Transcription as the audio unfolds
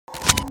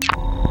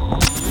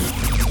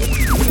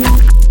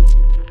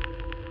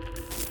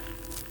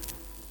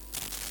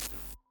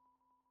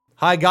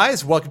Hi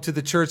guys, welcome to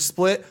the Church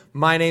Split.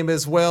 My name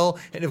is Will,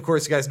 and of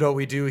course you guys know what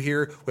we do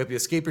here. We help you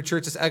escape your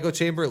church's echo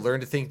chamber, learn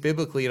to think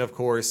biblically, and of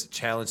course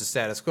challenge the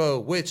status quo,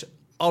 which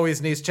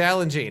always needs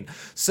challenging.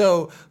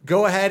 So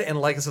go ahead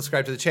and like and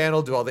subscribe to the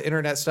channel, do all the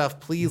internet stuff.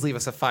 Please leave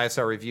us a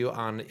 5-star review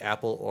on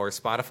Apple or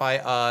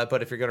Spotify.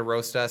 But if you're going to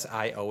roast us,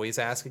 I always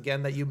ask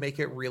again that you make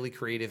it really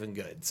creative and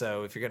good.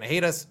 So if you're going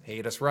to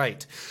hate us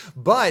right.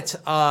 But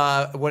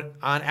on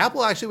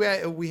Apple,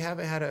 actually, we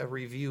haven't had a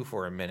review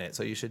for a minute,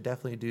 so you should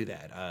definitely do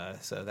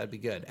that. So that'd be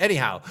good.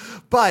 Anyhow,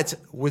 but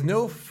with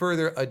no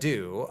further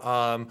ado,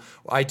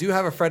 I do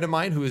have a friend of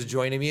mine who is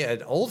joining me,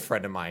 an old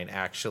friend of mine,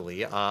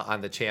 actually,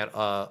 on the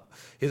channel.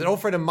 He's an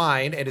old friend of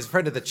mine and is a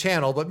friend of the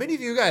channel, but many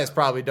of you guys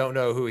probably don't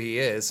know who he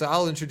is. So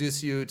I'll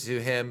introduce you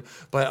to him.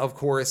 But of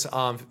course,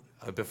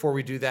 before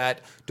we do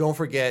that, don't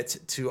forget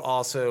to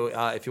also,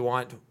 if you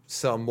want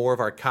some more of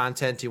our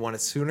content, you want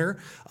it sooner,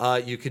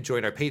 you could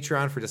join our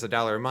Patreon for just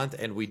 $1 a month.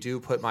 And we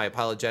do put my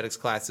apologetics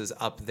classes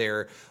up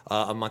there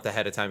a month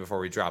ahead of time before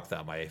we drop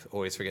them. I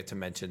always forget to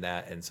mention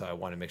that. And so I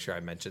want to make sure I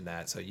mention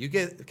that so you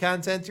get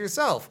content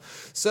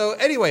yourself. So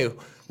anyway,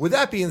 with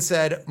that being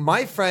said,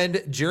 my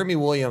friend Jeremy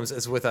Williams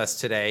is with us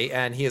today.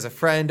 And he is a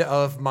friend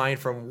of mine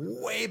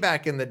from way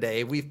back in the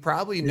day. We've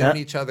probably known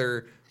each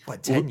other,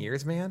 what, 10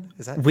 years, man?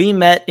 Is that? We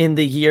met in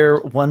the year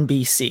 1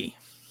 BC.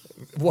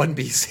 1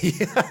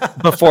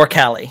 BC. Before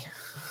Cali.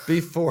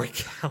 Before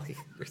Cali.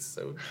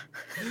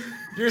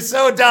 You're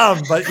so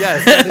dumb, but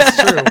yes,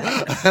 it's true.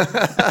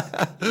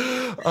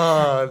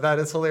 That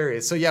is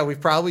hilarious. So yeah,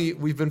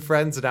 we've been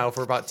friends now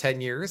for about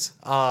 10 years.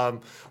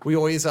 We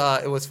always,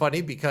 it was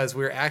funny because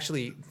we were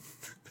actually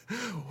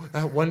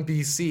at 1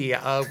 BC,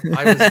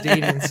 I was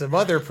dating some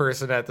other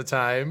person at the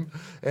time,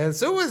 and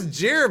so was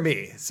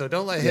Jeremy. So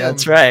don't let him.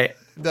 That's right.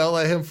 Don't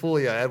let him fool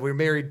you. And we're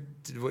married.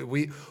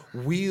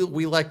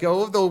 We let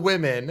go of the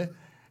women,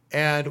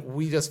 and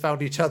we just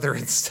found each other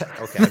instead.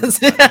 Okay,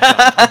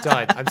 I'm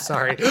done. I'm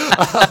sorry.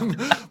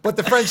 But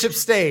the friendship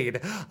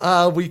stayed.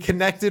 We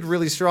connected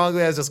really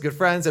strongly as just good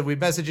friends, and we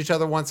message each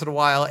other once in a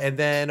while, and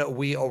then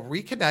we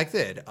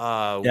reconnected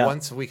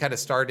once we kind of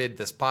started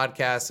this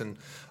podcast, and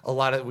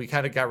we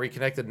kind of got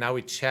reconnected. Now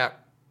we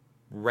chat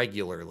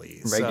regularly.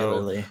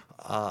 So,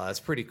 it's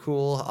pretty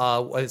cool.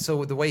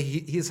 So the way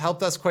he's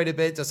helped us quite a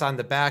bit just on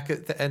the back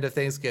end of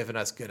things, giving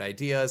us good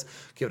ideas,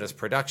 giving us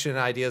production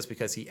ideas,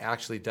 because he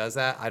actually does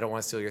that. I don't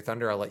want to steal your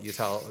thunder. I'll let you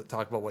talk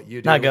about what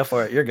you do. No, go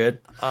for it. You're good.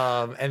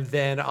 And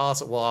then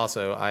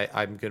also,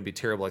 I'm going to be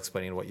terrible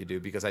explaining what you do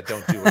because I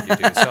don't do what you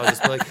do. So I'll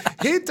just be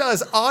like, he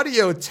does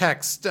audio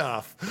tech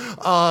stuff.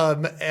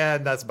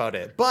 And that's about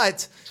it.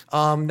 But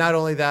not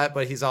only that,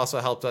 but he's also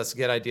helped us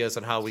get ideas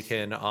on how we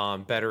can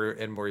better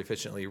and more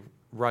efficiently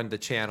run the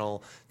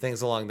channel,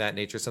 things along that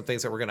nature. Some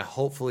things that we're going to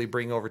hopefully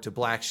bring over to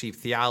Black Sheep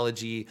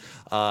Theology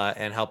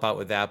and help out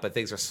with that. But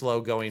things are slow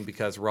going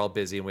because we're all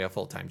busy and we have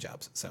full-time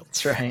jobs. So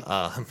that's right.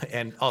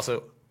 And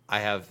also, I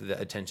have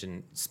the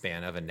attention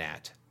span of a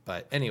gnat.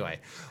 But anyway,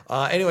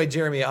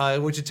 Jeremy,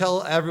 would you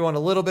tell everyone a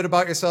little bit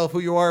about yourself, who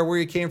you are, where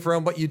you came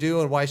from, what you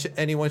do, and why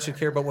anyone should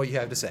care about what you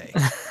have to say?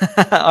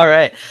 All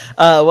right.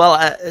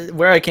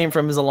 Where I came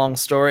from is a long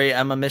story.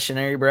 I'm a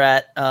missionary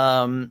brat.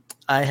 I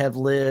have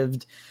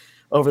lived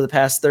over the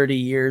past 30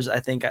 years. I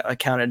think I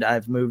counted,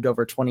 I've moved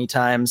over 20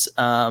 times.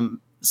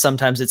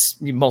 Sometimes it's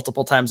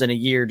multiple times in a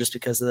year just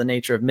because of the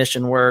nature of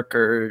mission work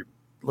or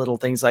little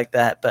things like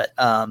that. But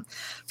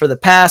for the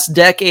past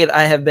decade,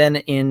 I have been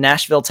in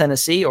Nashville,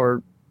 Tennessee,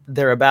 or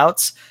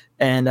thereabouts,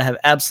 and I have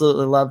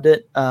absolutely loved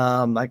it.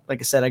 Like I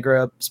said,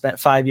 I spent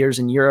 5 years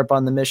in Europe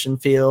on the mission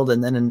field,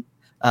 and then in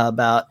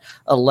about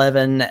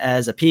 11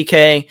 as a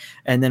PK,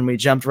 and then we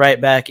jumped right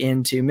back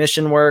into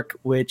mission work,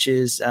 which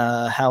is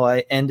how I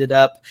ended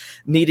up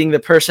meeting the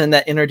person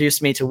that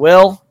introduced me to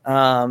Will,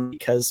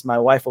 because my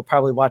wife will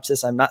probably watch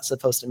this. I'm not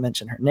supposed to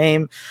mention her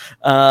name,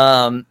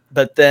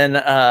 but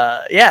then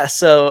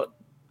so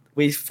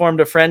we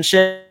formed a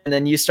friendship, and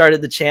then you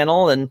started the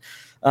channel, and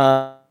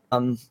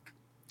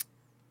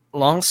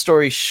long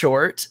story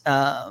short,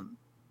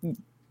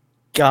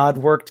 God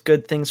worked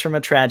good things from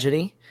a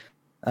tragedy.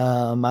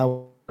 I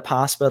was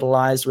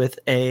hospitalized with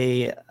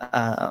a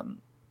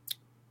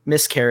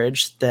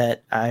miscarriage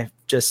that I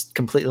just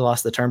completely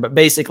lost the term, but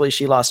basically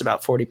she lost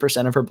about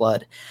 40% of her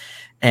blood,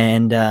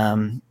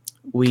 and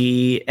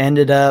she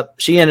ended up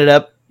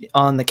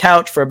on the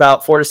couch for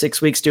about 4 to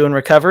 6 weeks doing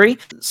recovery.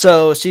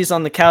 So she's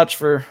on the couch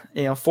for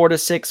 4 to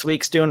 6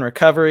 weeks doing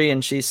recovery,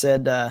 and she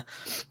said, I'm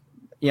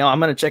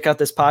going to check out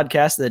this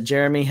podcast that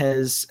Jeremy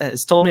has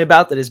told me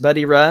about, that his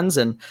buddy runs,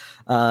 and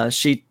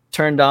she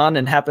turned on,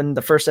 and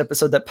the first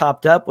episode that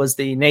popped up was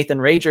the Nathan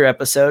Rager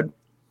episode.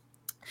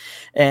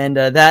 And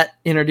that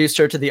introduced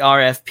her to the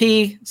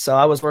RFP. So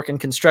I was working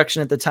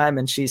construction at the time,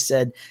 and she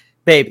said,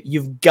 "Babe,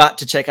 you've got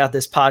to check out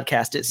this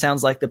podcast. It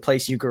sounds like the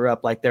place you grew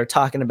up. Like they're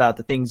talking about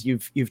the things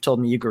you've told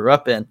me you grew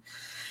up in."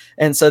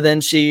 And so then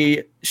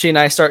she and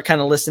I start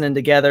kind of listening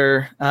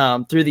together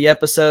through the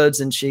episodes,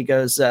 and she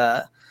goes,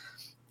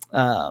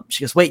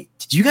 She goes, wait,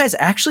 did you guys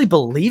actually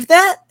believe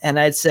that? And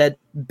I'd said,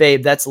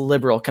 babe, that's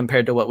liberal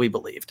compared to what we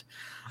believed.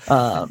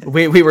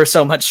 We were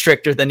so much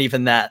stricter than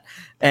even that.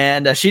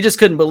 And she just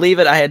couldn't believe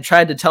it. I had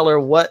tried to tell her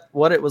what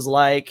it was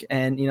like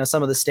and,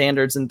 some of the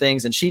standards and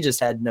things, and she just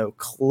had no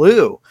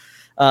clue.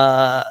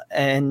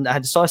 And I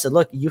just told her, I said,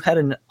 look, you had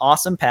an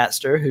awesome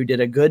pastor who did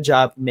a good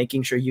job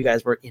making sure you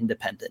guys were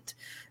independent.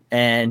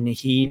 And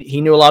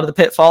he knew a lot of the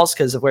pitfalls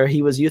because of where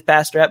he was youth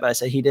pastor at, but I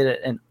said he did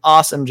an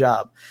awesome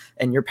job.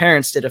 And your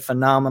parents did a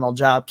phenomenal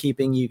job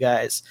keeping you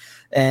guys.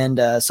 And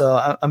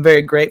so I'm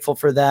very grateful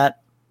for that,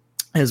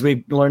 as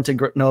we learn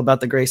to know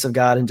about the grace of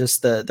God and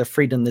just the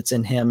freedom that's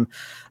in him.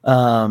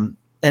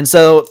 And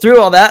so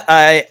through all that,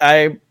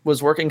 I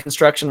was working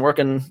construction,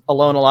 working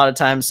alone a lot of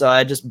times. So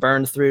I just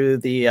burned through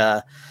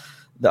the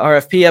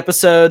RFP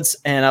episodes,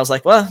 and I was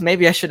like, well,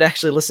 maybe I should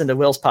actually listen to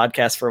Will's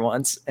podcast for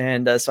once.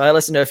 And so I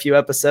listened to a few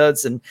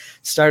episodes and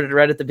started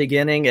right at the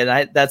beginning.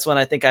 And that's when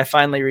I think I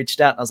finally reached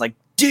out and I was like,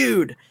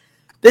 dude,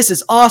 this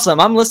is awesome.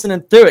 I'm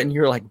listening through it. And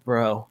you're like,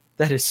 bro,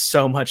 that is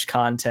so much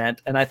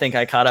content. And I think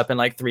I caught up in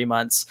like 3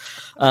 months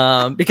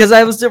because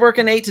I was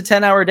working 8 to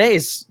 10 hour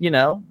days,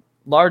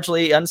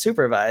 largely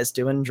unsupervised,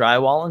 doing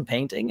drywall and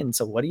painting. And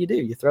so what do?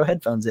 You throw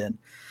headphones in.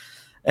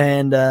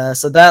 And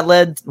so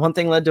that one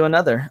thing led to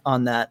another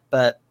on that.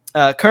 But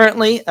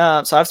currently,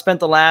 so I've spent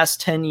the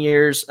last 10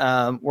 years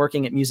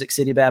working at Music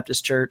City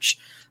Baptist Church,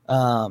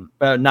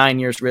 about 9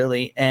 years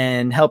really,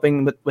 and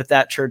helping with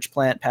that church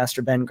plant,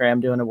 Pastor Ben Graham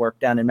doing a work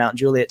down in Mount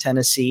Juliet,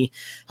 Tennessee,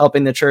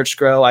 helping the church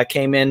grow. I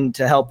came in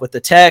to help with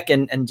the tech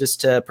and just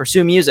to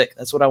pursue music.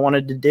 That's what I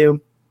wanted to do.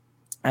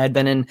 I had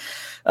been in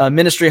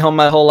ministry home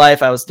my whole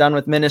life. I was done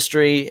with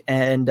ministry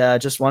and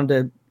just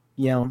wanted to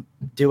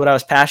do what I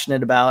was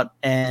passionate about.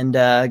 And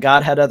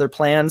God had other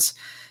plans.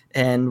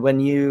 And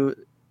when you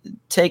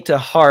take to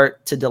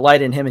heart to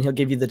delight in him and he'll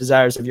give you the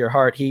desires of your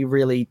heart, he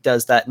really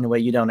does that in a way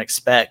you don't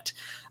expect.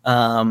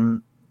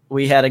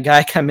 We had a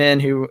guy come in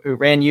who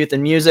ran youth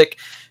and music,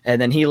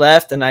 and then he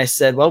left. And I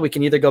said, well, we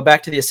can either go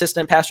back to the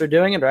assistant pastor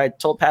doing it, or I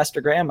told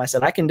Pastor Graham, I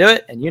said, I can do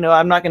it. And,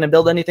 I'm not going to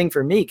build anything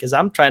for me because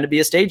I'm trying to be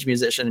a stage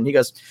musician. And he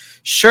goes,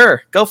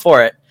 sure, go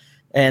for it.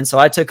 And so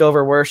I took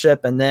over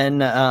worship, and then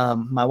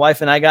my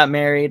wife and I got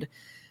married,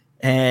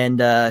 and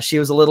she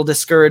was a little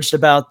discouraged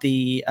about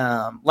the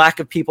lack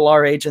of people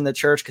our age in the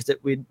church because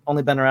we'd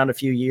only been around a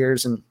few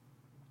years. And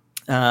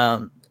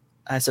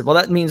I said, well,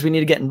 that means we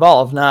need to get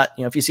involved. Not,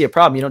 if you see a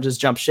problem, you don't just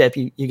jump ship,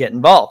 you get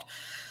involved.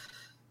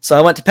 So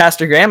I went to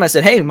Pastor Graham. I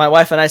said, hey, my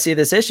wife and I see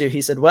this issue.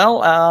 He said,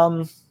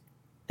 well,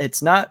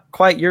 it's not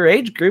quite your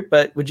age group,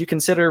 but would you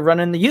consider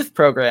running the youth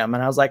program?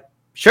 And I was like,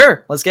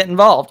 sure, let's get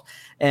involved.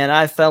 And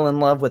I fell in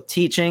love with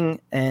teaching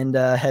and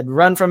had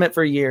run from it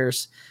for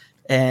years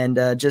and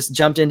just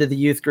jumped into the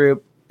youth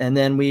group. And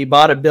then we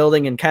bought a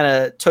building and kind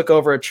of took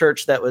over a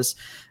church that was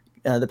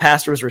the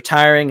pastor was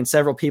retiring and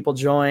several people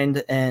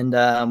joined.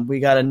 And we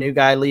got a new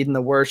guy leading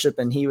the worship,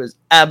 and he was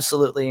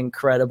absolutely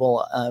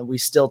incredible. We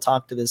still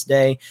talk to this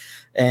day.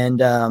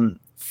 And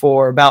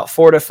for about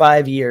 4 to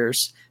 5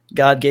 years,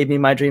 God gave me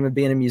my dream of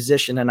being a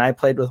musician, and I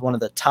played with one of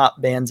the top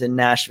bands in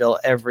Nashville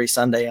every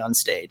Sunday on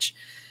stage.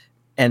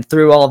 And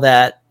through all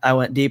that, I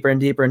went deeper and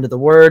deeper into the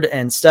word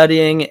and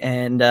studying,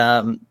 and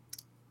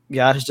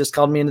God has just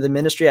called me into the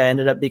ministry. I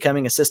ended up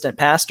becoming assistant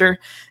pastor,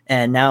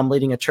 and now I'm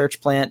leading a church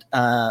plant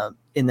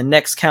in the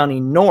next county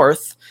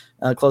north,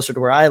 closer to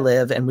where I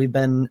live. And we've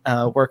been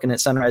working at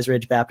Sunrise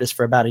Ridge Baptist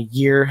for about a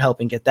year,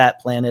 helping get that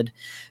planted.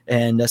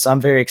 And so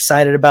I'm very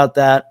excited about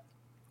that.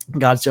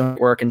 God's doing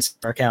work in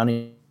our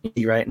county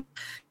right now.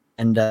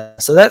 And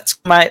so that's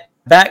my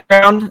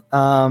background.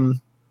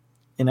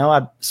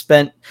 I've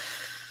spent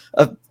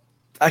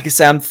I can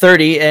say I'm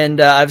 30, and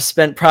I've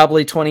spent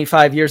probably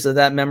 25 years of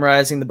that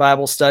memorizing the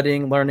Bible,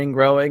 studying, learning,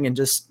 growing, and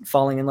just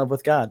falling in love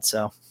with God.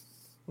 So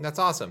that's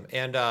awesome.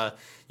 And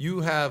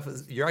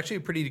you're actually a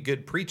pretty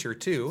good preacher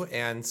too.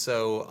 And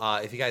so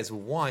if you guys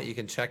want, you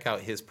can check out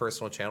his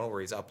personal channel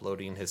where he's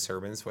uploading his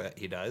sermons, what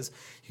he does.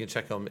 You can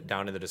check him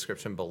down in the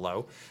description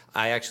below.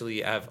 I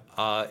actually have,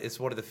 it's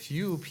one of the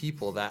few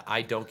people that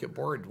I don't get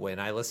bored when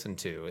I listen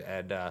to.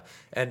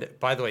 And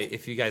by the way,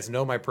 if you guys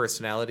know my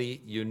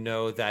personality,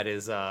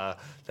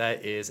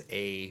 that is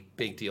a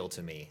big deal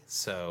to me.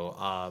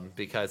 So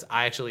because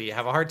I actually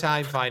have a hard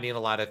time finding a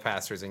lot of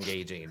pastors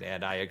engaging,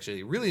 and I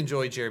actually really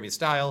enjoy Jeremy's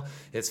style.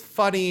 It's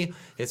funny,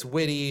 it's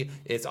witty,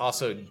 it's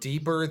also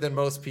deeper than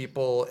most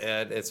people,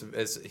 and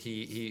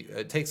he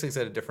takes things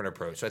at a different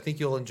approach. So I think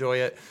you'll enjoy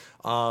it.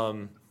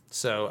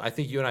 So I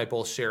think you and I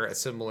both share a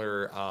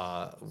similar,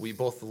 we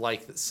both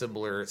like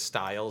similar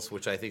styles,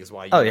 which I think is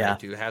why you and I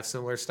do have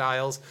similar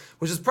styles,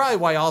 which is probably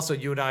why also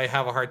you and I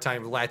have a hard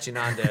time latching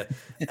on to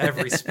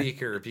every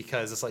speaker,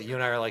 because it's like you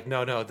and I are like,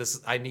 no,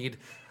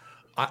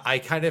 I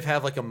kind of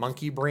have like a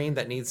monkey brain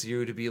that needs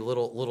you to be a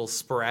little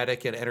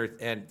sporadic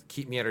and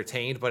keep me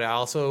entertained. But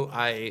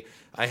I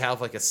I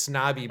have like a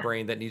snobby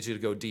brain that needs you to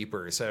go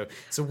deeper. So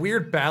it's a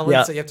weird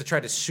balance that you have to try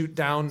to shoot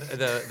down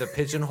the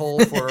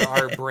pigeonhole for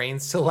our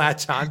brains to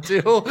latch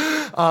onto.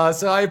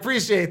 So I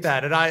appreciate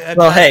that. And that's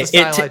the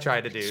style I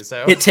try to do.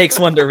 So it takes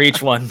one to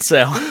reach one.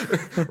 So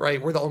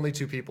right. We're the only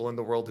two people in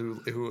the world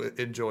who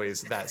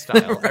enjoys that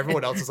style. Right.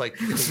 Everyone else is like,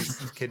 please,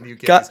 can you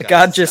get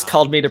God just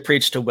called me to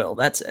preach to Will.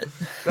 That's it.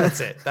 That's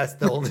it. That's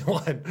the only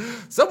one.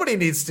 Somebody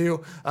needs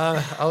to.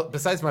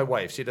 Besides my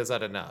wife, she does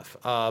that enough.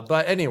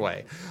 But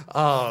anyway,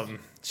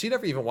 she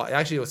never even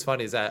actually, what's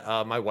funny is that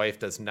my wife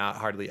does not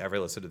hardly ever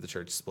listen to the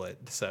church split.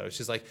 So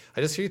she's like,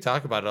 I just hear you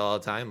talk about it all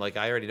the time. Like,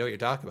 I already know what you're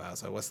talking about.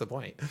 So what's the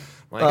point?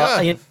 I'm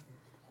like,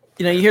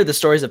 you hear the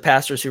stories of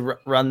pastors who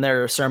run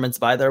their sermons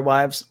by their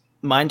wives.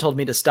 Mine told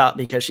me to stop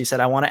because she said,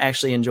 I want to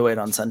actually enjoy it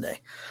on Sunday.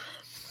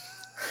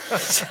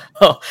 So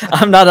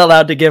I'm not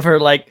allowed to give her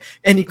like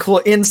any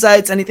cool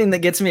insights, anything that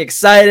gets me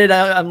excited.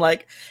 I'm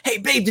like, hey,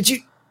 babe, did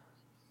you?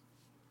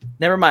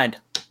 Never mind.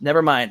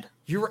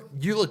 You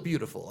look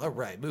beautiful. All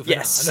right, moving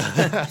on.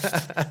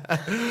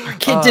 Our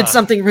kid did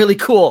something really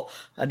cool.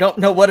 I don't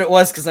know what it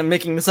was because I'm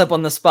making this up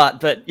on the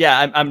spot. But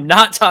yeah, I'm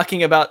not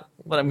talking about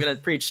what I'm going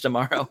to preach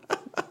tomorrow.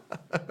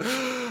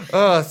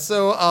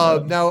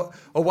 Now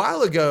a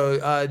while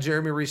ago,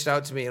 Jeremy reached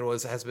out to me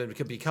and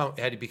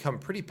had become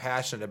pretty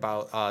passionate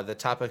about the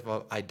topic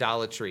of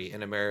idolatry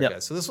in America.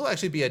 Yep. So this will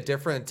actually be a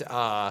different,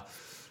 I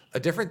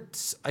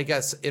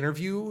guess,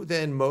 interview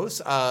than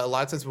most. A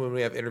lot of times when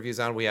we have interviews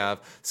on, we have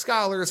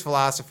scholars,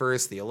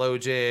 philosophers,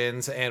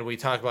 theologians, and we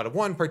talk about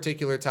one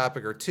particular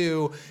topic or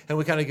two, and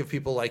we kind of give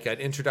people like an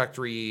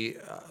introducty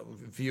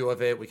view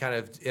of it. We kind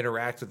of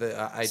interact with the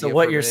idea. So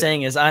what you're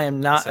saying is I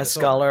am not a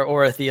scholar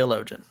or a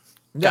theologian.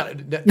 No.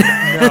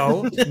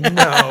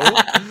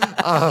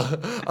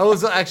 I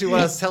was actually, when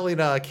I was telling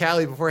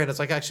Callie beforehand, I was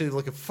like actually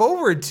looking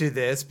forward to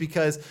this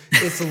because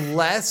it's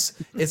less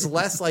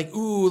like,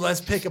 ooh, let's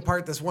pick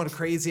apart this one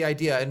crazy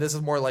idea. And this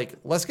is more like,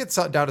 let's get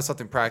down to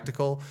something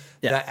practical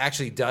that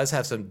actually does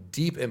have some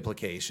deep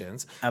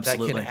implications.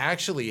 Absolutely. That can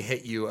actually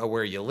hit you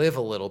where you live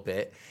a little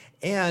bit.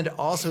 And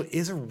also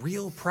is a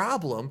real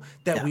problem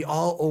that we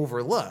all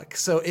overlook.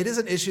 So it is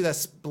an issue that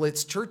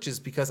splits churches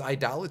because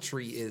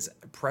idolatry is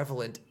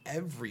prevalent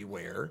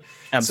everywhere.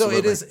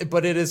 Absolutely. So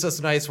it is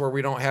just nice where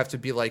we don't have to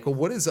be like, well,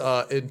 what is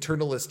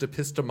internalist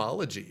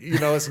epistemology?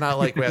 It's not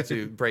like we have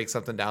to break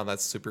something down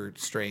that's super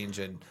strange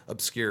and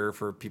obscure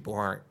for people who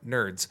aren't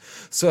nerds.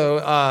 So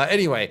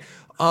anyway.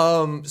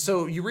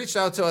 So you reached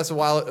out to us a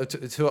while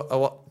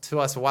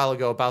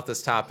ago about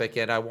this topic,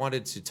 and I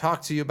wanted to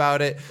talk to you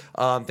about it.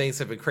 Things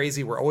have been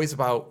crazy. We're always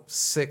about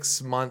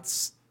 6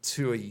 months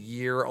to a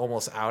year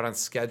almost out on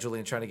scheduling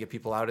and trying to get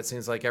people out. It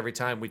seems like every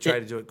time we try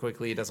to do it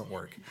quickly, it doesn't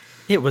work.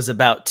 It was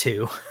about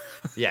 2.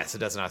 Yes, it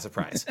does not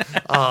surprise.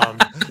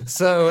 And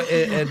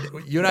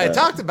you and I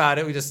talked about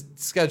it. We just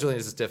scheduling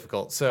is just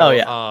difficult.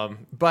 So,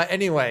 but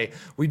anyway,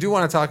 we do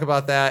want to talk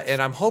about that,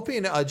 and I'm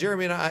hoping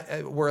Jeremy and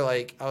I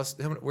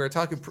were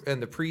talking in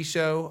the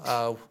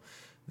pre-show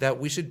that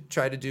we should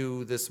try to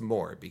do this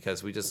more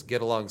because we just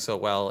get along so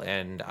well,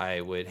 and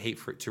I would hate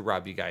to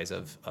rob you guys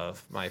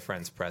of my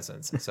friend's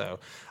presence. So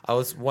I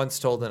was once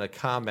told in a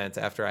comment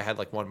after I had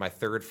like one of my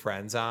third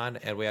friends on,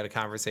 and we had a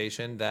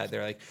conversation that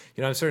they're like,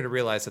 I'm starting to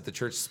realize that the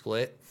church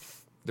split.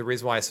 The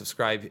reason why I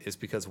subscribe is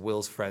because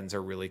Will's friends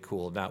are really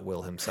cool, not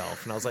Will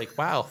himself. And I was like,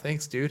 wow,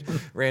 thanks, dude.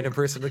 Random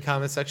person in the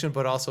comment section,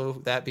 but also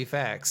that be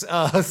facts.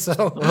 What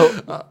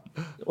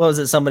was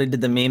it? Somebody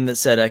did the meme that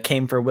said,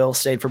 came for Will,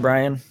 stayed for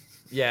Brian.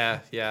 Yeah.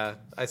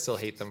 I still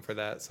hate them for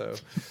that. So,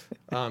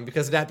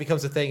 because that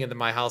becomes a thing in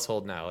my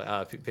household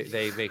now.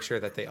 They make sure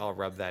that they all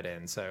rub that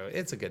in. So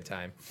it's a good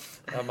time.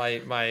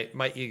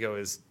 My ego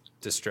is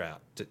distraught,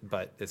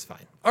 but it's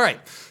fine. All right.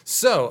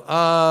 So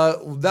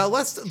now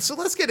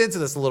let's get into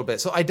this a little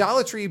bit. So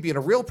idolatry being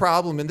a real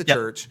problem in the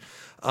church.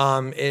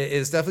 It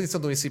is definitely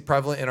something we see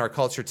prevalent in our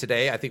culture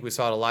today. I think we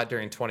saw it a lot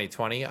during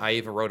 2020. I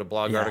even wrote a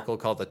blog article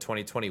called The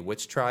 2020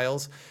 Witch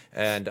Trials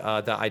and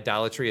the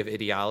Idolatry of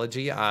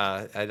Ideology.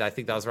 And I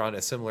think that was around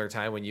a similar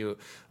time when you, it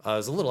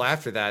was a little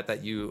after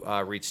that you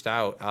reached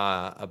out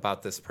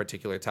about this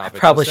particular topic. I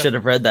probably should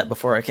have read that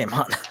before I came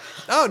on.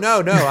 Oh,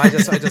 no. I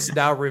just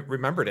now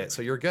remembered it.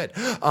 So you're good.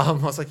 I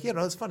was like,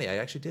 it's funny. I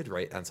actually did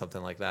write on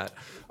something like that.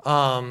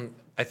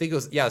 I think it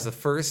was the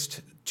first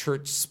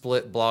church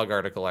split blog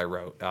article I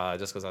wrote,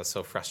 just because I was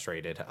so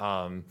frustrated.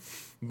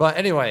 But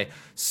anyway,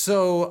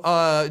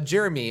 so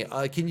Jeremy,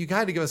 can you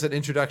kind of give us an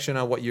introduction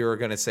on what you were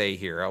going to say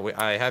here?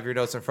 I have your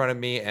notes in front of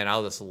me, and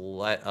I'll just we'll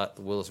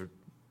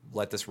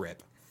let this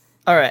rip.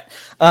 All right.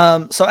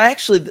 So I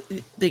actually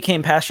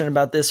became passionate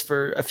about this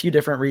for a few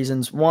different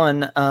reasons.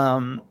 One,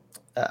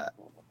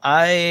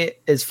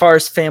 as far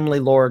as family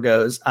lore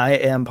goes, I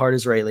am part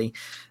Israeli.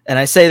 And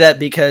I say that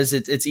because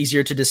it's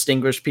easier to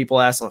distinguish.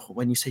 People ask,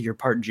 when you say you're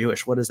part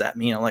Jewish, what does that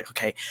mean? I'm like,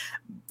 okay,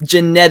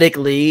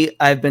 genetically,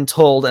 I've been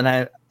told,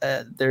 and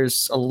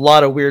there's a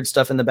lot of weird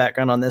stuff in the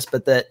background on this,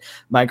 but that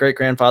my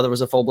great-grandfather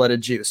was a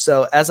full-blooded Jew.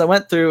 So as I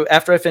went through,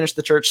 after I finished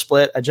the church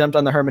split, I jumped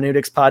on the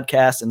Hermeneutics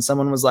podcast, and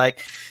someone was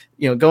like,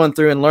 going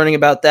through and learning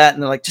about that.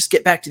 And they're like, just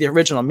get back to the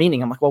original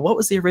meaning. I'm like, well, what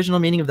was the original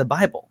meaning of the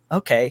Bible?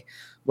 Okay.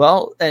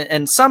 Well,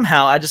 and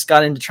somehow I just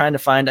got into trying to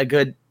find a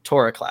good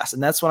Torah class.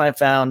 And that's when I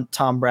found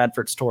Tom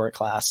Bradford's Torah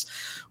class,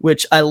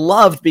 which I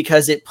loved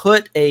because it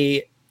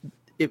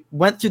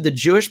went through the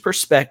Jewish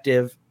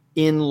perspective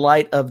in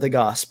light of the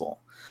gospel.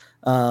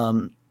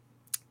 And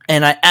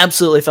I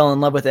absolutely fell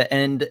in love with it.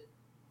 And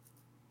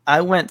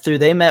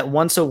they met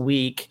once a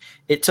week.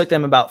 It took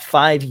them about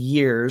 5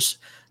 years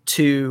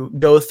to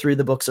go through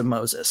the books of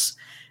Moses.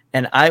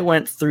 And I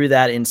went through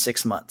that in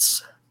 6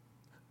 months.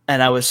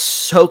 And I was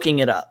soaking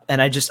it up.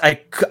 And I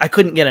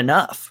couldn't get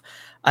enough.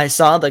 I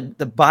saw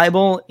the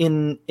Bible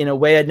in a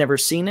way I'd never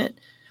seen it.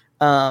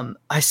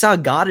 I saw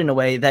God in a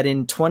way that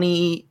in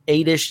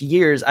 28-ish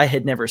years, I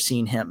had never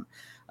seen him.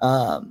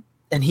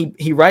 And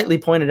he rightly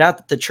pointed out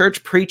that the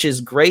church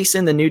preaches grace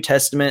in the New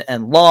Testament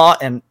and law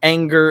and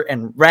anger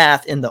and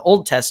wrath in the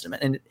Old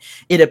Testament. And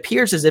it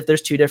appears as if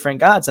there's two different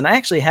gods. And I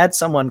actually had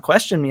someone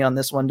question me on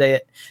this one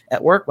day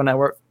at work when I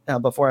worked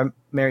before I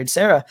married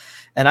Sarah.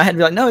 And I had to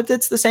be like, no,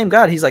 it's the same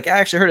God. He's like, I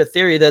actually heard a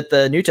theory that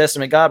the New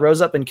Testament God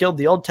rose up and killed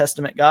the Old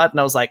Testament God. And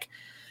I was like,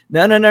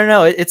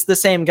 no, it's the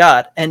same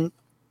God. And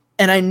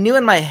I knew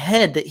in my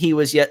head that he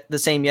was yet the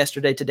same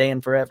yesterday, today,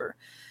 and forever.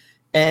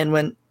 And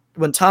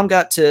when Tom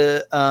got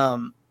to,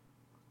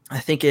 I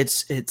think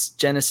it's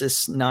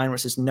Genesis 9 where it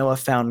says Noah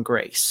found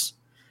grace.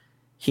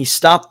 He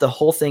stopped the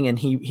whole thing and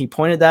he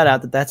pointed that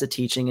out, that that's a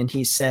teaching. And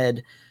he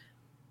said,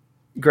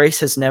 grace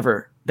has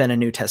never been a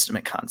New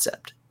Testament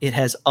concept. It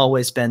has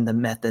always been the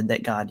method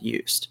that God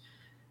used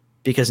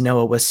because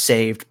Noah was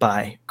saved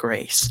by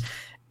grace.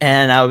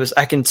 And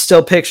I can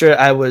still picture,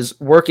 I was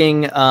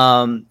working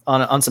on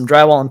some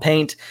drywall and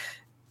paint,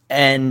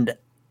 and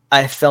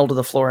I fell to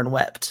the floor and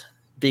wept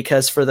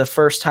because for the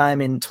first time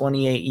in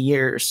 28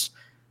 years,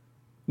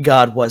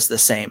 God was the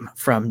same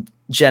from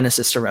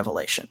Genesis to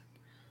Revelation.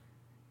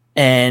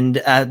 And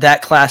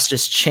that class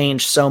just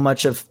changed so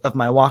much of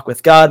my walk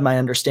with God, my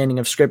understanding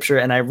of Scripture.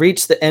 And I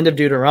reached the end of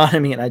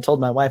Deuteronomy, and I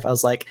told my wife, I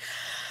was like,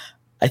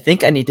 I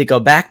think I need to go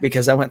back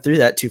because I went through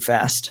that too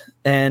fast.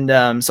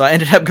 And so I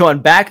ended up going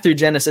back through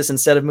Genesis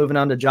instead of moving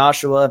on to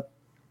Joshua.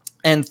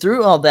 And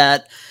through all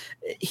that,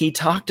 he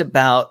talked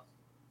about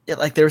it,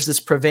 like there's this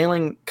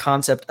prevailing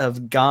concept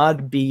of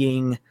God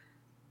being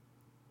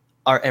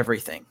our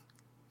everything.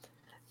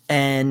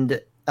 And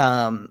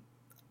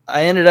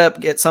I ended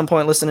up at some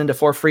point listening to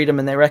For Freedom,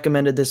 and they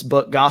recommended this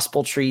book,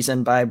 Gospel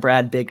Treason by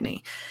Brad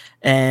Bigney.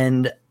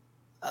 And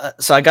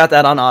so I got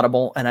that on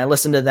Audible, and I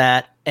listened to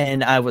that,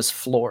 and I was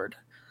floored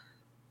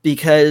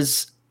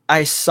because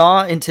I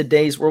saw in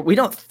today's world, we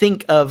don't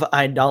think of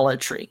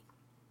idolatry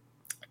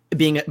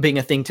being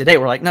a thing today.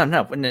 We're like, no,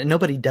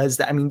 nobody does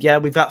that. I mean, yeah,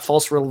 we've got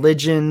false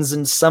religions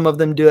and some of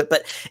them do it,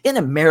 but in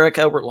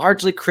America, we're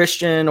largely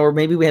Christian, or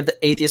maybe we have the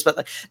atheists, but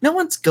like no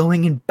one's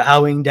going and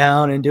bowing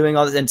down and doing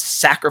all this and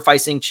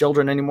sacrificing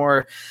children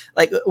anymore.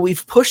 Like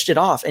we've pushed it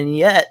off. And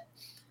yet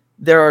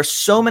there are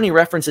so many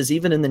references,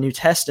 even in the New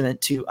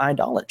Testament, to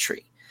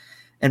idolatry.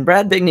 And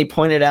Brad Bigney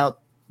pointed out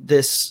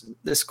this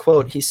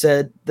quote. He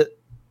said that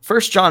 1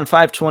 John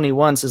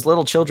 5:21 says,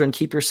 little children,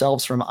 keep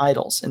yourselves from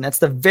idols. And that's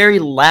the very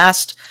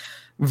last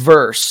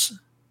verse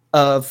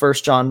of 1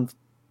 John.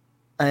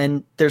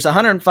 And there's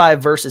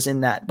 105 verses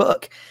in that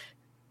book.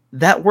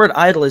 That word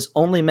idol is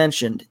only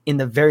mentioned in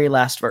the very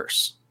last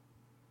verse.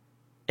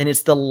 And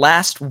it's the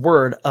last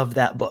word of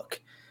that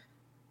book.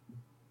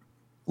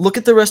 Look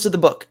at the rest of the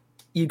book.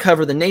 You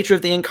cover the nature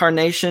of the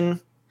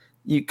incarnation.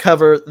 You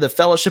cover the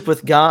fellowship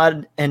with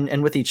God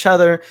and with each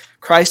other.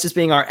 Christ is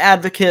being our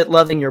advocate,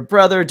 loving your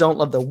brother, don't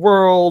love the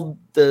world,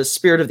 the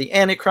spirit of the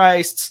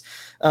Antichrists,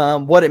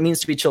 what it means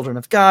to be children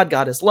of God.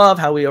 God is love,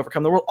 how we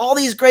overcome the world. All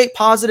these great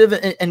positive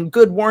and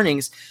good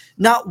warnings.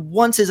 Not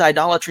once is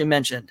idolatry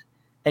mentioned.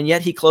 And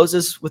yet he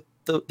closes with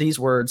these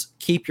words,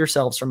 keep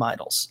yourselves from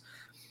idols.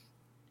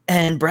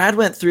 And Brad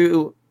went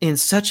through in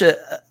such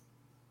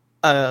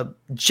a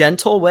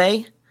gentle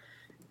way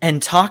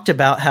and talked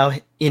about how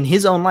in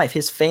his own life,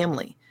 his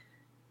family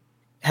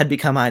had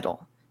become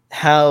idol,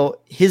 how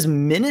his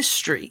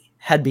ministry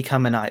had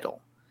become an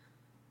idol,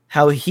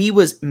 how he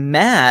was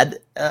mad.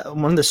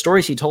 One of the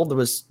stories he told that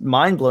was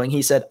mind-blowing.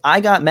 He said, I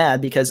got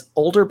mad because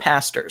older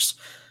pastors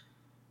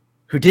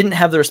who didn't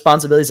have the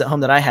responsibilities at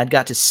home that I had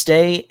got to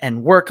stay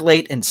and work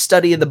late and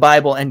study the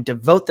Bible and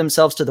devote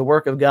themselves to the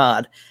work of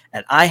God.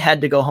 And I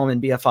had to go home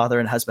and be a father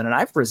and husband. And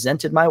I've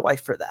resented my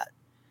wife for that.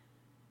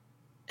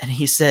 And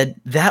he said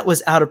that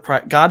was out of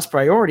God's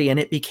priority, and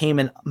it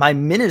became my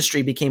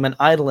ministry became an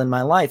idol in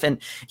my life. And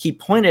he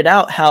pointed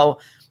out how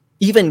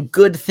even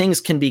good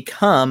things can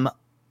become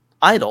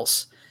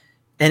idols.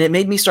 And it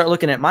made me start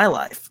looking at my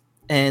life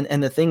and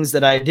the things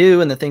that I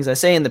do and the things I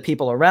say and the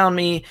people around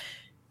me.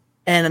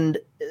 And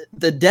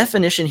the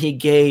definition he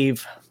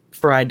gave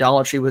for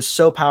idolatry was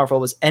so powerful,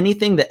 was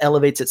anything that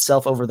elevates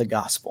itself over the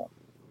gospel.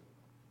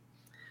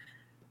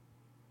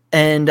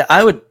 And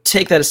I would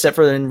take that a step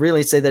further and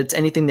really say that it's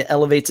anything that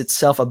elevates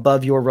itself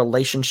above your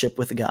relationship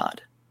with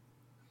God.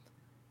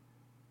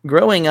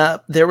 growing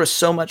up, there was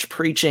so much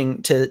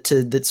preaching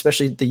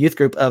especially the youth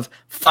group of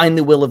find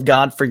the will of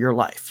God for your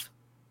life.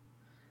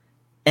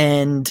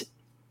 And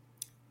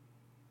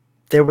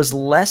there was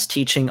less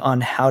teaching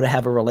on how to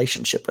have a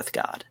relationship with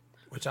God.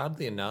 Which,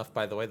 oddly enough,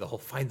 by the way, the whole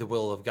find the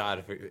will of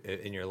God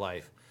in your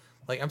life.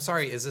 Like, I'm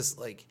sorry, is this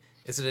like,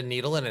 is it a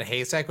needle in a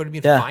haystack? What do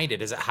you mean find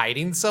it? Is it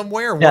hiding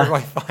somewhere? Where do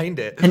I find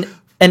it?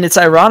 And it's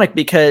ironic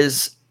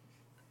because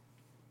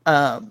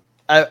I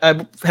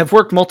have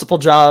worked multiple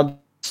jobs.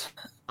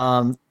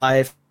 I'm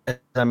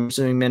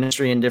doing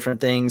ministry and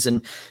different things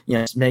and,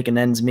 making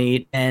ends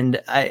meet.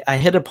 And I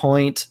hit a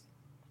point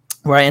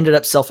where I ended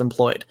up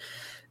self-employed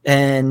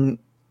and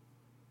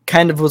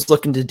kind of was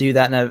looking to do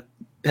that. And I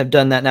have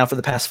done that now for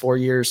the past 4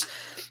 years.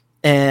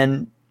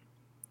 And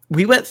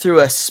we went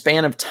through a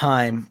span of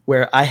time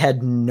where I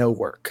had no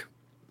work.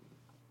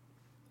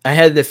 I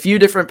had a few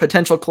different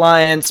potential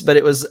clients, but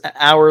it was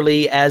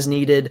hourly as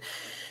needed.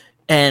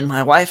 And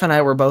my wife and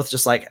I were both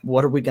just like,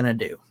 what are we going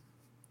to do?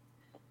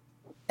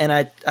 And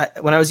I,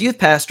 when I was youth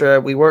pastor,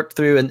 we worked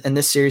through, and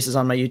this series is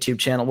on my YouTube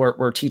channel.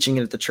 We're teaching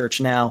it at the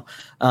church now,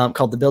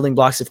 called The Building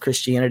Blocks of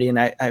Christianity. And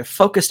I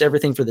focused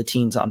everything for the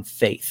teens on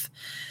faith.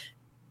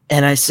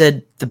 And I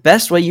said, the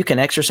best way you can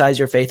exercise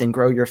your faith and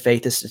grow your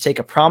faith is to take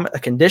a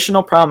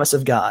conditional promise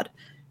of God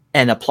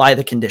and apply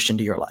the condition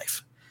to your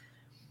life.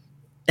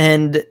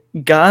 And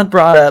God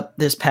brought up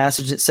this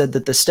passage that said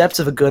that the steps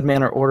of a good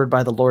man are ordered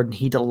by the Lord and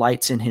he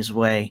delights in his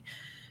way.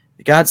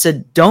 God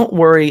said, don't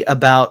worry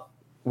about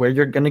where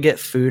you're going to get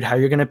food, how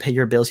you're going to pay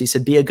your bills. He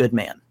said, be a good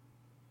man.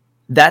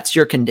 That's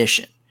your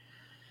condition.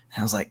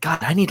 And I was like, God,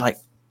 I need like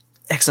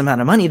X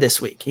amount of money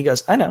this week. He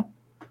goes, I know.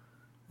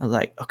 I was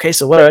like, okay,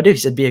 so what do? He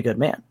said, be a good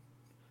man.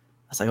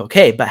 I was like,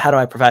 okay, but how do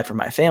I provide for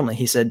my family?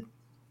 He said,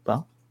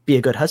 well, be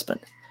a good husband.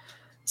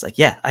 It's like,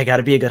 yeah, I got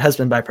to be a good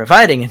husband by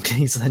providing. And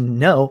he's like,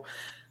 no,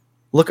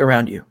 look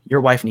around you.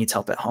 Your wife needs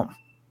help at home.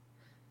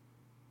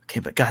 Okay,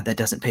 but God, that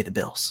doesn't pay the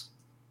bills.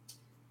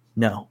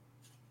 No,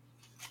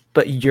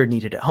 but you're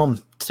needed at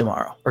home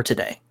tomorrow or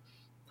today.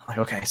 I'm like,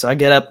 okay, so I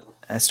get up,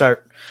 I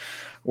start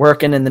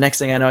working, and the next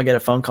thing I know, I get a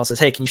phone call, says,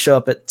 hey, can you show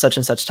up at such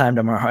and such time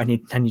tomorrow? I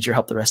need your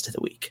help the rest of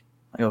the week.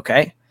 I'm like,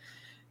 okay.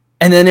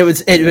 And then it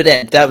would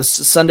end. That was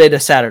Sunday to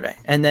Saturday.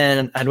 And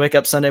then I'd wake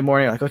up Sunday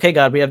morning, like, okay,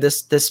 God, we have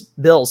this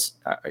bills.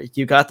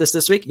 You got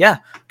this week? Yeah.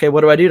 Okay,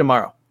 what do I do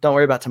tomorrow? Don't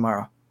worry about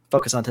tomorrow.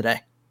 Focus on today.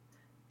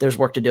 There's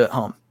work to do at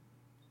home.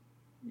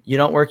 You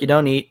don't work, you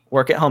don't eat.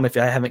 Work at home if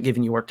I haven't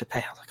given you work to pay.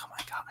 I was like, oh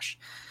my gosh.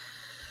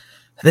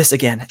 This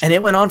again. And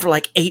it went on for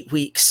like 8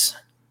 weeks.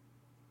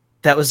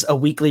 That was a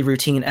weekly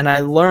routine. And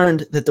I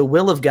learned that the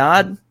will of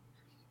God,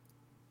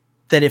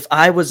 that if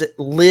I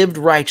lived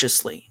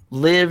righteously,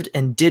 lived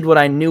and did what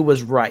I knew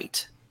was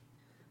right,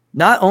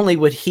 not only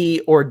would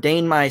he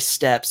ordain my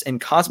steps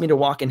and cause me to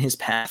walk in his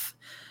path,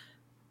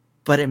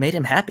 but it made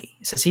him happy.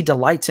 He says he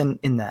delights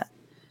in that.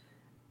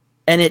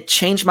 And it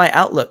changed my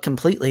outlook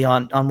completely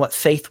on what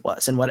faith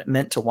was and what it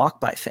meant to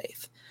walk by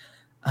faith.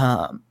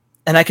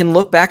 And I can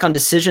look back on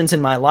decisions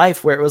in my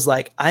life where it was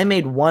like, I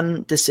made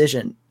one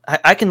decision.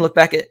 I can look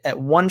back at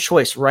one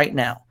choice right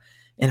now.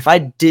 And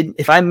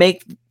if I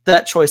make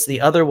that choice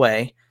the other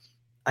way,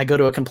 I go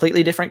to a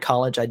completely different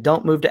college. I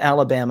don't move to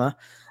Alabama.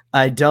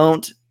 I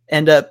don't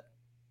end up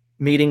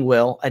meeting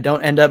Will. I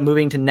don't end up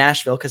moving to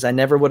Nashville because I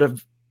never would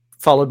have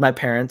followed my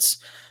parents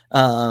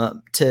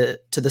to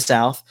the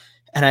South.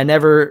 And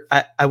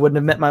I wouldn't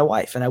have met my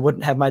wife and I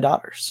wouldn't have my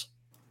daughters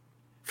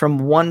from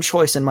one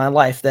choice in my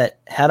life that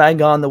had I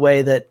gone the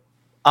way that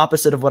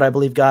opposite of what I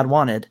believe God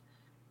wanted,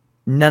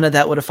 none of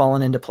that would have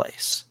fallen into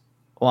place.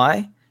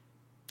 Why?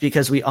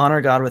 Because we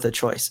honor God with a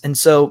choice. And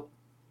so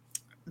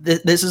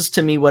this is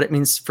to me what it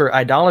means for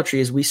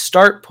idolatry is we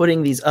start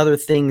putting these other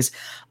things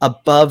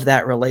above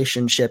that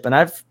relationship. And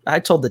I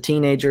told the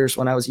teenagers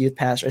when I was youth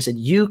pastor, I said,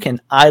 you can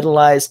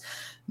idolize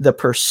the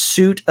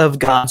pursuit of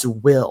God's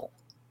will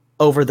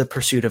over the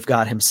pursuit of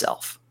God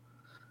himself.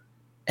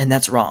 And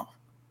that's wrong.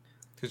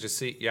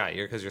 Because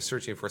you're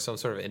searching for some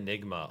sort of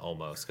enigma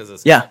almost.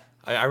 Because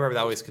I remember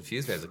that always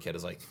confused me as a kid.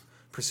 It's like,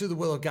 pursue the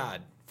will of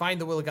God. Find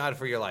the will of God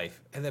for your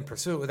life, and then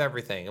pursue it with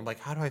everything. I'm like,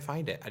 how do I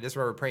find it? I just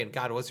remember praying,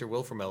 God, what's your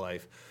will for my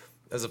life?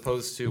 As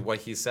opposed to what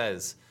he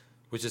says,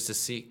 which is to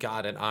seek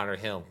God and honor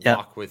him,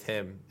 walk with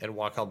him, and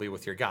walk humbly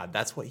with your God.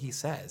 That's what he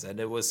says. And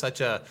it was and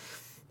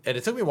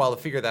it took me a while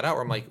to figure that out,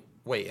 where I'm like,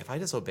 wait, if I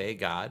disobey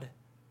God,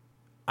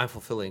 I'm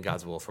fulfilling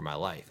God's will for my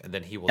life, and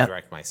then he will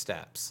direct my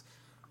steps.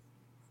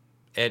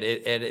 And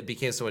it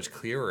became so much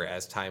clearer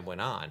as time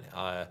went on.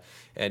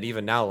 And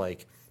even now,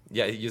 like,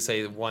 yeah, you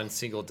say one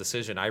single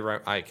decision.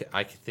 I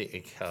can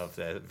think of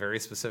a very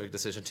specific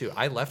decision too.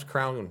 I left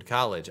Crown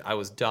College. I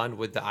was done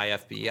with the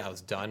IFB. I was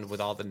done with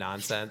all the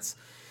nonsense,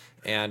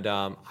 and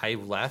I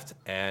left.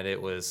 And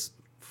it was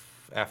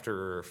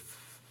after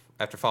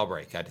fall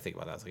break. I had to think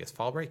about that. I was like, yes,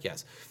 fall break,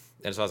 yes.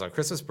 And so I was on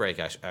Christmas break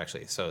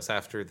actually. So it's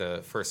after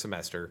the first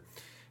semester.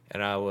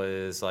 And I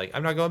was like,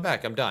 I'm not going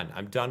back. I'm done.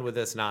 I'm done with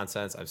this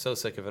nonsense. I'm so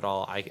sick of it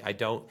all. I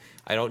don't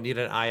need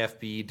an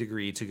IFB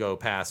degree to go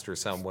pastor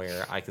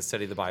somewhere. I can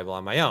study the Bible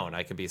on my own.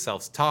 I can be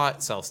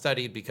self-taught,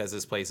 self-studied because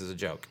this place is a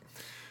joke.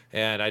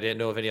 And I didn't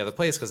know of any other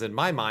place because in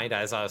my mind,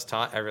 as I was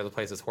taught, every other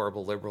place is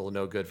horrible, liberal,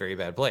 no good, very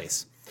bad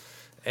place.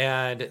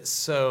 And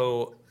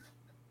so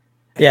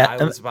Yeah.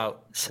 I was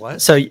about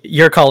what? So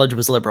your college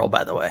was liberal,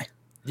 by the way.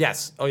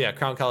 Yes. Oh yeah,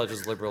 Crown College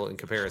was liberal in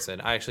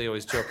comparison. I actually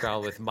always joke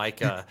around with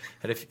Micah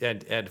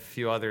and a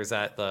few others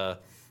at the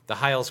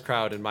Hiles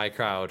crowd and my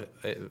crowd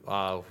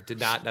did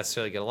not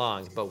necessarily get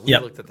along, but we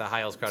looked at the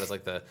Hiles crowd as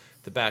like the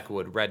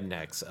backwood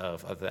rednecks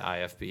of the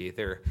IFB.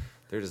 They're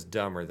just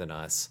dumber than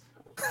us.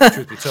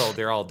 Truth be told,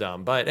 they're all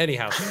dumb. But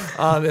anyhow,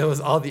 it was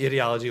all the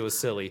ideology was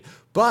silly.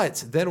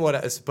 But then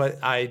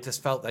but I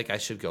just felt like I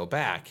should go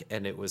back,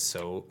 and it was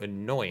so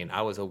annoying.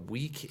 I was a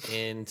week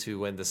into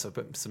when the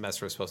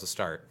semester was supposed to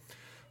start.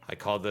 I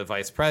called the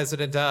vice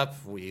president up.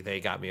 They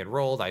got me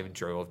enrolled. I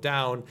drove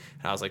down,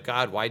 and I was like,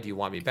 God, why do you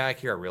want me back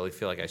here? I really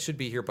feel like I should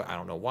be here, but I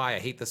don't know why. I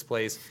hate this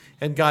place.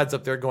 And God's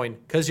up there going,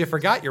 because you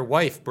forgot your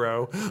wife,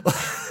 bro.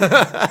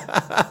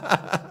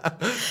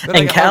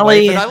 And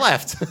Callie, and I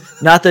left.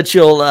 Not that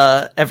you'll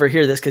ever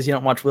hear this because you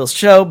don't watch Will's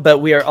show, but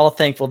we are all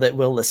thankful that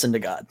Will listened to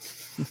God.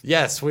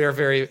 Yes, we are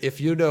very. If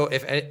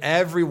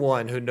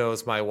everyone who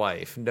knows my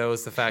wife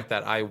knows the fact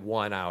that I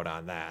won out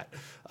on that.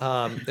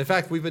 In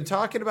fact, we've been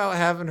talking about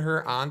having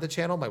her on the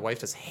channel. My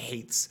wife just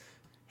hates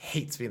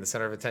being the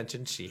center of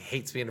attention. She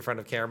hates being in front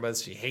of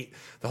cameras.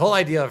 The whole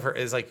idea of her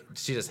is like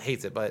she just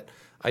hates it. But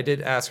I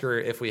did ask her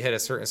if we hit a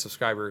certain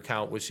subscriber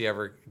count, would she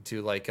ever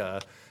do like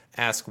a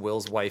Ask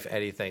Will's Wife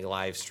Anything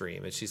live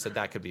stream? And she said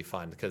that could be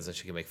fun because then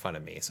she can make fun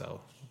of me.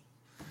 So.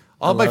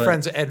 All my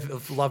friends and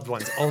loved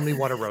ones only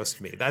want to roast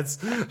me.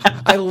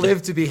 I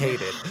live to be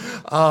hated.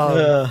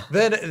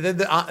 Then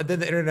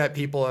the internet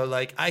people are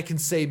like, I can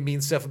say mean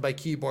stuff with my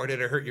keyboard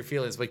and it hurt your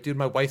feelings. Like, dude,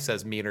 my wife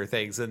says meaner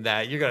things than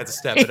that. You're gonna have to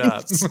step it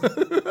up.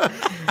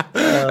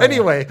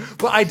 Anyway,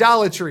 but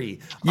idolatry.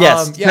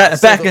 Yes.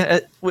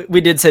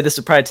 We did say this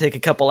would probably take a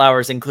couple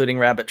hours, including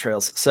rabbit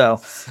trails.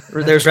 So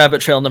there's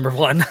rabbit trail number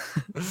 1.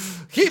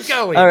 Keep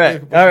going. All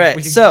right.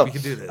 We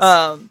can do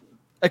this.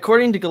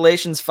 According to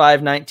Galatians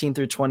 5:19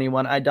 through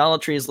 21,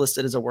 idolatry is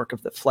listed as a work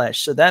of the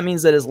flesh. So that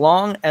means that as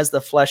long as the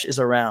flesh is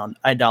around,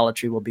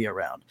 idolatry will be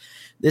around.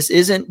 This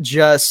isn't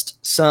just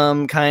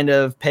some kind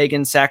of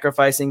pagan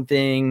sacrificing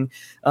thing,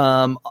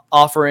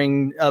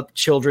 offering up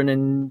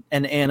children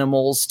and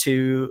animals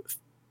to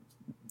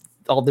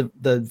all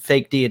the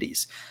fake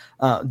deities.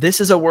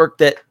 This is a work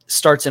that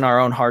starts in our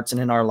own hearts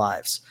and in our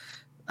lives.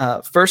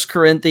 1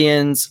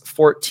 Corinthians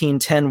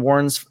 14:10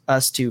 warns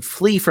us to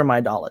flee from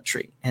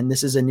idolatry. And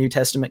this is a New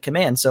Testament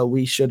command. So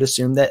we should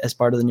assume that as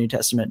part of the New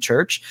Testament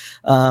church,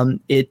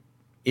 it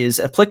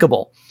is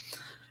applicable.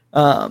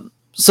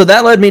 So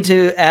that led me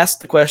to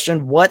ask the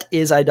question, what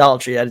is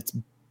idolatry at its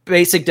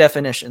basic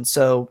definition?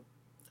 So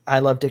I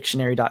love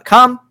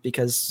dictionary.com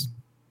because,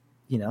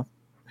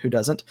 who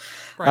doesn't?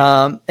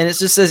 Right. And it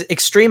just says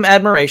extreme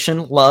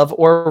admiration, love,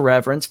 or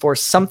reverence for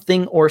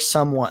something or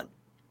someone.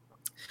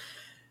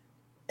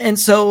 And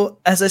so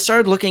as I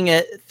started looking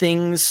at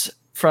things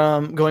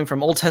going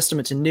from Old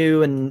Testament to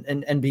New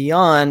and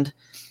beyond,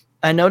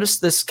 I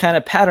noticed this kind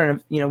of pattern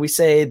of, we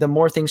say the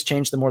more things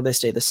change, the more they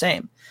stay the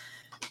same.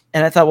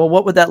 And I thought, well,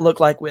 what would that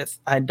look like with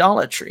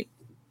idolatry?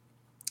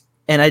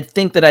 And I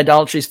think that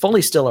idolatry is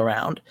fully still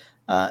around.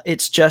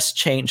 It's just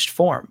changed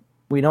form.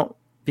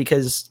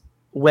 Because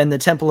when the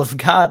temple of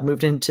God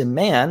moved into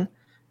man,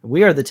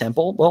 we are the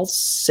temple. Well,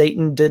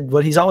 Satan did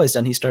what he's always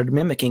done. He started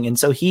mimicking. And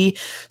so he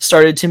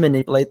started to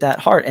manipulate that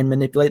heart and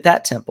manipulate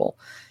that temple.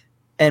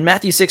 And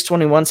Matthew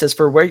 6:21 says,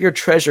 for where your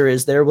treasure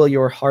is, there will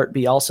your heart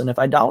be also. And if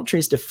idolatry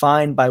is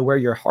defined by where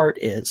your heart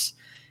is,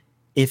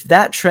 if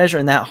that treasure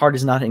and that heart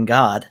is not in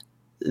God,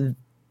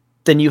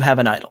 then you have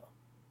an idol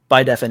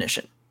by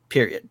definition,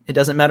 period. It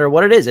doesn't matter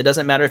what it is. It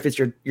doesn't matter if it's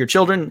your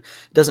children.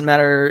 It doesn't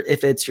matter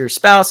if it's your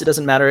spouse. It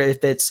doesn't matter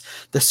if it's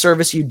the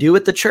service you do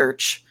at the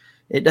church.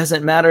 It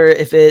doesn't matter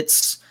if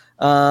it's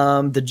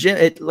the gym.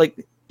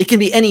 It can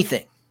be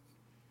anything.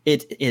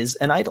 It is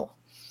an idol.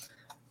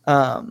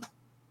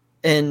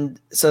 And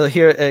so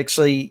here,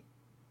 actually,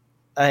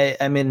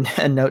 I made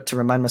a note to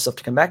remind myself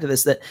to come back to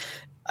this, that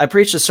I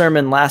preached a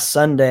sermon last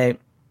Sunday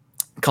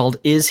called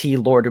Is He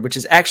Lord, which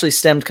is actually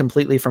stemmed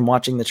completely from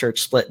watching the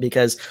church split,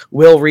 because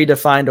Will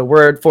redefined a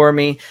word for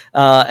me.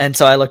 And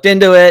so I looked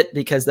into it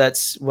because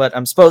that's what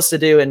I'm supposed to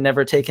do and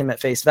never take him at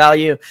face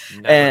value.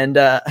 Never.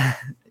 And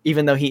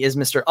even though he is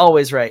Mr.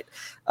 Always Right.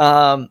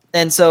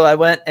 And so I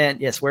went and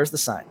yes, where's the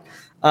sign?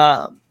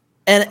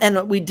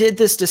 And we did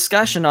this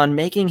discussion on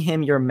making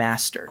him your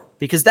master,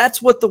 because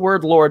that's what the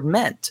word Lord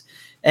meant.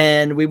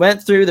 And we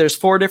went through, there's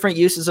 4 different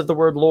uses of the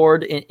word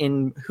Lord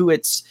in who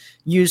it's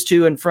used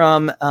to and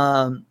from,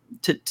 and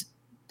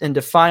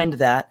defined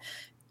that.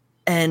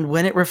 And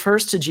when it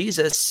refers to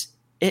Jesus,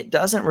 it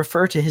doesn't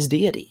refer to his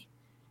deity.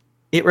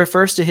 It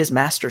refers to his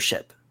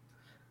mastership.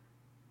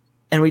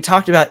 And we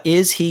talked about,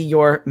 is he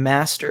your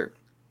master?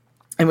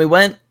 And we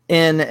went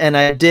in and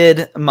I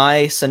did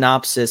my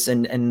synopsis,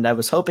 and I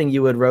was hoping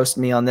you would roast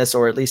me on this,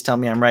 or at least tell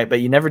me I'm right,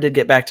 but you never did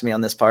get back to me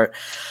on this part,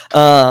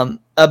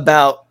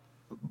 about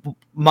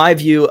my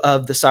view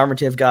of the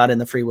sovereignty of God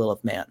and the free will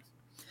of man.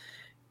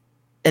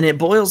 And it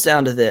boils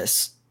down to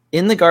this.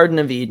 In the Garden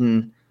of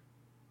Eden,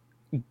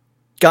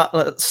 God,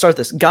 let's start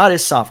this. God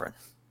is sovereign,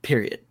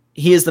 period.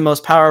 He is the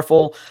most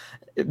powerful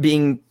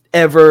being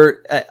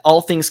ever.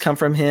 All things come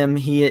from him.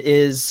 He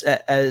is,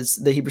 as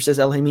the Hebrew says,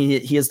 Elohim,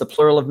 he is the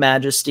plural of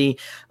majesty.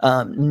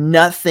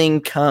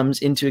 Nothing comes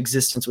into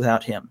existence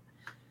without him.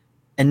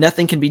 And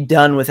nothing can be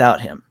done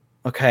without him,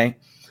 okay?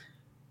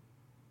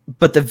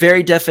 But the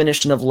very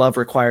definition of love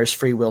requires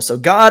free will. So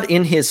God,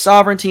 in his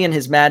sovereignty and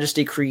his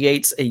majesty,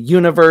 creates a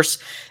universe,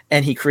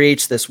 and he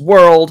creates this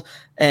world.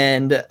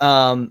 And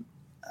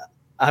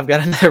I've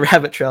got another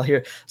rabbit trail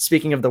here.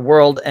 Speaking of the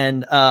world,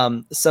 and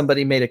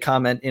somebody made a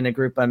comment in a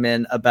group I'm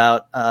in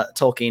about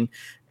Tolkien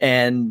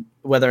and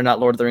whether or not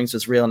Lord of the Rings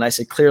was real. And I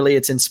said, clearly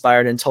it's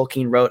inspired. And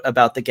Tolkien wrote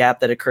about the gap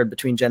that occurred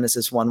between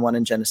Genesis 1:1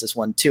 and Genesis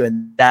 1:2.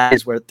 And that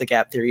is where the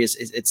gap theory is.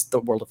 It's the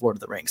world of Lord of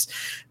the Rings.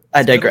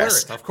 I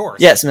digress. Middle Earth, of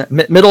course. Yes,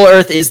 Middle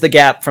Earth is the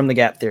gap from the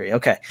gap theory.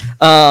 Okay.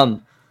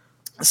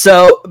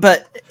 So,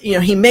 but, you know,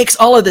 he makes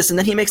all of this, and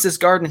then he makes this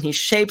garden, and he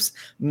shapes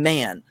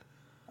man.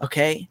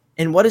 Okay.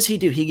 And what does he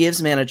do? He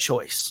gives man a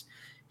choice.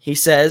 He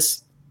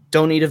says,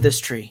 don't eat of this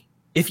tree.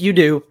 If you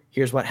do,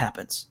 here's what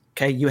happens.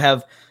 Okay. You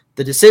have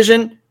the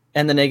decision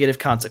and the negative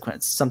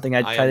consequence. Something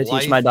I try to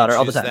teach my daughter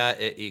all the time. That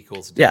it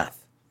equals death.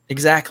 Yeah,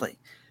 exactly.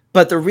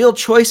 But the real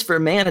choice for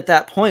man at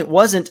that point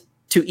wasn't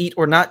to eat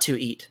or not to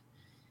eat.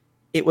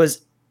 It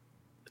was,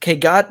 okay,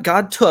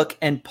 God took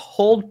and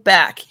pulled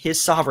back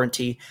his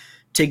sovereignty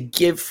to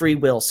give free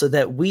will so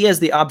that we, as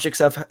the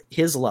objects of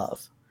his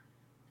love,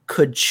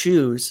 could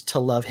choose to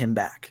love him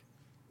back.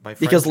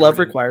 Because love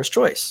requires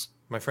choice.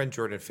 My friend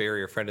Jordan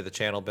Ferrier, friend of the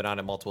channel, been on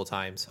it multiple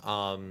times.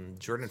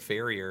 Jordan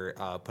Ferrier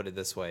put it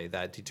this way,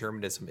 that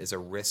determinism is a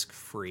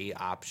risk-free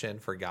option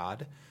for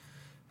God.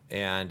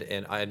 And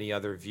in any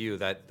other view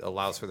that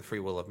allows for the free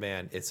will of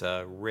man, it's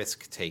a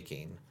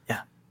risk-taking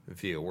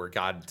view where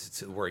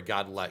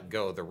God let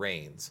go the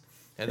reins.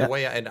 And the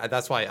way, and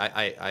that's why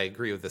I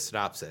agree with the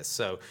synopsis.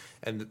 So,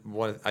 and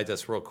I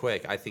just real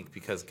quick, I think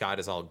because God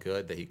is all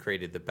good, that he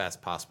created the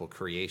best possible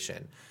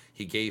creation.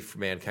 He gave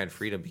mankind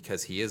freedom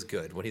because he is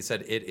good. When he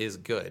said it is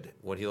good,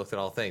 when he looked at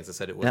all things and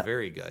said it was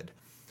very good.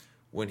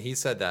 When he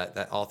said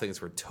that all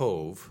things were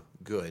tov,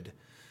 good,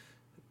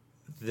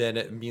 then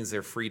it means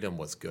their freedom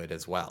was good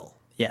as well.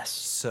 Yes.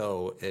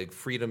 So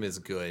freedom is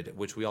good,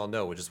 which we all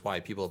know, which is why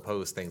people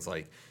oppose things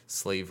like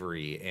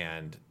slavery,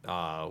 and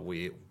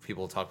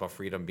people talk about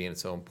freedom being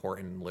so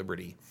important in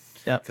liberty,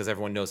 because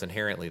everyone knows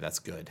inherently that's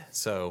good.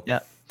 So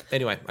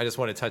anyway, I just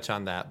want to touch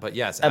on that. But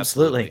yes,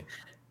 absolutely.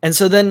 And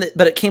so then,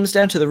 but it comes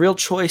down to the real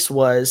choice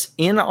was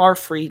in our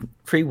free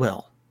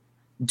will.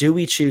 Do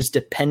we choose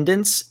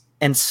dependence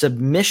and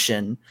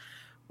submission,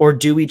 or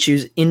do we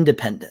choose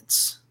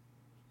independence?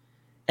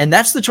 And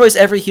that's the choice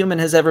every human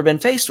has ever been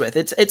faced with.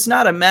 It's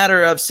not a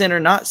matter of sin or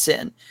not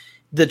sin.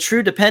 The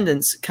true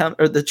dependence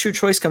the true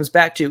choice comes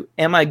back to,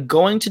 am I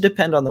going to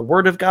depend on the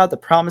word of God, the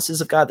promises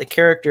of God, the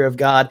character of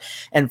God,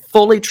 and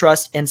fully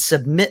trust and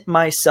submit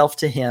myself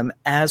to him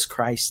as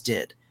Christ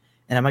did?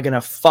 And am I going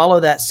to follow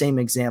that same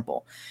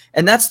example?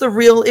 And that's the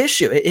real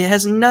issue. It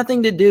has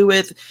nothing to do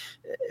with,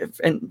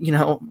 and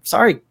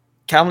sorry,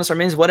 Calvinists,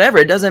 Arminians, whatever.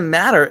 It doesn't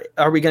matter.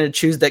 Are we going to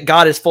choose that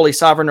God is fully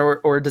sovereign,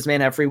 or does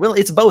man have free will?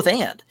 It's both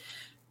and.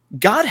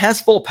 God has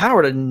full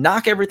power to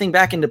knock everything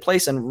back into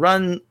place and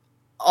run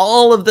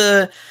all of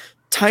the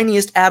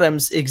tiniest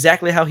atoms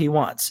exactly how he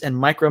wants and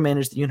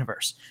micromanage the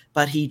universe.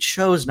 But he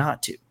chose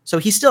not to. So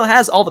he still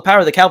has all the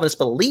power the Calvinists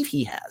believe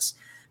he has.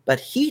 But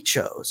he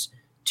chose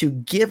to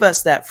give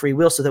us that free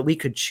will so that we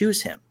could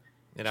choose him.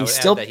 And I would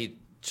add that he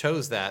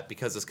chose that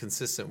because it's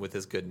consistent with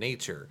his good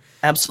nature.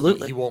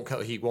 Absolutely.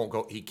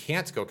 He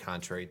can't go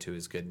contrary to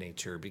his good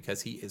nature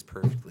because he is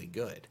perfectly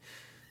good.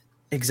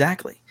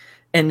 Exactly.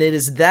 And it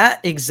is that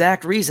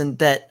exact reason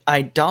that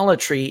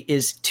idolatry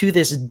is, to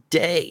this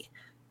day,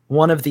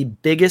 one of the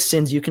biggest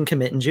sins you can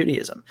commit in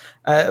Judaism.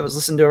 I was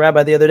listening to a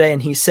rabbi the other day,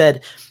 and he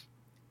said,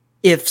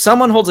 if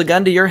someone holds a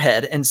gun to your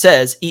head and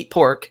says, eat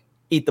pork,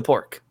 eat the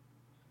pork.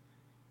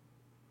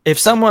 If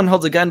someone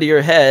holds a gun to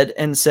your head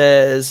and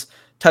says,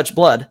 touch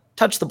blood,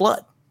 touch the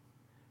blood.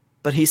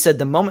 But he said,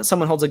 the moment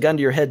someone holds a gun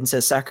to your head and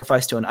says,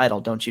 sacrifice to an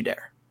idol, don't you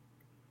dare.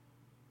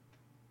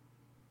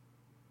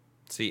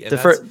 See,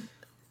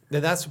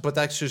 but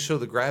that should show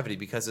the gravity,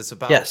 because it's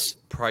about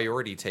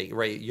priority take,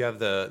 right? You have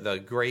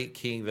the great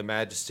king, the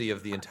majesty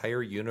of the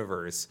entire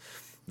universe,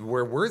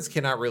 where words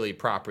cannot really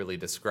properly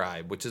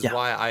describe, which is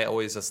why I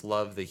always just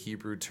love the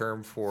Hebrew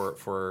term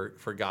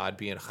for God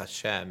being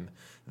Hashem,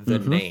 the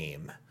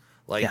name.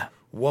 Like,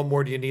 what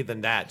more do you need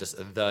than that?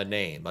 Just the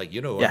name. Like,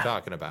 you know what I'm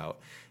talking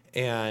about.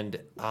 And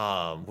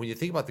when you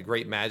think about the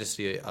great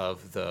majesty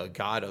of the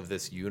God of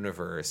this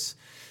universe,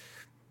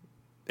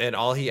 and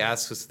all he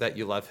asks is that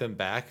you love him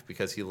back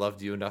because he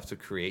loved you enough to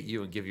create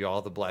you and give you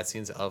all the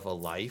blessings of a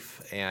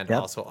life, and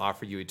also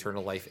offer you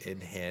eternal life in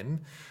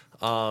him.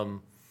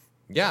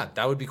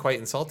 That would be quite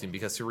insulting,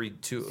 because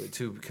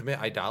to commit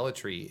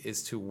idolatry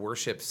is to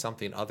worship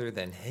something other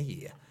than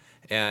he.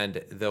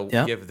 and they'll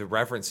Yeah. give the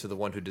reverence to the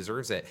one who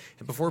deserves it.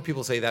 And before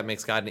people say that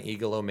makes God an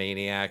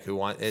egomaniac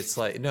it's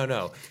like,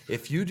 no.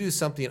 If you do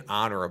something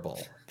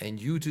honorable and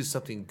you do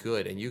something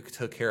good and you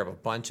took care of a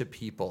bunch of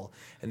people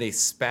and they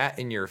spat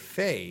in your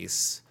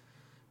face,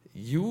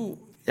 you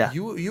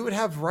would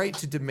have right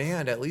to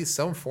demand at least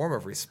some form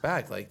of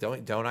respect. Like,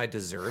 don't I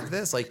deserve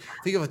this? Like,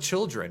 think of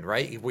children,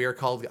 right? We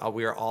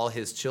are all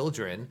his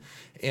children,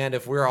 and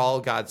if we're all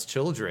God's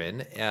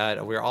children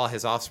and we're all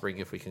his offspring,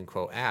 if we can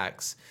quote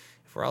Acts,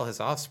 if we're all his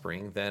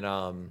offspring, then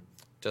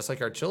just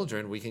like our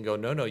children, we can go,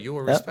 no, you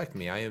will respect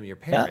me. I am your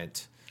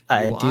parent.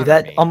 I do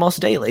that almost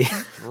daily.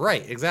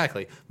 Right,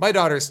 exactly. My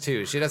daughter's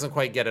too. She doesn't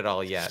quite get it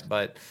all yet,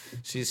 but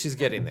she's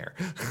getting there.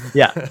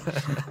 Yeah.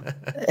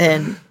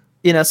 And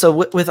so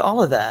with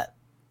all of that,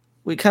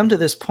 we come to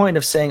this point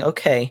of saying,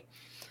 okay,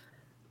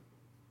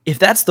 if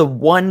that's the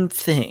one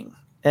thing,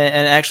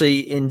 and actually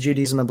in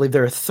Judaism, I believe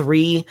there are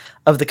 3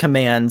 of the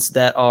commands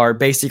that are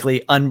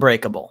basically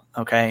unbreakable.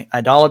 Okay.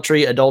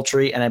 Idolatry,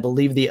 adultery, and I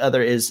believe the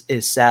other is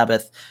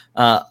Sabbath,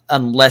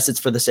 unless it's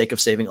for the sake of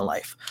saving a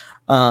life.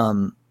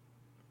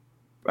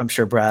 I'm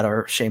sure Brad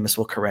or Seamus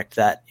will correct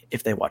that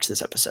if they watch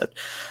this episode.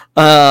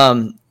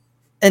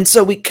 And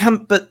so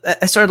but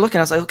I started looking,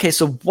 I was like, okay,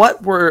 so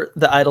what were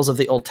the idols of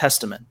the Old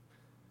Testament?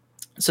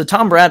 So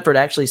Tom Bradford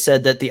actually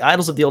said that the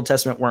idols of the Old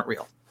Testament weren't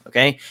real.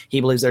 Okay.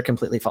 He believes they're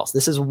completely false.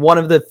 This is one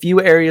of the few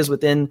areas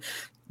within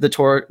the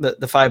Torah, the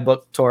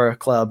 5-book Torah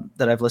club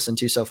that I've listened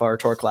to so far,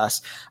 Torah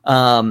class,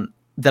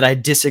 that I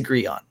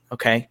disagree on.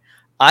 Okay.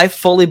 I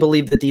fully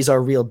believe that these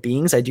are real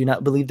beings. I do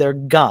not believe they're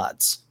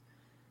gods,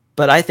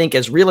 but I think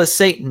as real as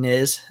Satan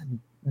is,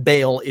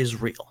 Baal is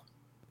real.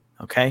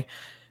 Okay.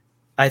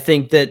 I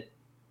think that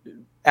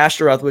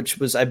Ashtaroth, which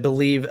was, I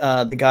believe,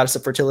 the goddess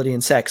of fertility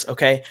and sex.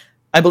 Okay.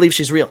 I believe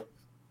she's real.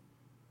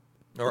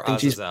 Or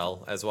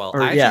Azazel as well.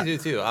 I actually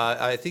do too.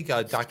 I think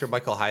Dr.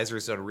 Michael Heiser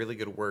has done really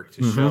good work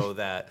to show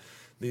that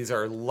these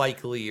are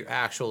likely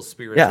actual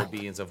spiritual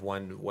beings of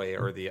one way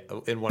or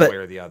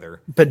the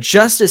other. But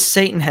just as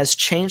Satan has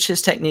changed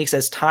his techniques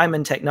as time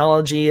and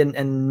technology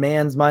and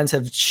man's minds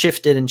have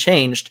shifted and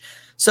changed,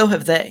 so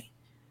have they.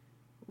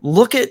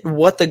 Look at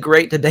what the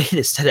great debate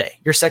is today,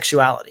 your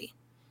sexuality.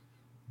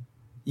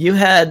 You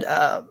had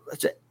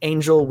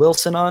Angel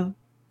Wilson on,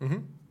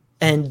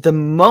 and the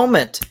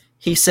moment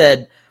he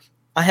said,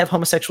 I have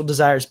homosexual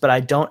desires, but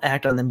I don't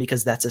act on them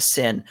because that's a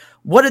sin.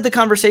 What did the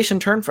conversation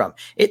turn from?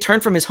 It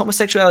turned from, is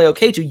homosexuality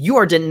okay, to you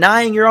are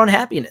denying your own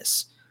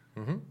happiness.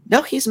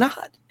 No, he's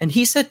not. And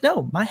he said,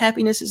 no, my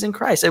happiness is in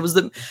Christ. It was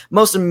the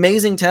most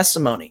amazing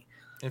testimony.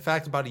 In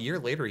fact, about a year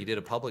later, he did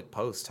a public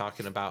post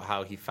talking about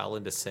how he fell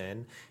into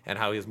sin and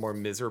how he was more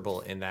miserable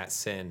in that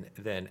sin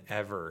than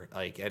ever.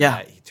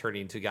 That he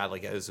turning to God.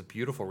 It was a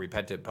beautiful,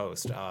 repentant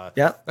post. I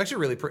actually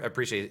really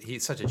appreciate it.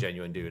 He's such a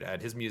genuine dude,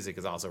 and his music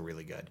is also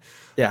really good.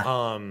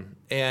 Yeah.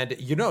 And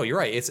you're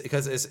right. It's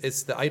because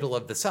it's the idol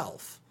of the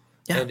self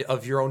and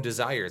of your own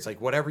desires.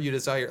 Like whatever you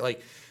desire,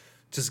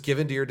 just give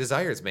in to your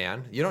desires,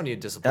 man. You don't need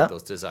to discipline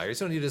those desires.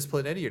 You don't need to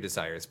discipline any of your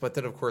desires. But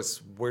then, of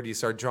course, where do you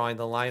start drawing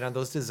the line on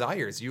those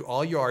desires?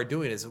 All you are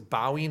doing is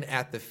bowing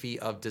at the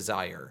feet of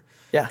desire.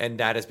 Yeah. And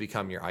that has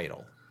become your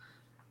idol.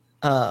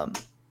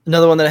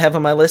 Another one that I have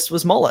on my list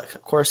was Moloch.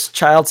 Of course,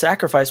 child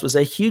sacrifice was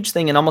a huge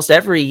thing in almost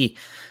every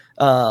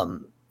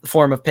form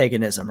of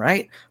paganism,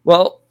 right?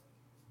 Well,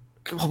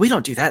 we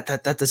don't do that.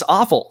 That is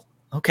awful.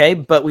 Okay,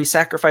 but we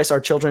sacrifice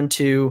our children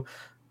to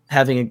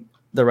having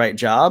the right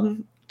job,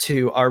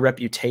 to our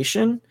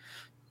reputation.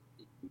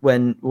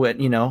 When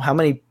how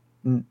many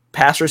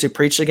pastors who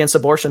preached against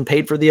abortion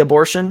paid for the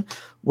abortion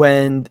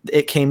when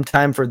it came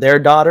time for their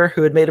daughter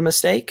who had made a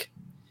mistake?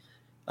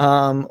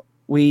 All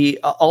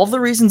the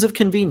reasons of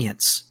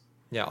convenience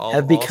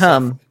have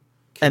become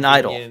an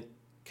idol.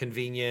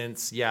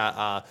 Convenience,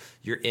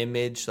 your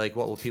image, like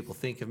what will people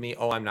think of me?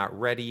 Oh, I'm not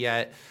ready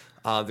yet.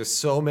 There's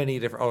so many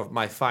different.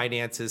 My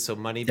finances, so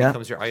money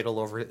becomes your idol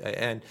over,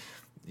 and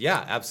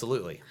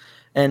absolutely.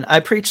 And I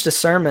preached a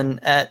sermon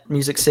at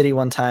Music City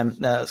one time.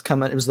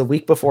 It was the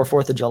week before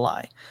 4th of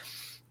July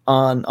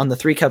on the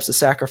 3 cups of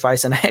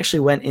sacrifice. And I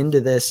actually went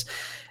into this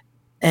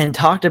and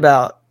talked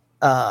about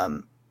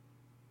how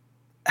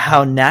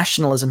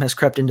nationalism has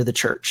crept into the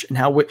church and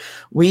how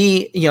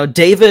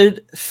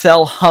David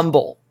fell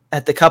humble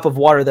at the cup of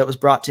water that was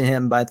brought to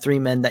him by 3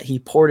 men, that he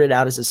poured it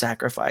out as a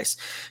sacrifice.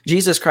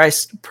 Jesus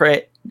Christ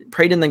prayed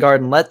in the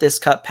garden, let this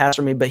cup pass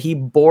from me, but he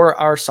bore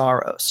our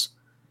sorrows.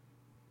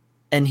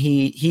 And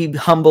he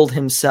humbled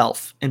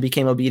himself and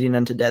became obedient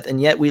unto death. And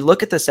yet we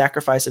look at the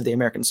sacrifice of the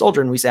American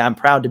soldier and we say, I'm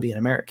proud to be an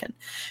American.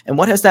 And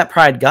what has that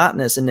pride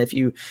gotten us? And if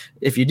you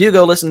do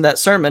go listen to that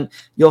sermon,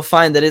 you'll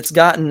find that it's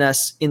gotten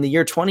us, in the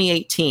year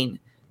 2018,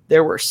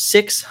 there were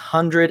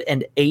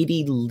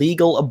 680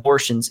 legal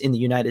abortions in the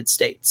United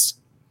States.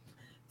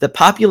 The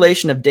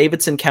population of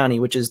Davidson County,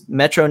 which is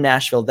Metro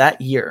Nashville, that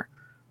year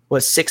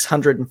was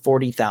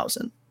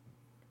 640,000.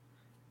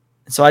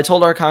 So I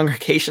told our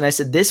congregation, I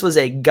said, this was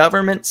a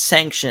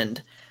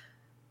government-sanctioned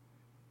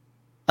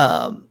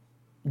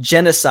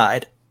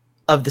genocide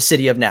of the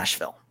city of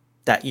Nashville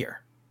that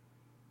year.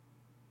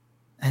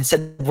 And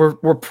said,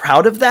 we're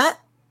proud of that.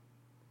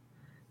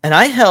 And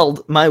I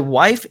held my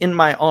wife in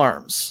my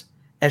arms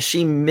as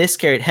she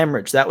miscarried,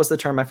 hemorrhaged. That was the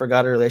term I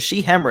forgot earlier.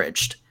 She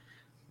hemorrhaged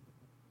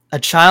a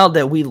child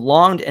that we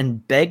longed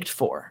and begged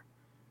for.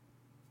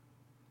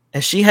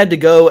 And she had to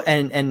go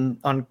and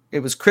on, it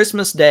was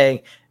Christmas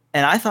Day,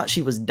 and I thought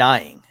she was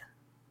dying.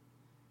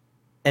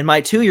 And my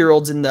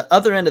 2-year-old's in the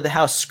other end of the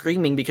house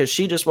screaming because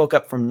she just woke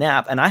up from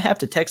nap. And I have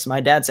to text my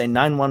dad saying,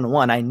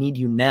 911, I need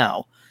you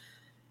now.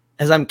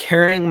 As I'm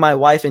carrying my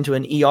wife into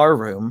an ER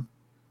room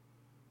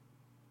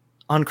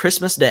on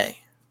Christmas Day,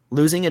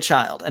 losing a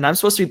child. And I'm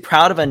supposed to be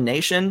proud of a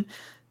nation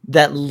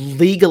that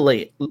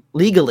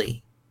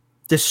legally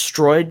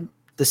destroyed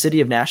the city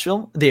of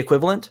Nashville, the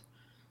equivalent.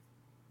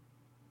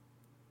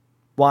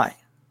 Why?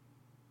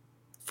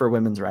 For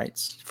women's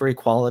rights, for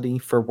equality,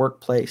 for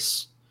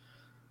workplace,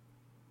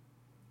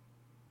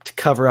 to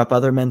cover up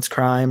other men's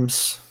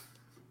crimes.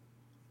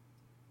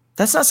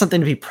 That's not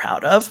something to be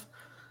proud of.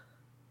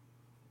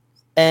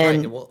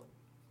 And right, well,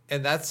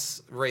 and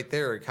that's right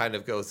there. It kind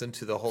of goes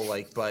into the whole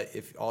like, but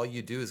if all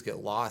you do is get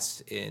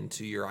lost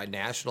into your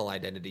national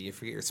identity, you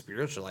forget your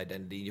spiritual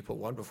identity, you put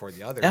one before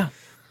the other,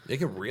 it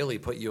can really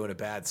put you in a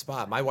bad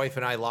spot. My wife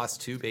and I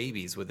lost 2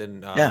 babies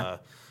within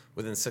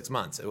 6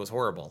 months. It was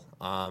horrible.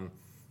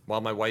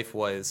 While my wife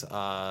was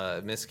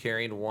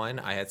miscarrying one,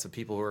 I had some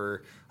people who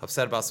were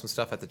upset about some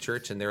stuff at the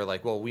church, and they were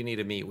like, well, we need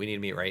to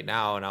meet right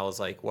now. And I was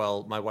like,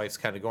 well, my wife's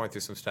kind of going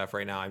through some stuff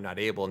right now. I'm not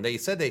able. And they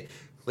said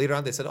later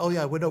on, they said, oh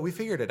yeah, well, no, we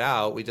figured it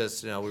out. We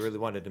just, we really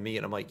wanted to meet.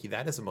 And I'm like,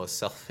 that is the most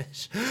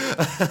selfish.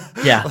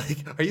 Yeah.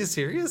 Like, are you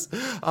serious?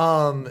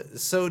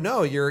 So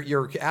no,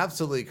 you're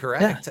absolutely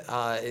correct.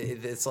 Yeah.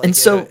 It's like, and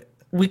so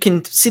we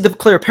can see the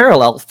clear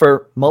parallel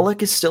for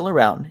Moloch is still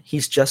around.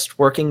 He's just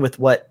working with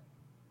what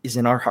is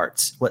in our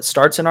hearts, what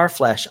starts in our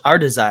flesh, our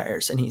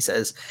desires. And he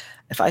says,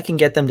 if I can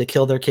get them to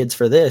kill their kids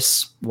for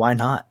this, why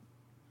not?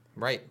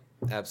 Right.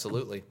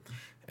 Absolutely.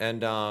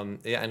 And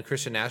and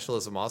Christian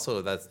nationalism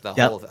also, that's the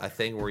whole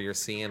thing where you're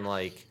seeing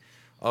like,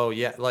 oh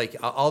yeah, like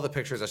all the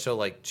pictures that show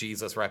like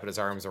Jesus wrapping his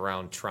arms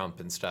around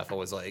Trump and stuff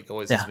always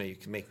just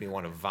make me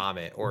want to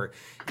vomit. Or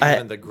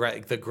even the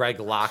Greg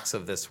Locks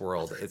of this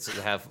world,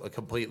 have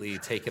completely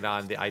taken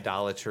on the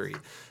idolatry.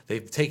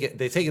 They've taken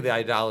the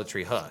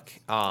idolatry hook.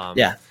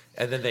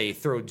 And then they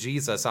throw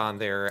Jesus on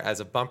there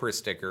as a bumper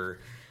sticker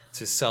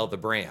to sell the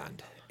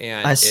brand.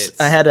 And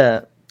I had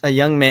a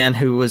young man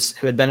who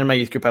had been in my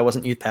youth group. I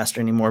wasn't youth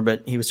pastor anymore,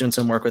 but he was doing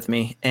some work with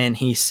me. And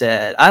he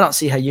said, I don't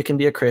see how you can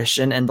be a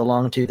Christian and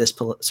belong to this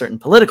certain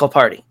political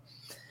party.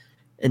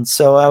 And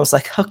so I was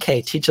like,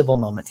 okay, teachable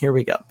moment. Here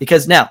we go.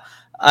 Because now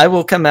I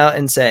will come out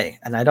and say,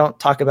 and I don't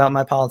talk about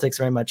my politics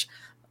very much.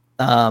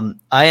 I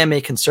am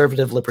a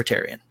conservative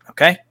libertarian.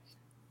 Okay.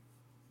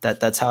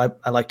 That's how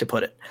I like to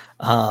put it.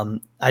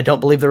 I don't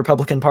believe the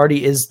Republican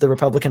Party is the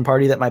Republican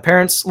Party that my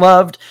parents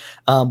loved.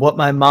 What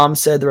my mom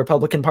said the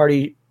Republican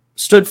Party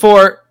stood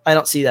for, I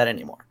don't see that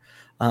anymore.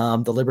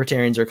 The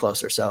libertarians are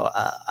closer. So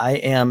I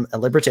am a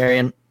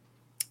libertarian.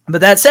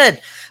 But that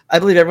said, I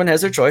believe everyone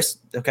has their choice.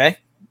 Okay.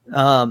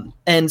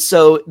 And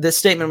so this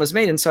statement was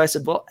made. And so I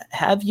said, well,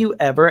 have you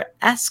ever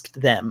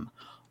asked them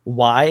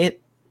why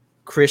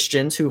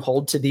Christians who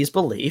hold to these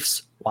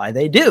beliefs, why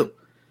they do?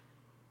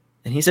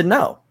 And he said,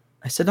 no.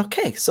 I said,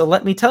 okay, so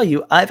let me tell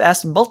you, I've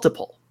asked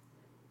multiple,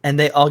 and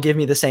they all give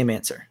me the same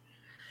answer.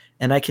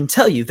 And I can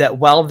tell you that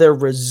while their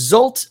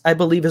result, I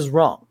believe, is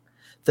wrong,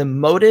 the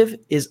motive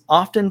is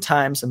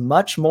oftentimes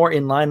much more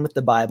in line with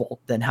the Bible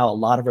than how a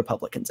lot of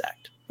Republicans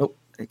act. Oh,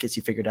 I guess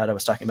you figured out I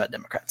was talking about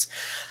Democrats.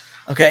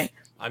 Okay.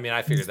 I mean,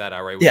 I figured that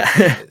out, right? Yeah.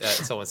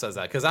 Someone says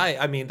that. Because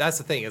I mean, that's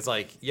the thing. It's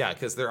like, yeah,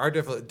 because there are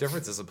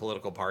differences in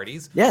political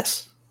parties.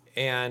 Yes.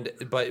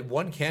 But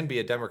one can be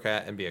a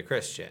Democrat and be a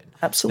Christian.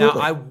 Absolutely.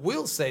 Now, I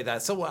will say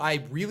that. So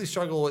I really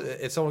struggle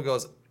if someone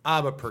goes,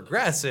 I'm a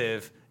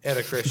progressive and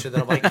a Christian,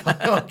 then I'm like,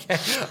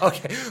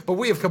 okay. But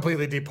we have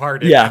completely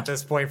departed at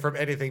this point from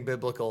anything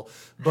biblical.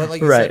 But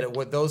like you said,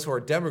 with those who are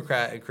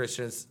Democrat and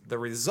Christians, the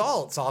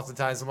results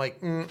oftentimes I'm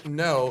like,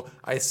 no,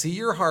 I see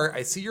your heart,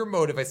 I see your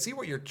motive, I see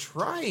what you're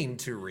trying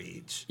to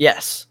reach.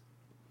 Yes.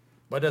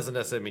 But it doesn't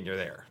necessarily mean you're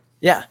there.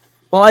 Yeah.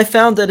 Well, I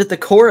found that at the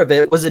core of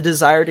it was a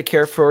desire to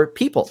care for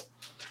people.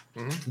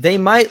 Mm-hmm. They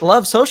might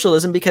love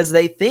socialism because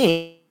they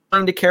think they're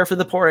going to care for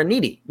the poor and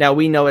needy. Now,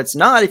 we know it's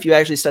not if you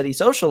actually study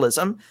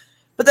socialism,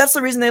 but that's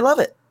the reason they love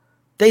it.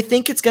 They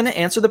think it's going to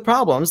answer the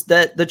problems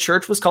that the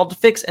church was called to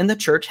fix, and the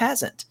church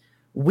hasn't.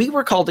 We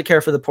were called to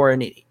care for the poor and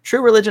needy.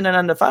 True religion and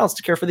undefiled is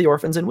to care for the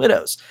orphans and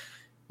widows.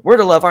 We're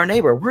to love our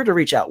neighbor. We're to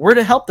reach out. We're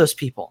to help those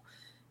people.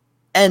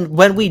 And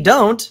when we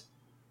don't,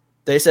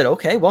 they said,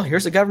 okay, well,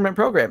 here's a government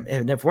program.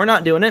 And if we're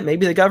not doing it,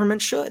 maybe the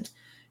government should.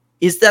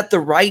 Is that the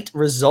right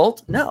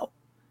result? No.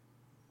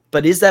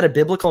 But is that a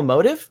biblical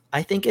motive?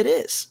 I think it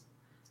is.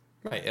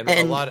 Right. And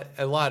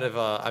a lot of,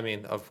 I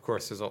mean, of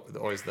course, there's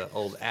always the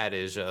old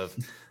adage of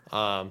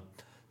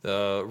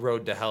the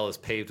road to hell is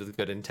paved with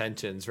good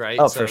intentions, right?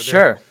 Oh, for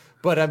sure.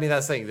 But I mean,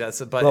 that's the thing.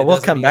 Well,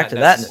 we'll come back to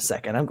that in a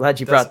second. I'm glad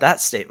you brought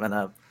that statement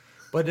up.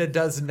 But it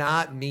does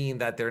not mean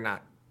that they're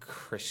not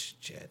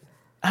Christian.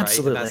 right? And that's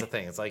Absolutely. the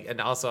thing. It's like, and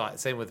also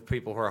same with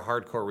people who are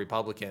hardcore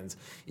Republicans,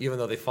 even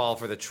though they fall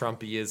for the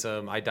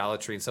Trumpism,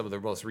 idolatry, and some of the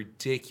most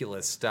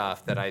ridiculous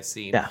stuff that I've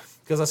seen. Yeah.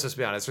 Because let's just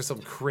be honest, there's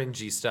some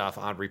cringy stuff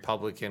on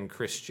Republican,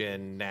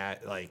 Christian,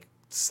 like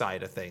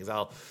side of things.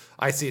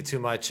 I see it too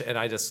much, and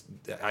I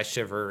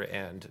shiver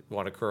and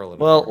want to curl.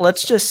 Well,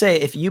 let's just say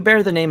if you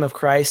bear the name of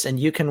Christ and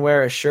you can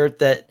wear a shirt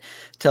that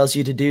tells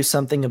you to do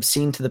something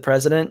obscene to the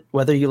president,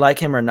 whether you like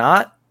him or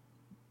not,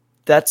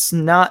 that's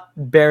not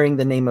bearing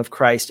the name of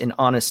Christ in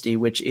honesty,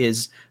 which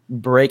is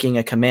breaking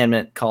a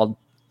commandment called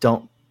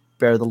don't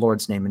bear the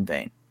Lord's name in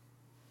vain.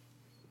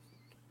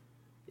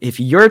 If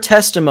your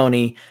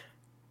testimony,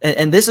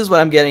 and this is what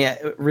I'm getting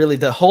at, really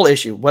the whole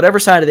issue, whatever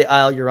side of the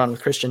aisle you're on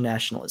with Christian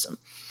nationalism,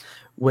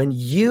 when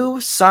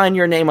you sign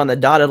your name on the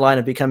dotted line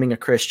of becoming a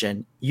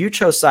Christian, you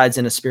chose sides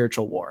in a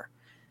spiritual war,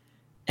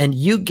 and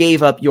you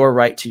gave up your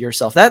right to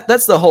yourself.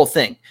 That's the whole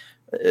thing.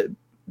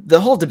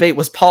 The whole debate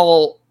was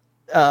Paul.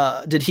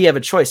 Did he have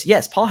a choice?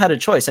 Yes, Paul had a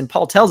choice. And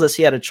Paul tells us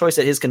he had a choice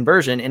at his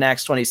conversion in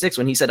Acts 26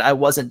 when he said, I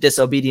wasn't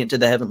disobedient to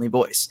the heavenly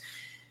voice.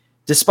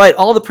 Despite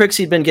all the pricks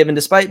he'd been given,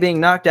 despite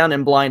being knocked down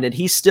and blinded,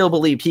 he still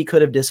believed he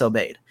could have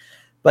disobeyed,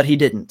 but he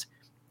didn't.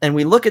 And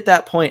we look at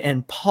that point,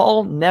 and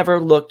Paul never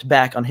looked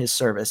back on his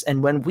service.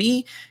 And when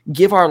we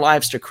give our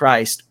lives to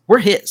Christ, we're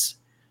his.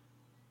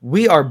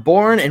 We are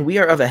born and we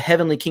are of a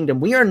heavenly kingdom.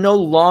 We are no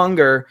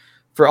longer,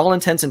 for all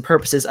intents and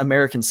purposes,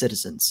 American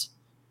citizens.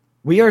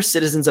 We are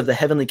citizens of the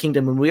heavenly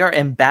kingdom, and we are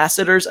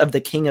ambassadors of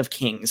the King of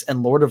Kings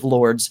and Lord of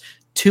Lords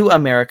to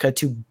America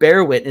to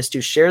bear witness,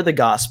 to share the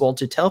gospel,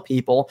 to tell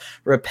people,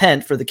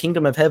 repent, for the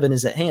kingdom of heaven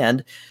is at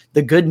hand.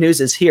 The good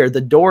news is here. The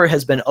door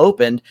has been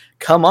opened.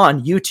 Come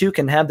on, you too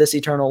can have this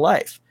eternal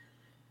life.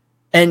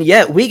 And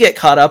yet we get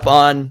caught up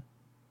on,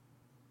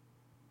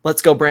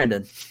 let's go,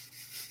 Brandon.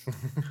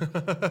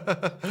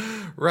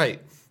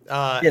 Right.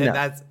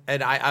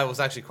 And I was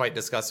actually quite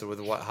disgusted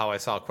with how I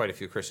saw quite a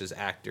few Christians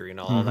act during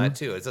all that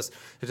too. It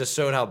just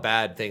showed how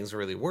bad things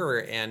really were,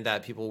 and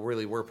that people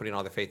really were putting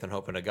all their faith and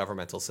hope in a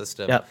governmental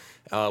system,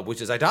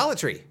 which is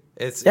idolatry.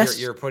 It's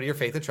you're putting your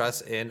faith and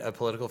trust in a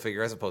political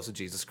figure as opposed to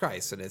Jesus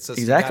Christ, and it's just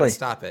Exactly. you gotta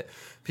stop it.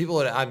 People,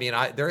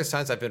 there is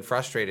times I've been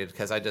frustrated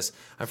because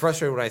I'm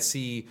frustrated when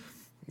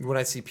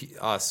I see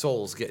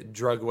souls get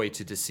drugged away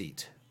to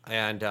deceit.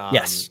 And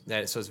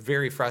so it's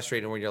very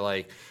frustrating when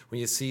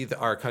you see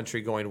our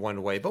country going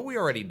one way, but we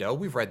already know,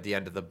 we've read the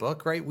end of the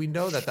book, right? We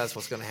know that that's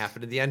what's going to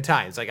happen in the end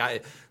times.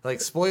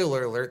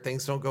 Spoiler alert,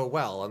 things don't go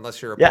well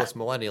unless you're a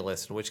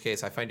post-millennialist, in which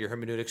case I find your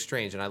hermeneutic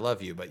strange and I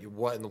love you, but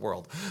what in the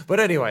world? But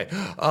anyway,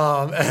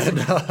 but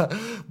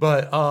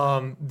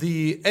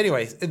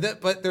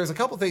there's a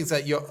couple things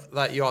that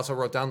you also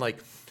wrote down, like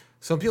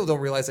some people don't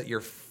realize that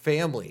your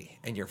family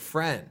and your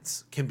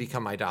friends can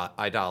become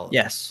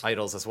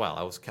idols as well.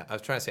 I was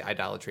trying to say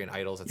idolatry and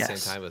idols at the same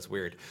time. It was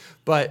weird.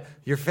 But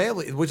your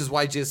family, which is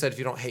why Jesus said, if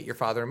you don't hate your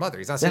father and mother,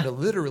 he's not saying to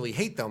literally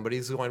hate them, but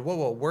he's going,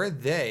 whoa, where are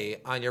they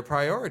on your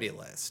priority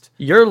list?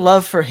 Your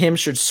love for him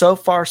should so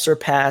far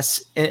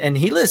surpass, and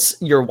he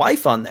lists your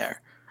wife on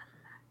there.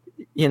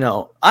 You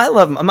know, I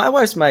love my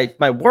wife's my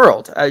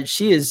world.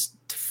 She is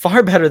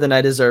far better than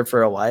I deserve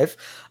for a wife.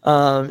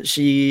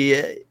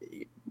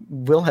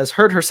 Will has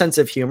heard her sense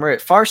of humor.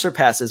 It far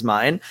surpasses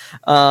mine.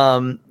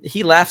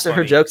 He laughs at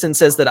her jokes and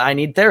says that I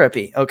need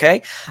therapy.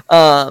 Okay.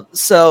 But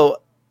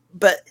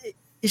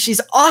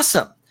she's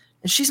awesome.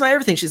 And she's my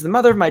everything. She's the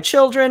mother of my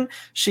children.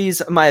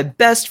 She's my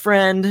best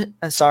friend.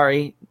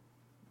 Sorry,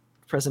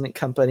 President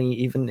Company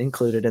even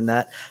included in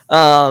that.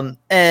 But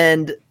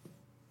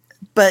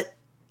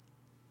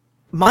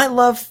my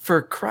love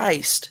for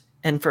Christ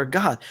and for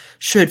God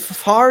should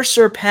far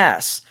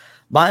surpass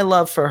my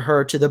love for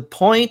her, to the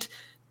point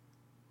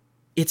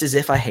it's as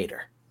if I hate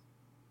her.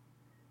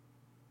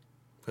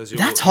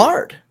 That's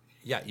hard.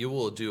 Yeah, you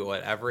will do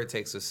whatever it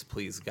takes to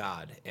please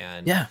God.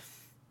 And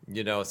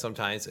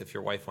sometimes if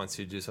your wife wants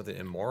you to do something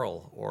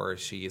immoral, or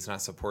she is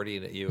not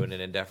supporting you in an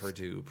endeavor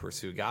to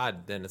pursue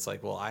God, then it's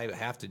like, well,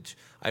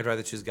 I'd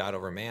rather choose God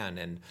over man.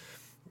 And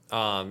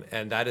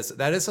that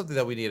is something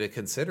that we need to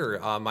consider.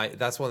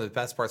 That's one of the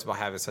best parts about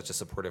having such a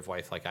supportive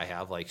wife like I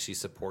have. Like, she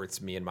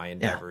supports me in my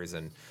endeavors,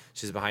 and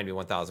she's behind me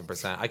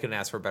 1,000%. I couldn't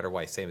ask for a better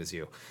wife, same as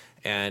you.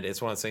 And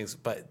it's one of the things,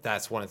 but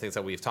that's one of the things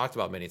that we've talked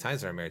about many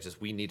times in our marriage,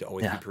 is we need to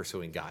always be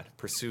pursuing God,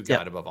 pursue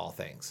God above all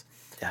things.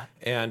 Yeah.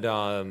 And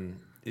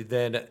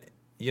then,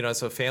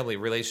 so family,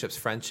 relationships,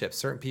 friendships,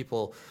 certain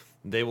people,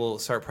 they will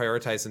start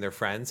prioritizing their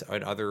friends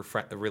and other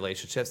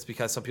relationships,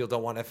 because some people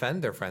don't want to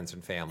offend their friends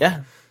and family.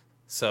 Yeah.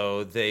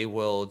 So they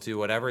will do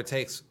whatever it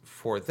takes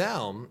for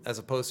them, as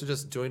opposed to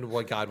just doing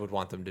what God would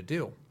want them to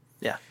do.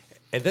 Yeah.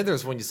 And then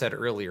there's one you said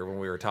earlier when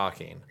we were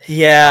talking.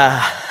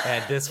 Yeah.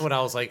 And this one,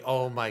 I was like,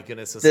 oh my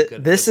goodness,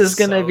 this is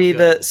going to be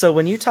good. So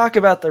when you talk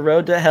about the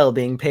road to hell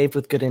being paved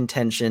with good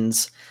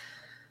intentions,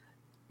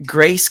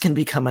 grace can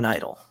become an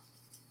idol.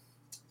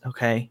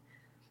 Okay.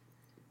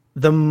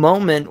 The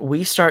moment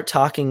we start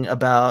talking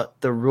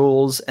about the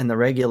rules and the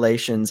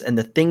regulations and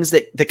the things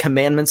the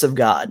commandments of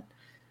God,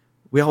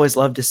 we always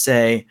love to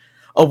say,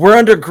 oh, we're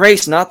under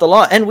grace, not the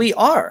law. And we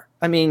are.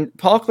 I mean,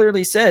 Paul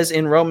clearly says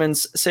in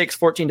Romans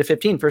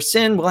 6:14-15, for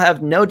sin will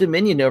have no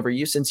dominion over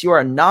you, since you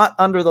are not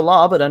under the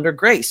law, but under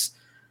grace.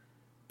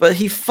 But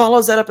he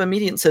follows that up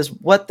immediately and says,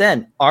 what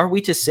then? Are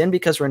we to sin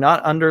because we're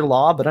not under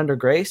law, but under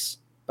grace?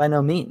 By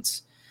no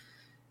means.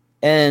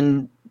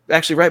 And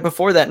actually right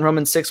before that in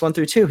Romans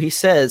 6:1-2, he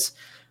says,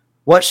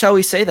 what shall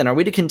we say then? Are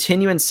we to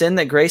continue in sin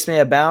that grace may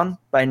abound?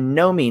 By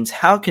no means.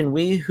 How can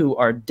we who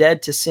are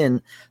dead to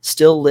sin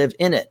still live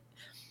in it?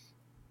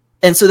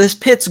 And so this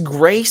pits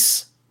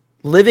grace,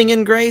 living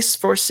in grace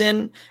for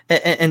sin,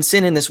 and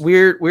sin in this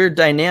weird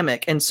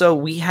dynamic. And so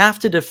we have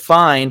to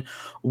define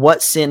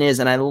what sin is.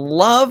 And I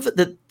love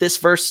that this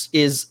verse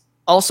is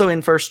also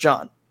in 1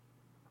 John.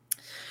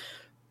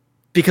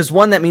 Because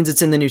one, that means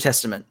it's in the New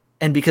Testament.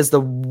 And because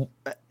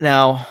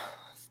now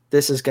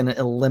this is going to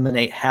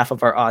eliminate half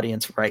of our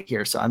audience right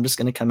here. So I'm just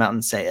going to come out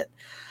and say it.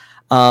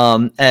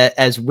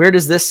 As weird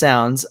as this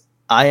sounds,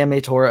 I am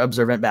a Torah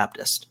observant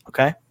Baptist.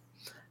 Okay.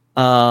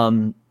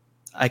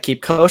 I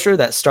keep kosher.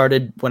 That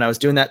started when I was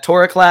doing that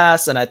Torah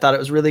class, and I thought it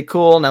was really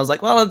cool. And I was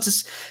like, well, I'll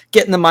just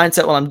get in the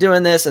mindset while I'm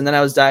doing this. And then I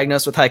was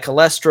diagnosed with high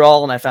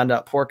cholesterol, and I found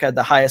out pork had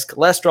the highest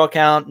cholesterol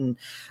count. And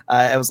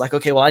I was like,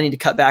 okay, well, I need to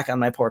cut back on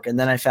my pork. And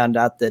then I found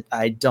out that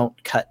I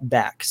don't cut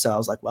back. So I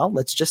was like, well,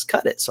 let's just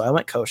cut it. So I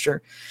went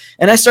kosher,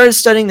 and I started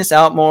studying this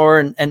out more.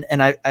 And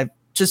I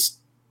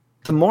just,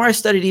 the more I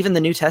studied even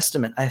the New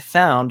Testament, I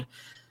found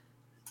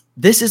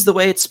this is the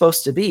way it's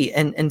supposed to be.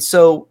 And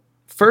so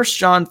 1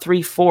 John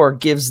 3:4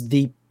 gives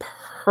the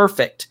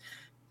perfect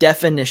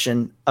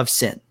definition of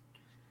sin.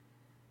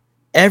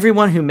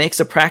 Everyone who makes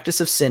a practice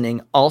of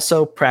sinning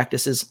also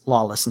practices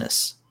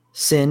lawlessness.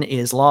 Sin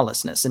is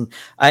lawlessness. And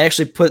I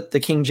actually put the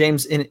King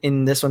James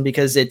in this one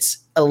because it's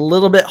a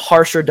little bit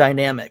harsher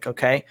dynamic,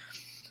 okay?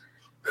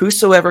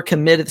 Whosoever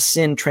committeth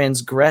sin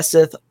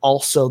transgresseth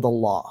also the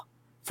law,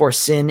 for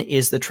sin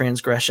is the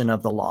transgression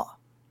of the law.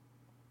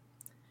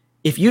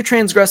 If you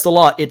transgress the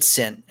law, it's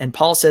sin. And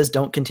Paul says,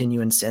 don't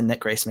continue in sin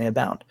that grace may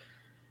abound.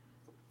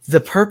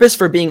 The purpose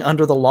for being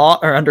under the law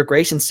or under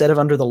grace instead of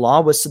under the law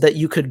was so that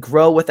you could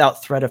grow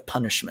without threat of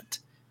punishment,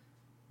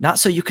 not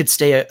so you could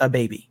stay a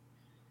baby.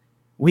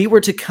 We were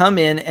to come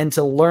in and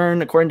to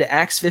learn according to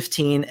Acts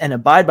 15 and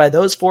abide by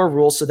those 4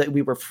 rules so that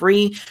we were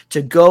free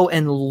to go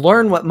and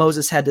learn what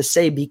Moses had to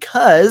say,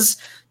 because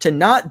to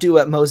not do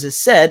what Moses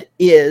said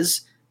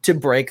is to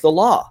break the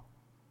law,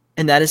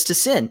 and that is to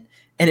sin.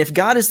 And if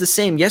God is the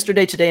same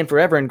yesterday, today, and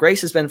forever, and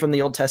grace has been from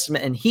the Old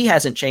Testament, and he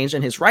hasn't changed,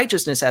 and his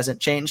righteousness hasn't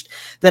changed,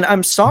 then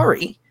I'm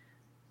sorry,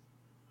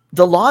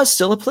 the law is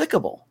still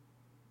applicable.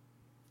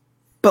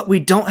 But we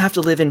don't have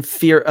to live in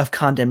fear of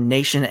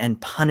condemnation and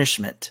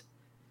punishment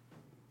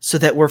so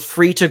that we're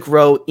free to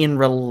grow in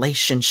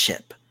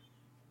relationship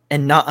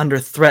and not under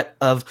threat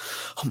of,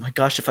 oh my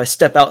gosh, if I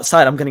step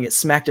outside, I'm going to get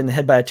smacked in the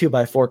head by a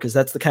 2x4 because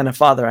that's the kind of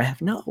father I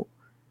have. No.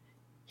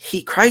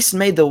 Christ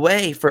made the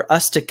way for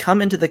us to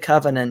come into the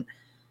covenant,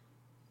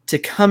 to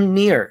come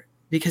near,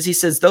 because he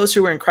says those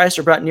who are in Christ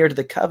are brought near to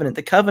the covenant.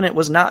 The covenant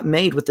was not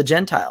made with the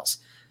Gentiles.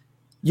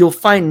 You'll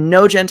find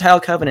no Gentile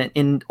covenant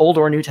in Old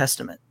or New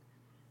Testament.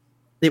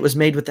 It was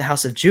made with the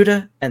house of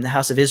Judah and the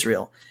house of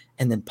Israel.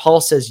 And then Paul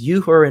says,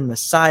 you who are in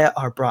Messiah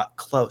are brought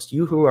close.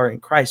 You who are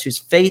in Christ, whose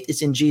faith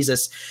is in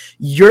Jesus,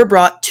 you're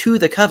brought to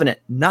the covenant,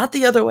 not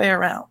the other way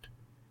around.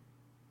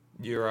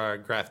 You are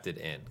grafted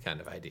in kind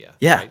of idea.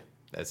 Yeah. Right?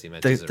 As he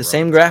mentions the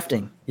same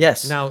grafting.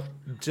 Yes. Now,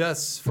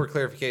 just for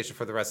clarification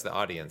for the rest of the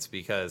audience,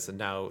 because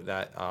now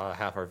that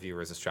half our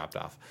viewers is chopped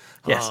off.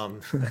 Yes.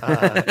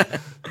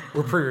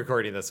 We're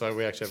pre-recording this, so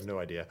we actually have no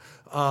idea.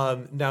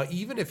 Now,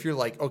 even if you're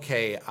like,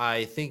 okay,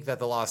 I think that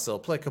the law is still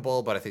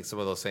applicable, but I think some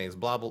of those things,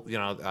 blah, blah,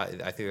 I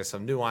think there's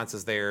some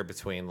nuances there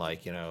between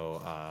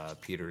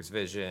Peter's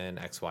vision,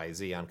 X, Y,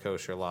 Z on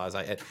kosher laws.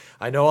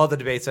 I know all the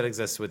debates that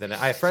exist within it.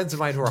 I have friends of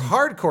mine who are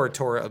hardcore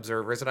Torah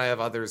observers, and I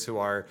have others who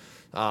are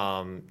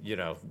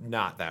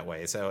not that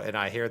way. So, and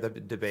I hear the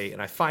debate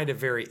and I find it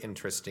very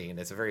interesting.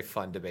 It's a very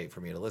fun debate for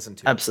me to listen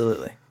to.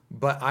 Absolutely.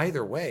 But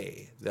either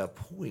way, the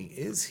point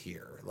is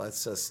here.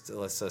 Let's just,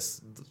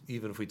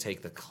 even if we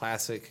take the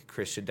classic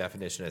Christian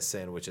definition of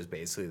sin, which is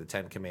basically the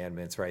 10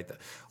 Commandments, right?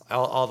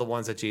 All the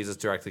ones that Jesus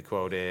directly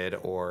quoted,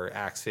 or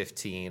Acts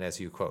 15 as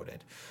you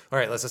quoted. All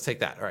right, let's just take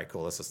that. All right,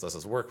 cool. Let's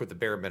just work with the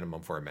bare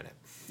minimum for a minute.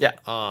 Yeah.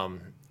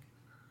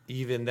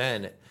 Even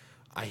then,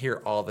 I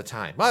hear all the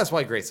time, well, that's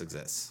why grace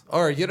exists.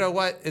 Or, you know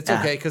what? It's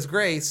okay because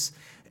grace.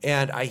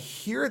 And I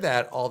hear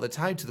that all the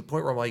time to the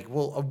point where I'm like,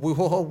 well,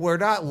 we're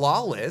not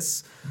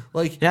lawless.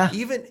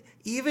 Even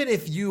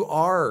if you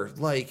are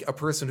like a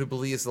person who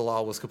believes the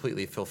law was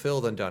completely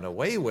fulfilled and done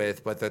away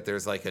with, but that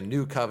there's like a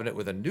new covenant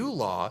with a new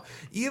law,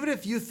 even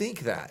if you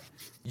think that,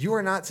 you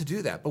are not to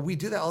do that. But we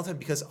do that all the time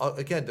because,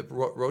 again, the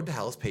road to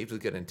hell is paved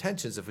with good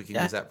intentions, if we can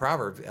use that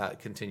proverb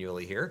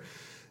continually here.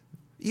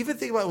 Even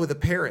think about it with the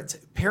parents.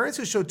 Parents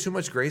who show too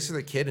much grace to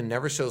their kid and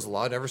never shows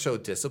law, never show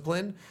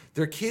discipline,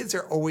 their kids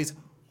are always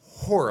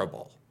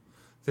horrible.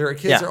 Their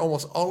kids are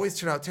almost always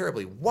turn out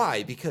terribly.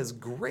 Why? Because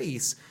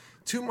grace,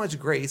 too much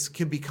grace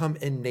can become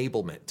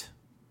enablement.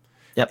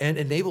 Yep. And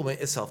enablement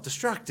is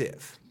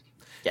self-destructive.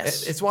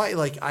 Yes. It's why,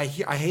 like, I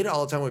hate it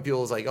all the time when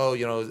people is like, oh,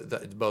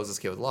 Moses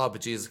came with law,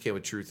 but Jesus came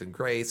with truth and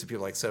grace. And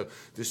people are like, so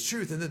there's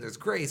truth and then there's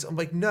grace. I'm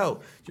like,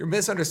 no, you're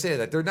misunderstanding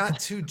that. They're not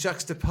two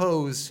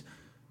juxtaposed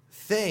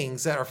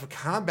things that are for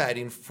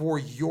combating for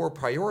your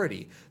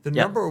priority. The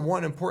Yep. number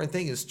one important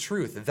thing is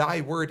truth.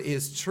 Thy word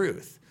is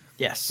truth.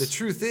 Yes. The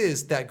truth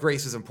is that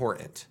grace is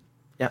important.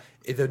 Yep.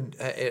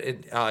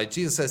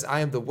 Jesus says,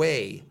 I am the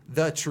way,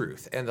 the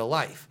truth, and the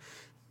life.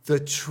 The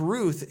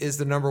truth is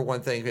the number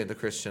one thing in the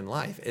Christian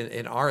life,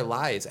 in our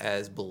lives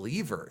as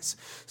believers.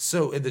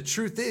 So, and the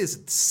truth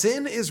is,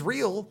 sin is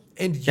real,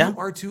 and you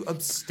are to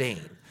abstain.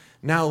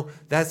 Now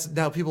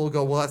people will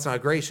go, well, that's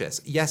not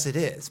gracious. Yes, it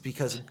is,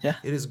 because it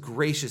is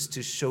gracious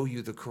to show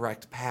you the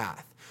correct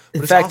path.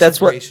 But in fact,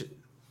 that's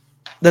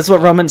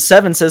what Romans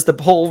 7 says the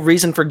whole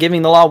reason for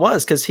giving the law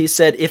was, because he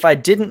said, if I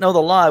didn't know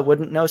the law, I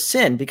wouldn't know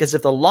sin. Because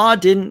if the law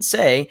didn't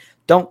say,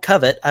 don't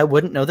covet, I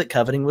wouldn't know that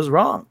coveting was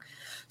wrong.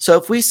 So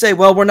if we say,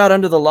 well, we're not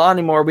under the law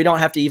anymore, we don't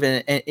have to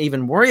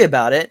even worry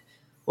about it.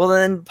 Well,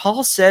 then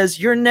Paul says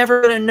you're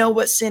never going to know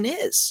what sin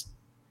is.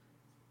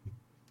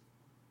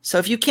 So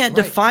if you can't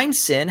define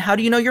sin, how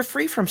do you know you're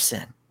free from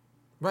sin?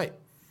 Right.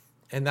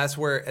 And that's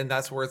where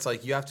it's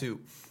like you have to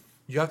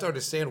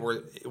understand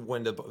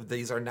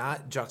these are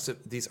not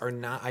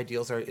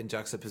ideals that are in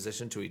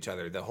juxtaposition to each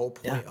other. The whole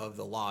point of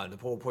the law and the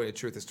whole point of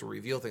truth is to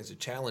reveal things, to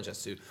challenge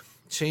us, to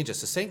change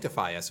us, to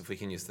sanctify us, if we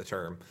can use the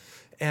term.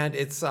 And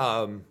it's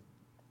and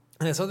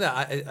it's something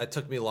that it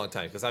took me a long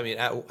time, because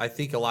I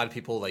think a lot of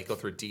people like go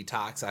through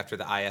detox after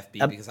the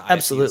IFB, because the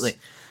IFB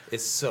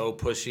is so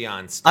pushy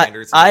on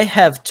standards. I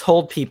have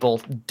told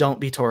people don't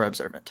be Torah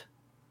observant,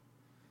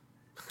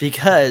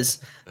 because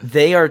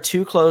they are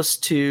too close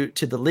to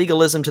the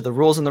legalism, to the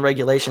rules and the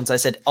regulations. I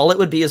said all it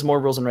would be is more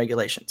rules and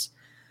regulations.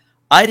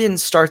 I didn't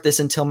start this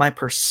until my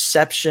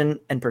perception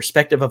and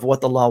perspective of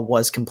what the law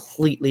was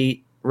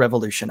completely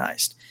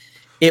revolutionized.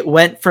 It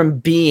went from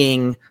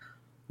being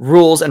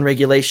rules and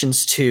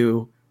regulations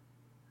to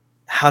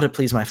how to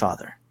please my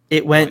Father.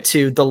 It went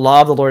to the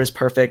law of the Lord is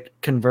perfect,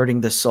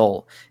 converting the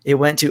soul. It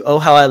went to, oh,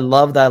 how I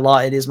love thy law.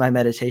 It is my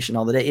meditation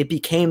all the day. It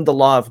became the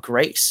law of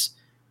grace.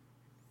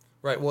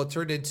 Right. Well, it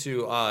turned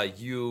into an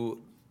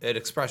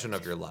expression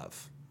of your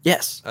love.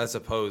 Yes. As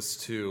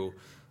opposed to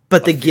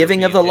but the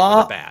giving of the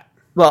law.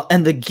 Well,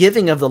 and the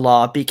giving of the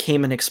law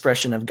became an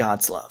expression of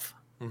God's love.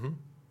 Mm-hmm.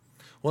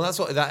 Well, that's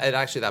what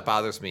that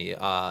bothers me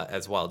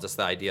as well. Just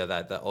the idea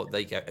that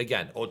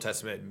again, Old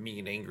Testament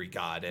mean, angry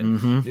God,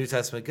 and New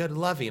Testament good,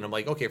 loving. I'm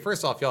like, okay,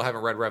 first off, y'all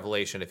haven't read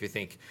Revelation if you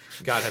think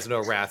God has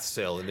no wrath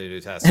still in the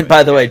New Testament. And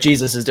by the way,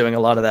 Jesus is doing a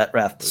lot of that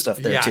wrath stuff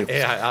there too.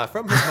 Yeah,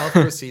 from his mouth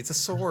proceeds a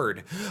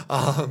sword.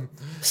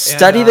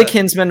 Study the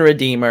kinsman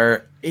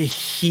redeemer.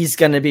 He's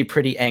going to be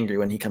pretty angry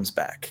when he comes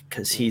back,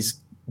 because he's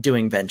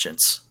doing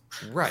vengeance.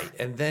 Right.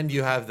 And then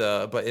you have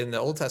but in the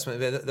Old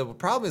Testament, the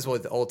problem is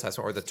with the Old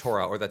Testament or the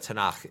Torah or the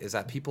Tanakh is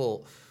that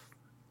people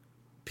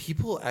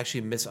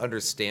actually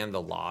misunderstand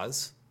the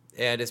laws.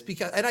 And it's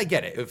because, and I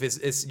get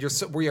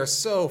it, we are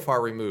so far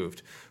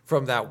removed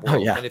from that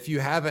world. And if you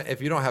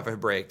don't have a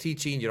Hebraic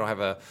teaching, you don't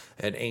have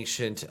an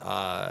ancient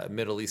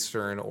Middle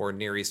Eastern or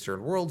Near Eastern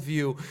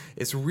worldview,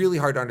 it's really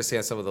hard to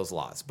understand some of those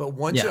laws. But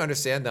once you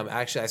understand them,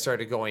 actually, I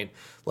started going,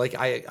 like,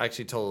 I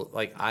actually told,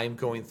 like, I'm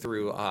going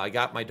through, I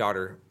got my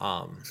daughter,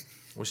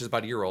 which is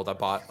about a year old, I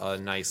bought a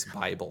nice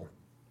Bible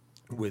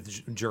with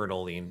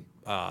journaling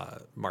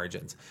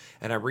margins,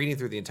 and I'm reading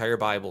through the entire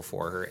Bible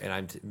for her, and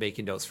I'm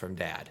making notes from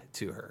Dad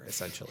to her,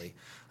 essentially,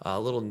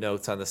 little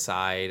notes on the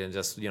side, and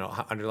just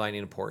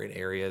underlining important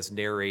areas,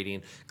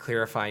 narrating,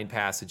 clarifying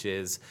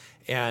passages.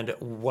 And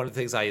one of the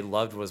things I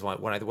loved was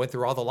when I went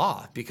through all the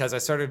law, because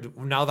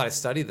now that I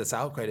studied this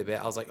out quite a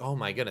bit, I was like, oh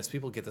my goodness,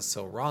 people get this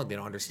so wrong. They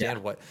don't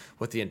understand what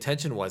the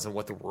intention was and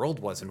what the world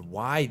was and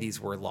why these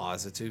were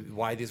laws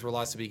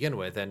to begin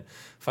with. And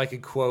if I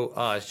could quote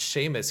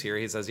Seamus here,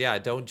 he says,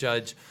 don't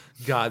judge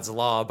God's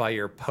law by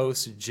your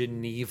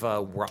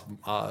post-Geneva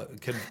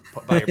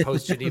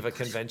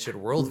Convention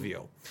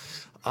worldview.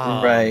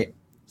 Right.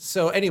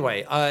 So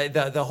anyway,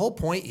 the whole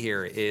point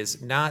here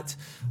is not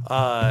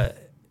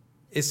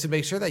is to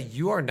make sure that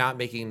you are not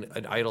making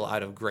an idol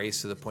out of grace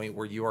to the point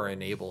where you are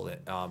enabled.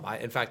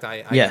 I got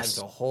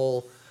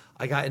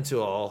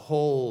into a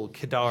whole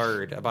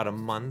kedard about a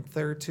month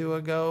or two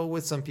ago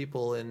with some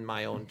people in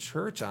my own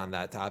church on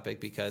that topic,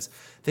 because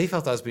they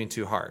felt I was being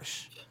too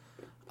harsh.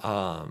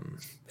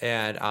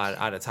 And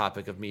on a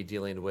topic of me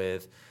dealing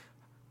with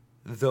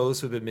those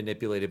who've been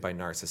manipulated by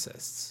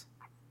narcissists.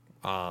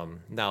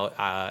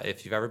 Now,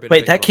 if you've ever been...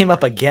 Wait, that came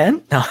up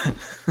again? No.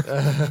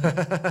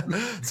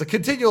 It's a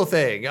continual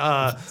thing.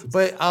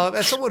 But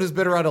as someone who's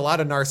been around a lot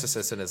of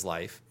narcissists in his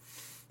life,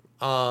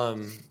 a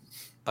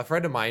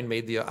friend of mine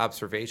made the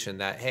observation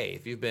that, hey,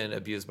 if you've been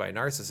abused by a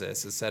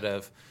narcissist, instead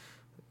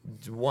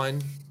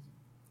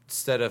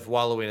of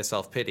wallowing in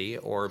self-pity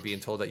or being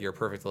told that you're a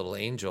perfect little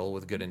angel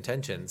with good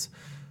intentions,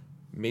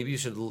 maybe you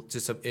should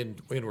just, in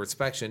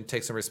introspection,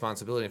 take some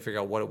responsibility and figure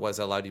out what it was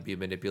that allowed you to be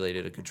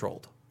manipulated and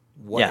controlled.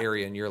 What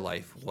area in your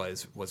life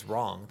was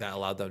wrong that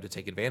allowed them to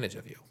take advantage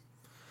of you?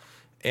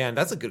 And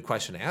that's a good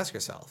question to ask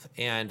yourself.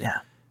 And Yeah.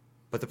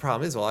 but the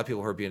problem is a lot of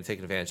people who are being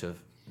taken advantage of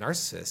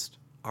narcissists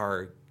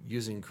are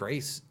using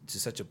grace to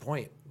such a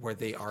point where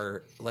they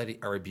are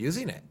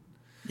abusing it.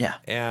 Yeah.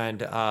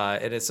 And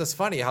it's just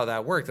funny how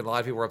that worked. And a lot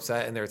of people were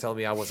upset and they were telling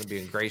me I wasn't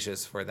being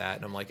gracious for that.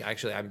 And I'm like,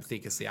 actually, I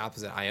think it's the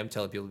opposite. I am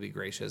telling people to be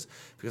gracious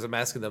because I'm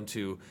asking them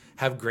to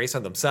have grace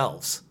on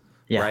themselves,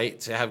 right?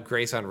 To have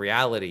grace on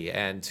reality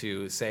and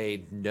to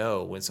say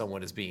no when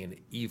someone is being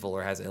evil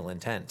or has ill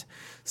intent.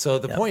 So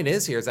the point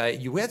is here is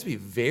that you have to be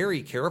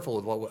very careful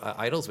with what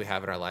idols we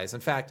have in our lives.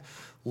 In fact,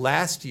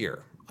 last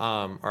year,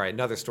 all right,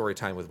 another story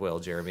time with Will,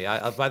 Jeremy.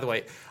 By the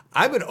way,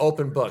 I'm an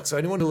open book, so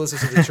anyone who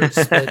listens to the church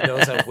split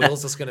knows that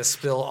Will's just going to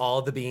spill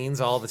all the beans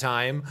all the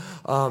time.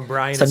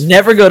 Brian, so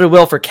never go to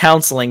Will for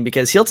counseling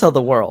because he'll tell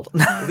the world.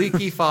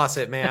 Leaky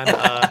faucet, man.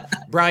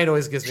 Brian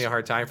always gives me a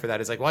hard time for that.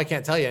 He's like, "Well, I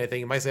can't tell you anything.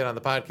 You might say it on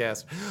the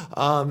podcast."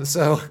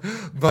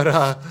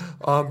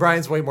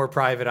 Brian's way more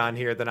private on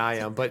here than I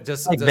am. But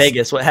just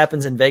Vegas, what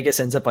happens in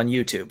Vegas ends up on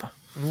YouTube.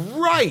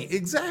 Right,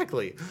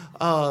 exactly.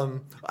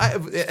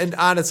 And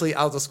honestly,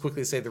 I'll just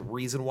quickly say the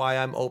reason why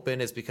I'm open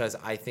is because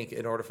I think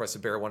in order for us to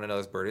bear one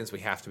another's burdens, we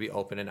have to be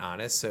open and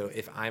honest. So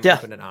if I'm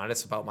open and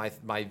honest about my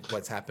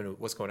what's happened,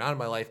 what's going on in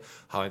my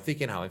life, how I'm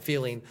thinking, how I'm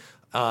feeling,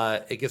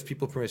 it gives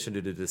people permission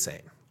to do the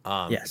same.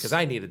 Because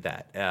I needed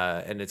that,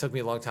 and it took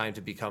me a long time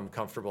to become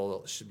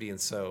comfortable being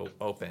so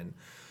open.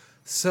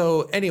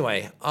 So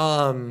anyway,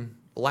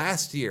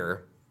 last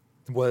year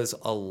was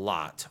a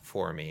lot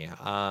for me.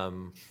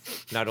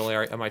 Not only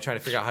am I trying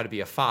to figure out how to be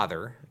a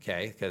father,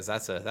 okay, because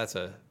that's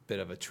a bit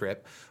of a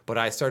trip, but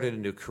I started a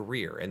new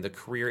career, and the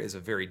career is a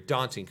very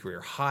daunting career,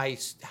 high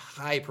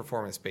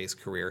performance based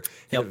career,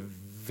 in a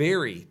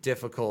very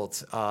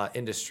difficult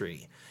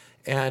industry.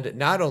 And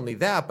not only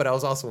that, but I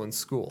was also in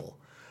school.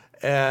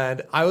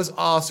 And I was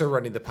also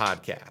running the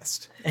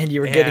podcast. And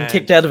you were getting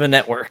kicked out of a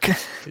network.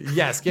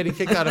 Yes, getting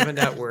kicked out of a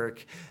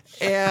network.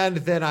 And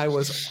then I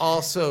was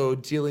also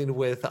dealing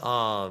with,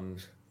 I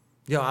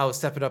was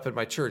stepping up at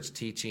my church,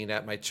 teaching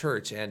at my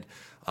church. And,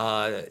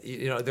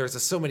 there's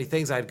just so many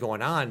things I had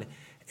going on.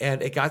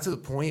 And it got to the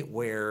point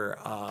where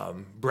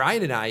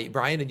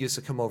Brian used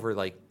to come over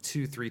like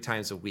 2-3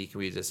 times a week, and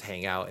we'd just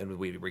hang out and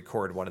we'd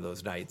record one of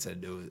those nights.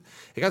 And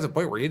it got to the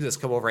point where he'd just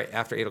come over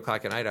after 8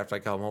 o'clock at night after I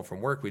come home from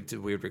work. We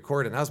would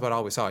record, and that was about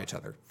all we saw each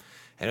other.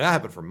 And that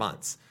happened for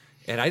months.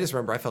 And I just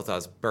remember I felt I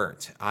was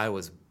burnt. I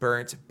was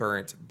burnt.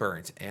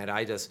 And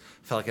I just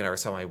felt like I never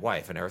saw my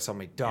wife. I never saw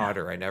my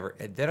daughter. And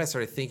then I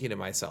started thinking to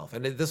myself,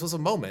 and this was a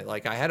moment,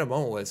 like I had a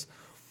moment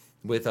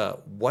with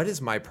what is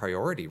my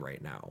priority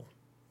right now?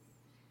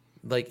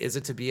 Like, is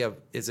it to be a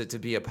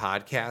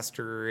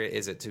podcaster?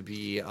 Is it to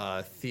be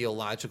a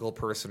theological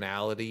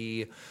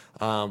personality?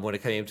 When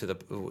it came to the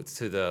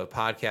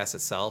podcast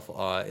itself,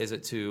 is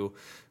it to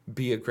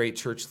be a great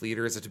church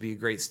leader? Is it to be a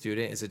great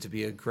student? Is it to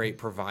be a great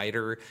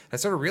provider? I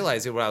started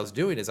realizing what I was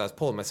doing is I was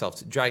pulling myself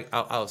to drag.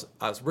 I was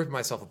ripping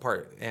myself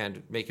apart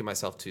and making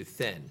myself too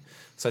thin.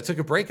 So I took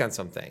a break on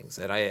some things,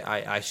 and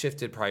I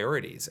shifted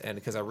priorities, and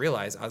because I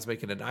realized I was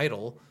making an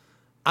idol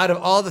out of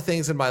all the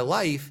things in my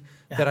life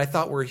that I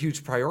thought were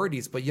huge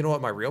priorities. But you know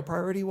what my real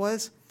priority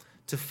was?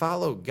 To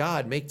follow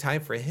God, make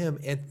time for him,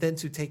 and then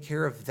to take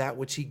care of that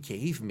which he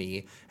gave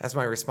me as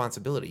my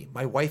responsibility,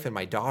 my wife and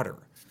my daughter.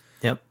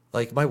 Yep.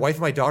 Like, my wife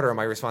and my daughter are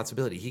my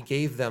responsibility. He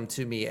gave them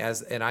to me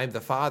and I'm the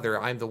father.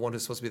 I'm the one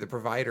who's supposed to be the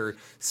provider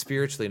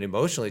spiritually and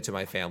emotionally to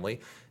my family.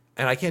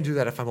 And I can't do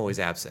that if I'm always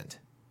absent.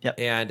 Yep.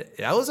 And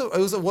it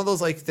was one of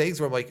those like things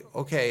where I'm like,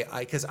 okay,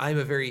 because I'm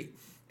a very,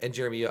 and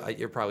Jeremy,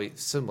 you're probably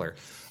similar.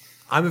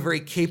 I'm a very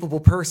capable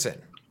person.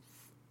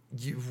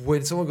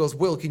 When someone goes,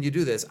 Will, can you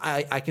do this?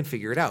 I can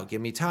figure it out.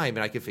 Give me time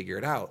and I can figure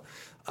it out.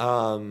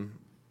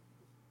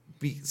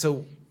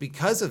 So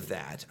because of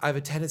that, I have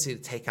a tendency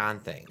to take on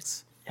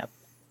things. Yep.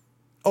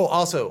 Oh,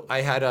 also, I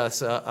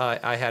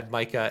had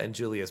Micah and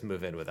Julius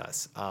move in with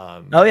us.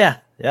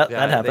 That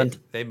happened.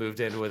 They moved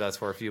in with us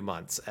for a few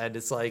months. And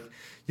it's like,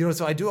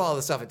 so I do all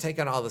this stuff and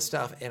take on all this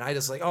stuff. And I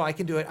just like, I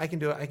can do it.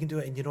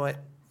 And you know what?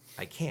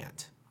 I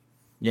can't.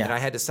 Yeah. And I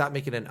had to stop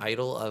making an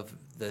idol of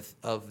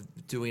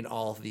doing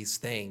all of these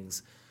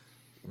things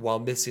while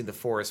missing the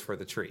forest for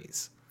the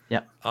trees.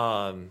 Yeah.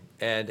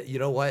 And you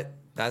know what?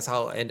 That's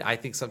how, and I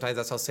think sometimes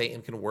that's how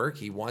Satan can work.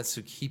 He wants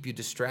to keep you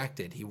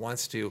distracted. He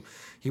wants to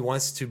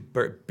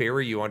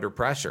bury you under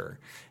pressure,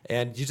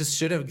 and you just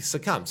shouldn't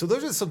succumb. So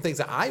those are some things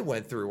that I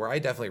went through where I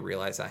definitely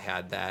realized I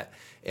had that.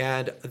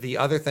 And the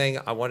other thing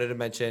I wanted to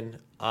mention,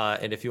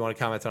 and if you want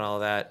to comment on all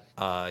of that,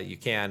 you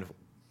can,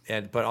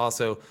 but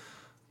also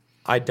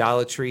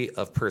idolatry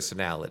of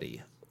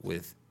personality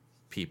with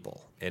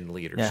people in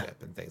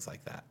leadership and things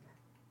like that.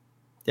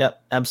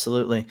 Yep,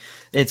 absolutely.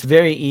 It's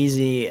very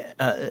easy.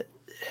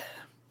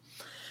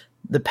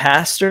 The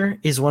pastor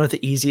is one of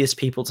the easiest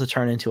people to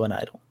turn into an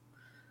idol.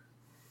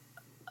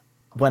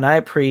 When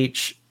I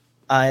preach,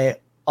 I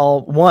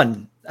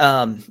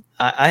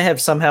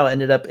have somehow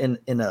ended up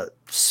in a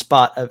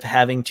spot of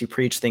having to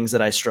preach things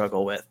that I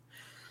struggle with.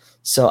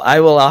 So I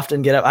will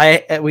often get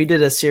up. We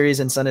did a series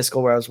in Sunday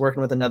school where I was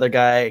working with another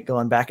guy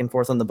going back and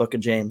forth on the book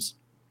of James.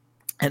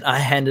 and I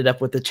ended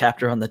up with the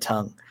chapter on the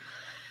tongue.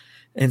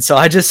 And so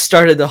I just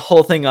started the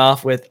whole thing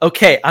off with,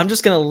 okay, I'm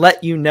just going to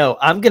let you know,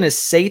 I'm going to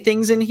say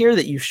things in here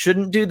that you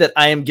shouldn't do that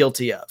I am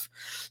guilty of.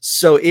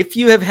 So if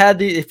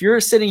you're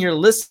sitting here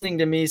listening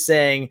to me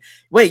saying,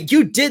 wait,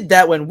 you did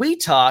that when we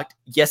talked.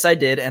 Yes, I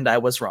did. And I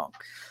was wrong.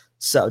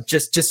 So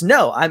just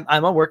know I'm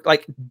a work,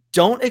 like,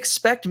 don't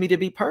expect me to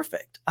be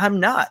perfect. I'm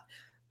not.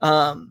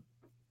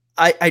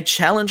 I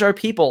challenge our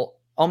people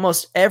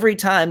almost every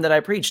time that I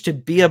preach to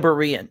be a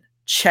Berean.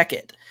 Check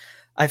it.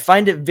 I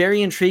find it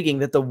very intriguing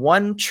that the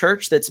one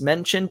church that's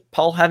mentioned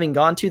Paul having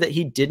gone to that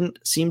he didn't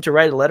seem to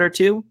write a letter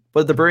to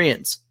was the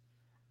Bereans.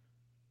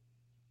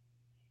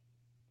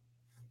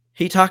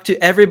 He talked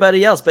to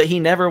everybody else, but he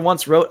never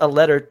once wrote a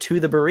letter to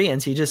the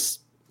Bereans. He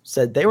just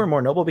said they were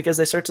more noble because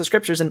they searched the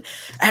scriptures and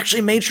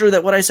actually made sure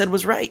that what I said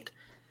was right.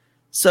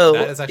 So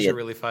that is actually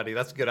really funny.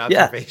 That's a good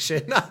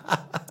observation.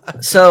 Yeah.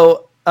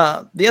 So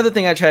the other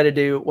thing I try to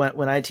do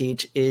when I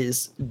teach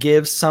is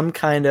give some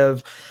kind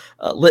of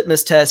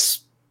litmus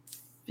test,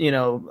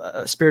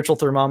 spiritual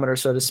thermometer,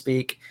 so to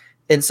speak.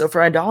 And so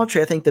for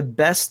idolatry, I think the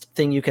best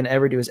thing you can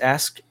ever do is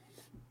ask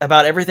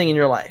about everything in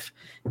your life.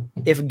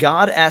 If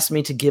God asked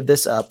me to give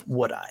this up,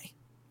 would I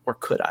or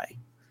could I?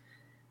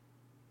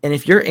 And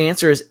if your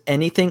answer is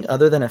anything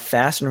other than a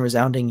fast and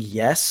resounding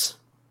yes,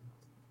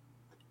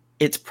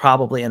 it's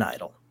probably an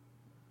idol.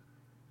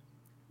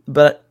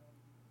 But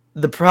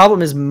the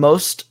problem is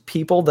most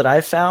people that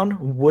I've found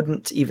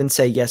wouldn't even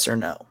say yes or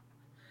no.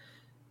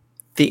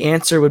 The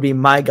answer would be,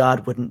 my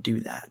God wouldn't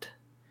do that.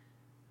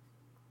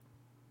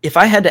 If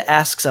I had to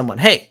ask someone,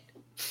 hey,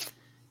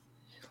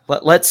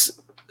 let's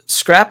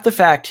scrap the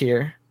fact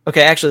here.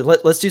 Okay, actually,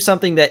 let's do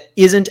something that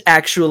isn't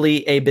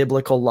actually a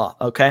biblical law,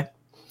 okay?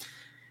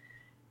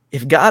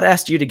 If God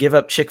asked you to give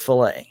up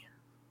Chick-fil-A,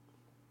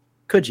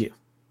 could you?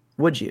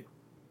 Would you?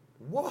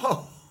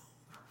 Whoa.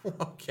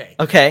 Okay.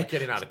 Okay.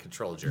 Getting out of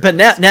control, Jerry. But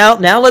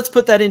now let's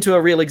put that into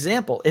a real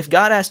example. If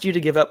God asked you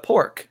to give up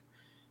pork,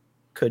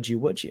 could you?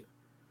 Would you?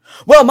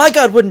 Well, my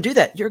God wouldn't do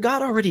that. Your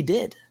God already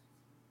did.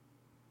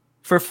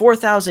 For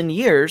 4,000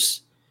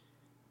 years,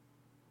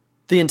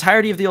 the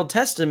entirety of the Old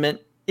Testament,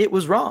 it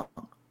was wrong.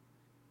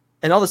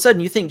 And all of a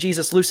sudden you think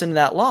Jesus loosened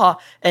that law,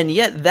 and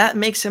yet that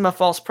makes him a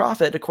false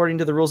prophet according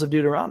to the rules of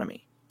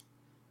Deuteronomy,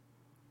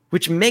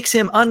 which makes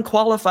him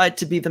unqualified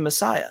to be the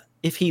Messiah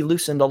if he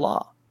loosened a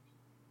law.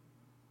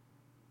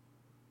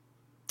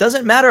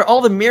 Doesn't matter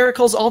all the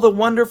miracles, all the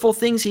wonderful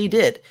things he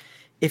did.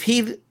 If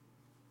he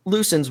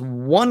loosens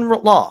one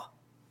law,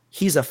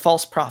 he's a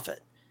false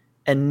prophet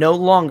and no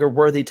longer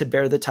worthy to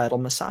bear the title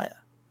Messiah.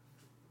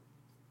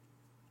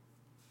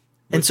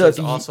 And so,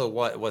 also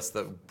what's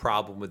the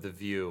problem with the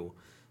view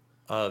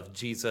of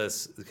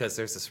Jesus? Because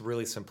there's this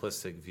really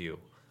simplistic view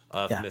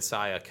of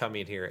Messiah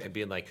coming here and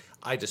being like,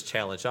 I just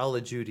challenge all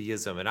of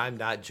Judaism and I'm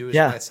not Jewish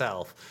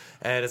myself.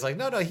 And it's like,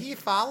 no, he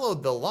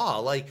followed the law.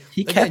 Like,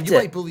 he again, kept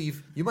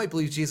you might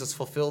believe Jesus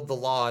fulfilled the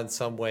law in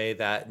some way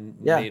that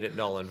made it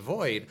null and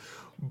void.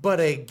 But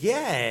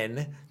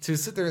again, to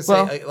sit there and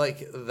say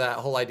like that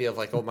whole idea of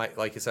like,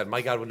 like you said,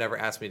 my God would never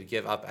ask me to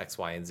give up X,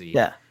 Y, and Z.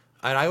 Yeah.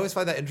 And I always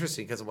find that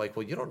interesting because I'm like,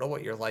 well, you don't know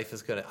what your life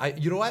is gonna.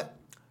 You know what?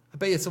 I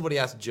bet you somebody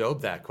asked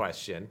Job that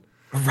question.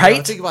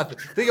 Right? Think about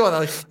that.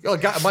 Like, oh,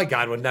 God, my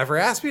God would never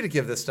ask me to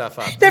give this stuff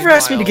up. Never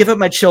asked me to give up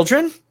my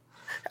children.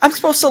 I'm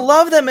supposed to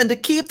love them and to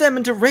keep them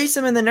and to raise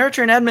them in the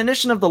nurture and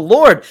admonition of the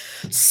Lord.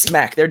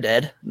 Smack, they're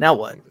dead. Now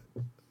what?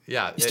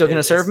 Yeah. You still going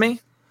to serve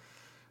me?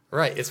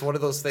 Right. It's one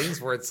of those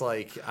things where it's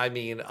like, I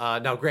mean,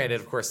 now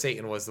granted, of course,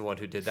 Satan was the one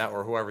who did that,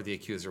 or whoever the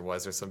accuser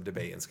was. There's some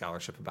debate and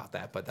scholarship about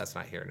that, but that's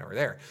not here nor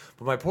there.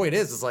 But my point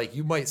is like,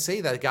 you might say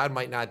that God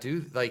might not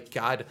do, like,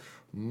 God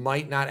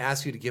might not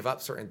ask you to give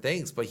up certain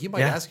things, but he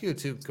might ask you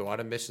to go on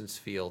a missions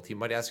field. He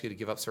might ask you to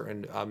give up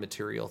certain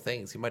material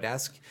things. He might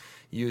ask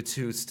you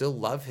to still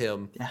love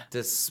him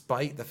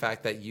despite the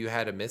fact that you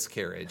had a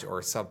miscarriage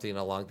or something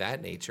along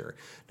that nature.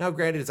 Now,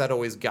 granted, is that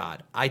always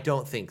God? I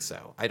don't think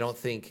so. I don't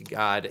think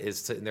God is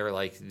sitting there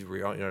like,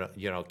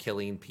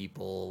 killing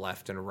people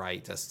left and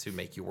right just to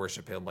make you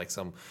worship him like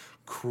some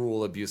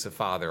cruel, abusive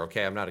father.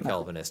 Okay, I'm not a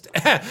Calvinist.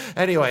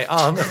 Anyway,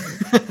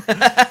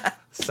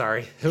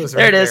 sorry, it was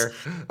right there.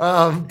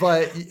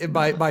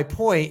 But my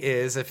point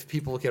is, if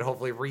people can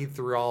hopefully read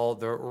through all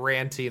the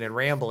ranting and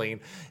rambling,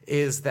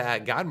 is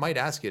that God might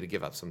ask you to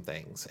give up some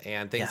things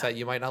and things that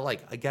you might not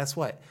like. Guess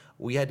what?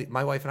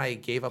 My wife and I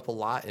gave up a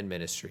lot in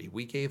ministry.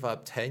 We gave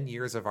up 10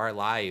 years of our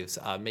lives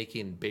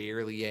making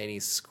barely any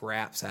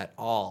scraps at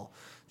all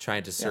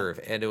trying to serve.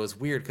 And it was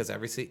weird because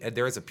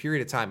there was a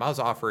period of time I was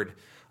offered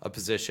a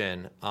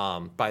position,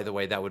 by the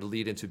way, that would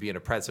lead into being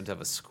a president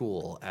of a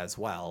school as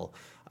well.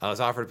 I was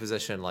offered a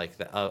position like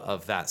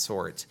of that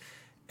sort,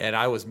 and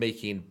I was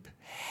making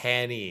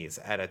pennies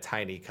at a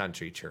tiny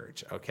country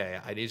church. Okay,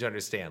 I need you to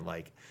understand,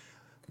 like,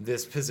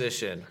 this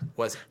position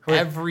was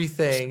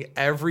everything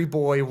every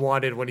boy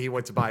wanted when he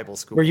went to Bible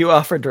school. Were you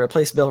offered to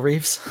replace Bill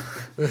Reeves?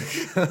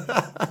 It's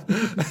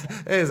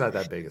not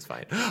that big, it's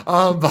fine.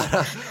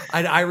 But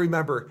I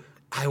remember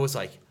I was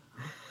like,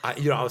 I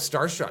was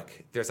starstruck.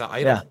 There's an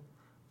idol.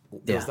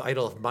 It was the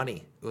idol of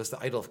money. It was the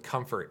idol of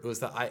comfort. It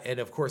was and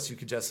of course you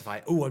could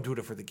justify, oh, I'm doing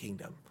it for the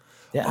kingdom.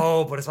 Yeah.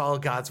 Oh, but it's all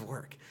God's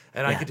work.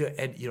 And I Yeah. could do it.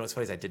 And you know, what's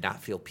funny is I did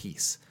not feel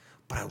peace,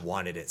 but I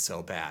wanted it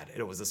so bad. And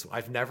it was this,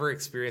 I've never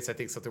experienced, I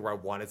think, something where I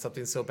wanted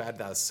something so bad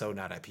that I was so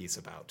not at peace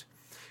about.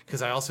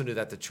 Because I also knew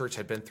that the church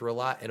had been through a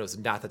lot and it was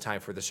not the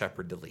time for the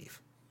shepherd to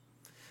leave.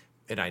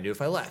 And I knew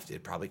if I left,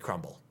 it'd probably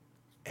crumble.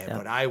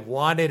 But I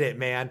wanted it,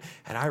 man.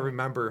 And I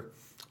remember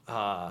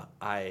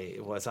I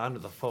was on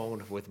the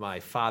phone with my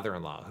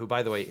father-in-law, who,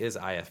 by the way, is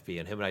IFB,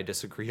 and him and I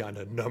disagree on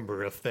a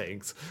number of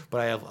things.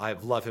 But I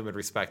love him and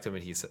respect him,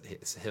 and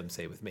him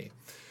say with me.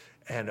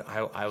 And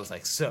I was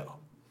like, so,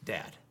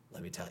 Dad,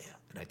 let me tell you.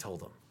 And I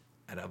told him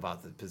and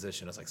about the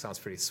position. I was like, sounds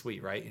pretty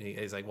sweet, right? And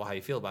he's like, well, how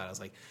you feel about it? I was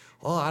like,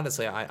 well,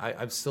 honestly,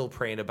 I'm still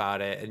praying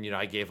about it. And, you know,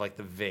 I gave like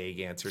the vague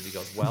answer. And he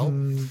goes, well,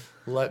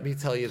 let me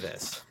tell you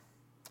this.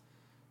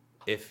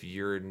 If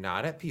you're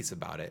not at peace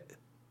about it,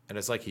 and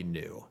it's like he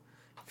knew,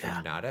 if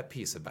you're not at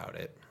peace about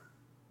it,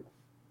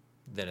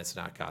 then it's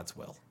not God's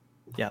will.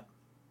 Yeah.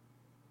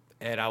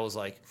 And I was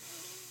like,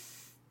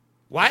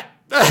 what?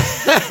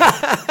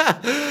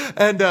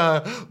 And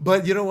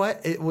but you know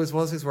what? It was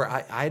one of those things where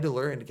I had to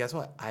learn. And guess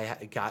what?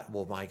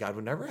 My God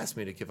would never ask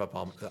me to give up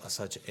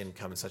such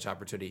income and such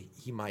opportunity.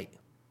 He might.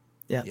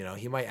 Yeah. You know,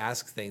 he might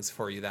ask things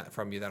from you that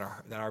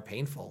are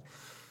painful.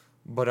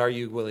 But are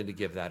you willing to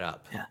give that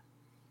up? Yeah.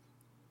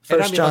 And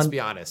First I mean, John, let's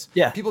be honest.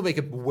 Yeah. People make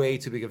it way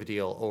too big of a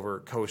deal over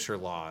kosher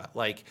law.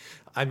 Like,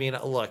 I mean,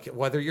 look,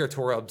 whether you're a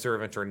Torah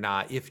observant or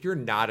not, if you're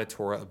not a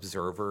Torah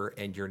observer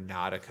and you're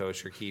not a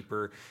kosher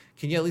keeper,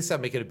 can you at least not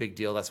make it a big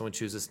deal that someone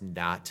chooses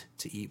not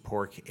to eat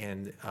pork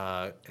and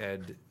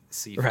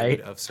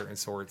seafood of certain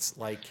sorts?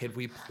 Like, can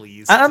we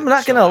please? I'm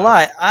not gonna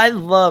lie. I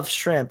love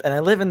shrimp, and I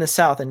live in the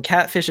South, and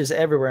catfish is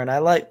everywhere, and I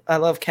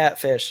love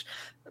catfish,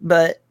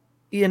 but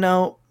you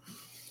know,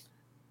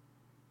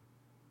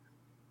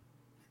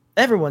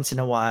 every once in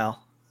a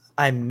while,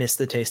 I miss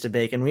the taste of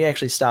bacon. We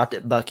actually stopped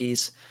at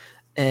Buc-ee's,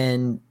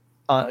 and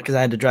because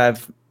I had to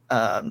drive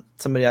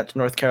somebody out to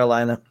North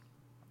Carolina,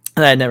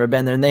 and I had never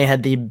been there, and they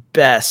had the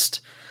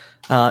best.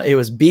 It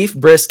was beef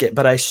brisket,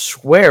 but I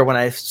swear when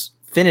I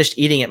finished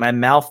eating it, my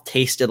mouth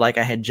tasted like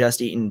I had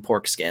just eaten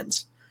pork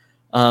skins.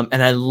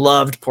 And I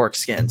loved pork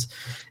skins.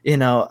 You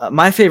know,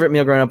 my favorite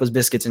meal growing up was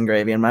biscuits and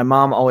gravy, and my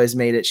mom always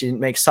made it. She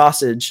didn't make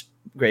sausage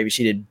gravy.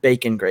 She did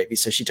bacon gravy.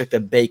 So she took the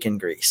bacon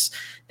grease,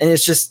 and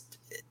it's just,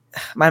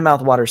 my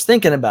mouth waters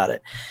thinking about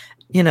it,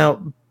 you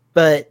know,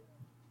 but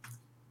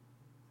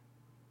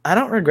I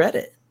don't regret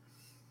it.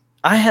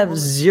 I have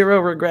zero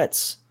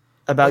regrets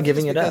about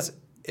giving it up.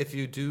 If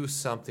you do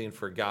something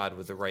for God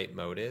with the right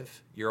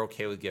motive, you're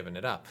okay with giving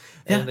it up.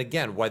 And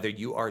again, whether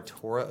you are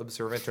Torah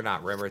observant or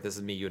not, remember, this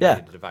is me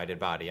uniting the divided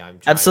body.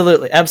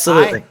 Absolutely.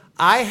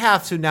 I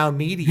have to now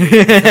mediate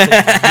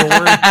because of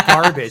your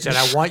garbage, and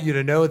I want you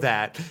to know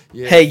that.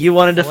 Hey, you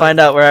wanted to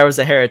find out where I was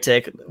a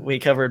heretic. We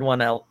covered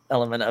one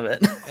element of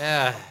it.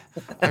 Yeah.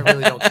 I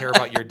really don't care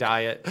about your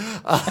diet. Like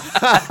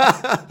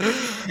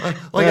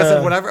I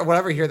said,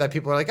 whenever I hear that,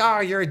 people are like,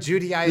 "Oh, you're a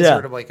Judaizer,"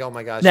 and I'm like, "Oh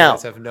my gosh, you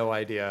guys have no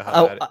idea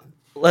how bad it."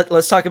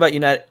 Let's talk about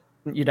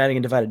uniting a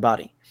divided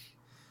body.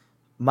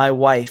 My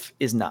wife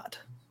is not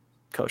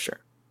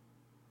kosher.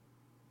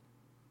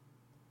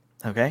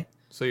 Okay.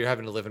 So you're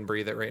having to live and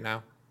breathe it right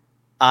now?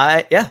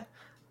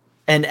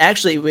 And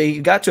actually, we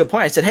got to a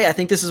point. I said, "Hey, I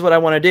think this is what I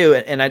want to do."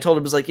 And I told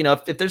him, it was like, you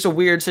know, if there's a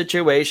weird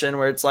situation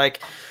where it's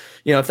like,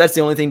 you know, if that's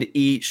the only thing to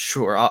eat,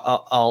 sure,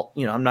 I'll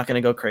you know, I'm not going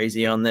to go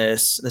crazy on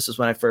this. This is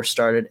when I first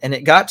started. And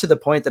it got to the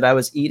point that I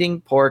was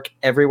eating pork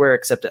everywhere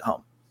except at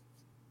home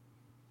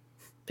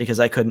because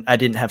I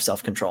didn't have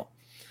self-control.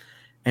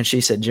 And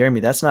she said, "Jeremy,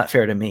 that's not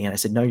fair to me." And I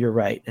said, "No, you're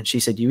right." And she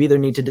said, "You either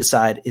need to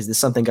decide, is this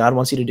something God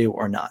wants you to do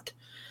or not?"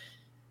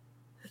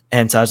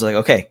 And so I was like,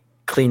 okay,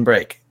 clean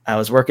break. I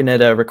was working at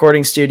a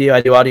recording studio.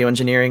 I do audio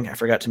engineering. I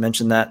forgot to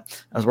mention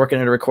that. I was working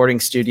at a recording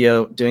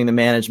studio, doing the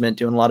management,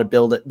 doing a lot of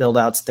build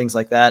outs, things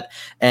like that.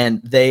 And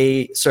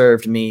they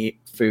served me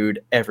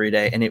food every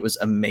day, and it was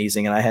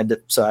amazing. And I had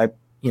to,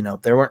 you know,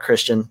 they weren't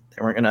Christian.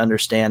 They weren't going to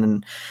understand.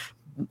 And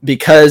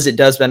because it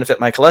does benefit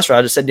my cholesterol,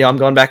 I just said, you know, I'm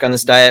going back on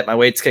this diet. My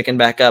weight's kicking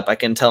back up. I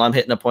can tell I'm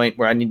hitting a point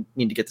where I need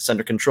to get this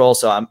under control.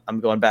 So I'm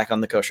going back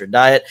on the kosher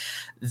diet.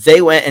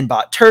 They went and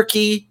bought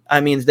turkey. I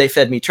mean, they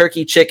fed me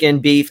turkey, chicken,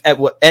 beef,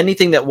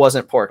 anything that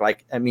wasn't pork.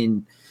 Like, I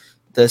mean,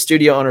 the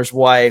studio owner's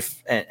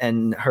wife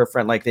and her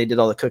friend, like, they did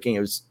all the cooking. It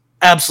was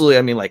absolutely,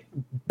 I mean, like,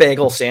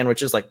 bagel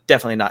sandwiches, like,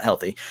 definitely not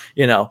healthy,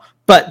 you know,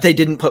 but they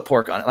didn't put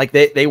pork on it. Like,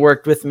 they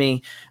worked with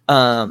me.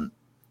 And,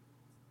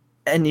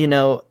 you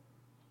know,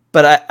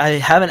 but I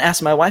haven't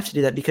asked my wife to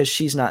do that because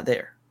she's not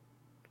there.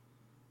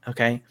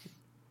 Okay.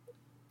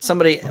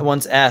 Somebody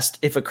once asked,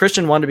 if a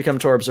Christian wanted to become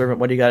Torah observant,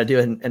 what do you got to do?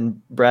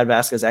 And Brad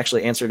Vasquez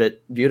actually answered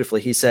it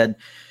beautifully. He said,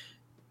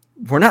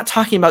 we're not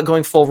talking about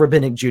going full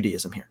rabbinic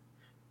Judaism here.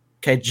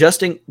 Okay.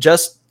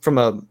 Just from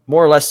a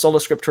more or less sola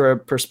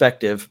scriptura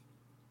perspective,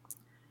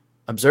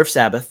 observe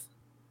Sabbath.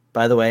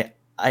 By the way,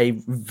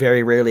 I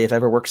very rarely, if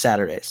ever, work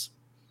Saturdays.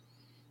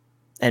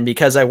 And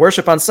because I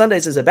worship on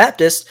Sundays as a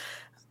Baptist,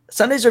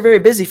 Sundays are very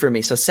busy for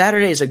me, so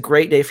Saturday is a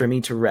great day for me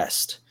to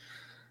rest.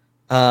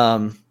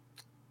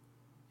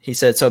 He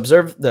said, so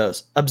observe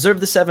those. Observe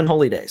the 7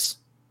 holy days.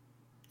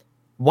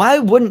 Why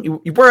wouldn't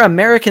you? We're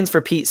Americans, for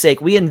Pete's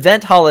sake. We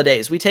invent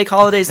holidays. We take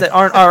holidays that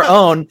aren't our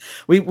own.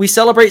 We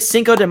celebrate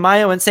Cinco de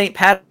Mayo and St.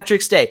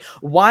 Patrick's Day.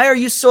 Why are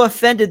you so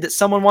offended that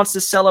someone wants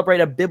to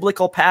celebrate a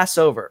biblical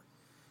Passover?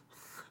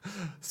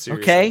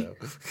 Seriously, okay?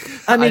 Though.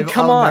 I mean,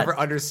 come I'll on. never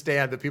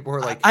understand the people who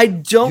are like, I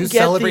don't you get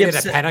celebrated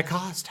the at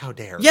Pentecost? How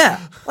dare.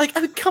 Yeah. Like,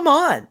 I mean, come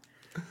on.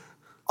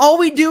 All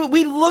we do,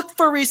 we look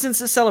for reasons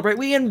to celebrate.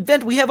 We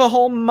invent. We have a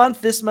whole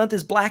month. This month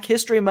is Black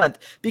History Month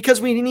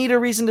because we need a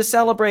reason to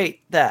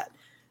celebrate that.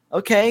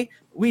 Okay?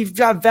 We've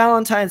got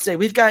Valentine's Day.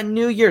 We've got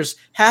New Year's.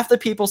 Half the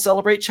people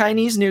celebrate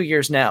Chinese New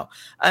Year's now.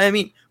 I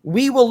mean,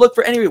 we will look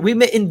for any. We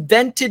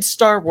invented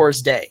Star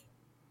Wars Day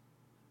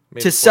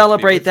to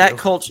celebrate that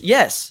culture.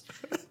 Yes.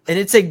 And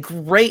it's a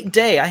great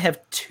day. I have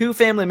 2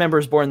 family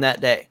members born that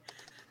day.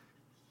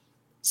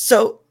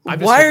 So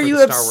why are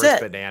you upset? Star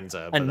Wars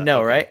bonanza, I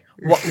know, right?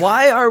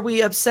 Why are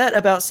we upset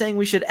about saying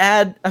we should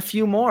add a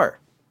few more?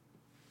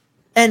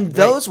 And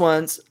those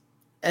ones,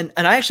 and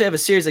I actually have a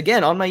series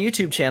again on my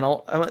YouTube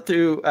channel. I went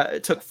through,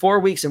 it took 4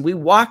 weeks, and we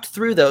walked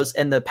through those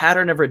and the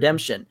pattern of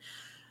redemption.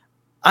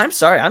 I'm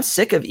sorry, I'm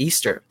sick of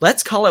Easter.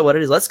 Let's call it what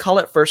it is. Let's call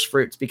it first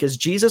fruits, because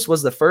Jesus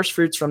was the first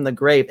fruits from the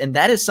grave, and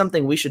that is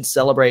something we should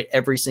celebrate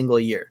every single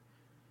year.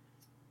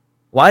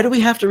 Why do we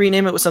have to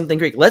rename it with something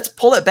Greek? Let's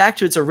pull it back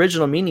to its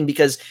original meaning,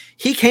 because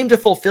he came to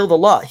fulfill the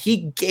law.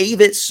 He gave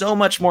it so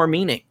much more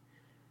meaning.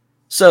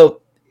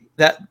 So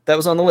that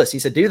was on the list. He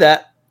said, do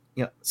that,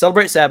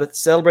 celebrate Sabbath,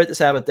 celebrate the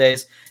Sabbath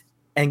days,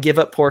 and give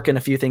up pork and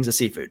a few things of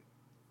seafood.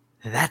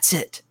 That's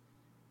it.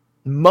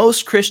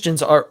 Most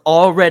Christians are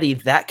already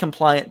that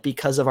compliant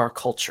because of our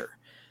culture.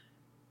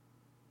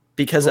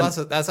 Because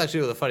that's actually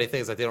one of the funny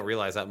things that they don't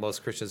realize, that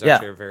most Christians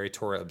actually are very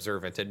Torah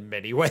observant in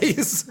many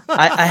ways.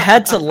 I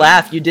had to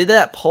laugh. You did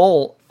that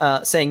poll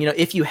saying,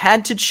 if you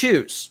had to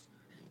choose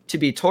to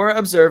be Torah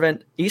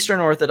observant,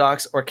 Eastern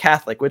Orthodox, or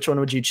Catholic, which one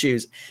would you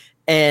choose?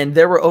 And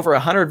there were over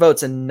 100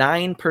 votes, and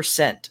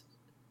 9%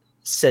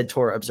 said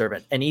Torah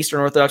observant. And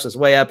Eastern Orthodox was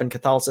way up, and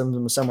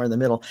Catholicism was somewhere in the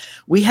middle.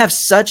 We have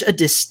such a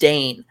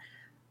disdain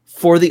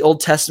for the Old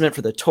Testament,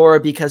 for the Torah,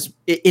 because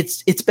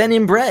it's been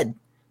inbred.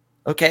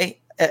 Okay.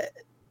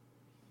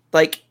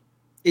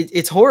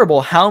 It's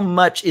horrible how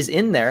much is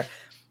in there,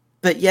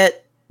 but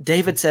yet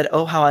David said,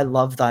 oh, how I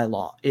love thy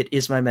law. It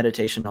is my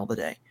meditation all the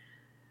day.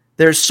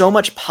 There's so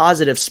much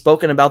positive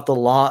spoken about the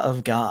law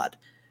of God.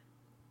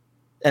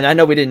 And I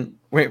know we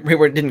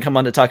didn't come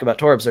on to talk about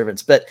Torah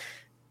observance, but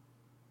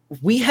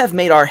we have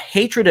made our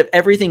hatred of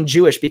everything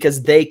Jewish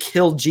because they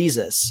killed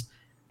Jesus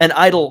an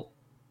idol.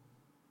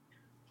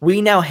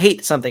 We now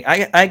hate something.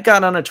 I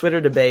got on a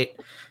Twitter debate,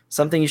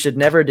 something you should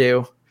never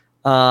do.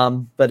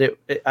 But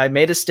I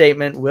made a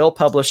statement, Will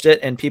published it,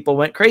 and people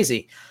went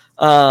crazy.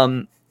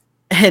 And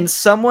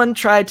someone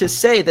tried to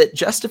say that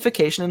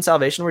justification and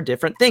salvation were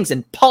different things,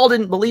 and Paul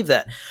didn't believe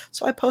that.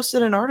 So I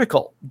posted an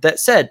article that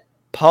said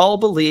Paul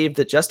believed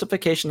that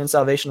justification and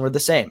salvation were the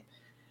same.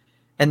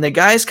 And the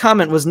guy's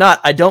comment was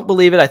not, I don't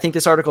believe it, I think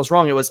this article's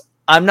wrong. It was,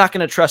 I'm not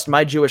going to trust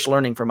my Jewish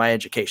learning for my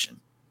education.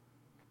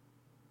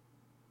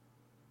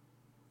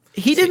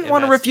 He didn't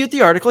want to refute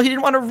the article. He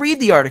didn't want to read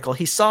the article.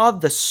 He saw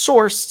the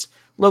source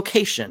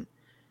location,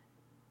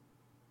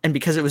 and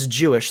because it was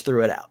Jewish,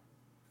 threw it out.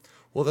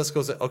 Well, this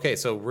goes okay.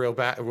 So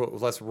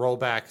let's roll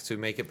back to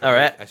make it. All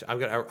right. I'm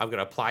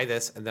gonna apply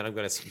this, and then I'm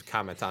gonna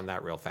comment on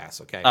that real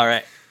fast. Okay. All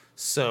right.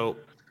 So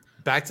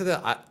back to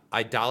the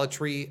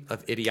idolatry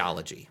of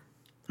ideology.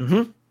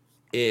 Mm-hmm.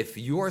 If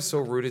you are so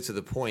rooted to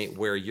the point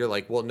where you're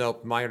like, well, no,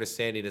 my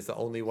understanding is the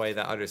only way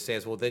that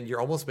understands, well, then you're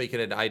almost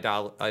making an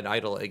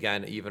idol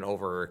again, even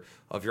over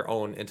of your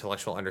own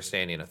intellectual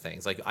understanding of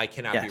things. Like, I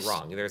cannot be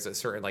wrong. There's a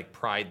certain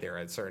pride there,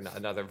 and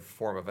another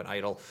form of an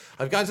idol.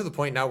 I've gotten to the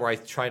point now where I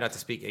try not to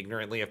speak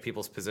ignorantly of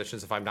people's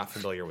positions if I'm not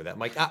familiar with it. I'm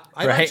like, I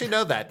don't actually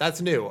know that.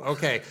 That's new.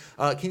 Okay,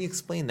 can you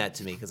explain that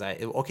to me? Because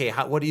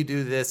what do you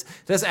do this?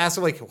 Just ask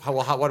them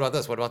what about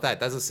this? What about that?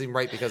 Doesn't seem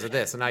right because of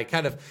this. And I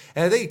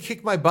think you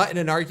kick my butt in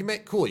an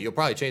argument. Cool, you'll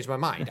probably change my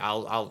mind.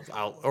 I'll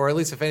or at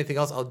least if anything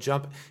else, I'll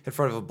jump in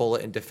front of a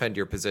bullet and defend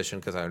your position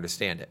because I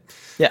understand it.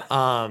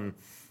 Yeah.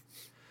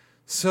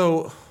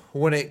 So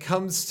when it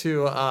comes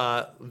to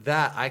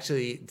that, I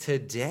actually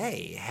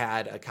today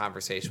had a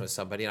conversation with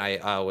somebody,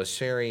 and I was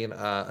sharing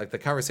the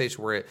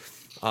conversation where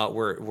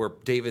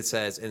David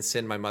says, "In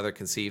sin, my mother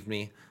conceived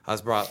me." I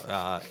was brought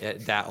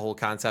that whole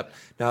concept.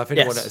 Now, if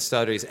anyone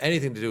studies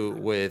anything to do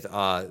with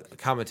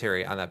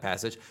commentary on that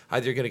passage,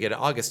 either you're going to get an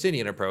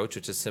Augustinian approach,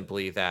 which is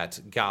simply that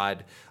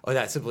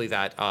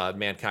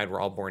mankind were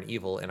all born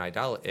evil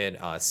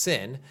in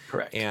sin,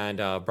 correct, and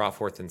brought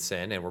forth in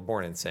sin, and were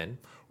born in sin.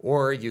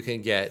 Or you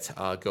can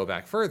go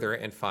back further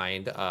and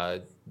find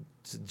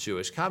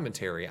Jewish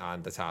commentary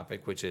on the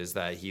topic, which is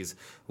that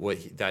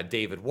that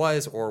David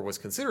was or was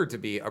considered to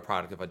be a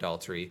product of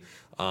adultery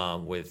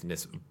with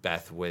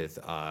Nisbeth with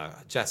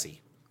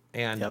Jesse,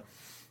 and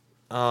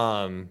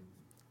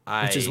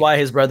Which is why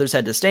his brothers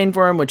had disdain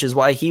for him, which is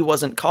why he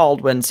wasn't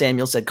called when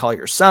Samuel said, call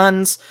your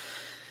sons.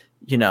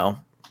 You know,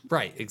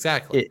 Right,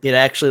 exactly. It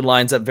actually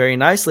lines up very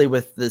nicely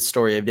with the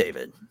story of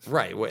David.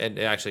 Right, and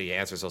it actually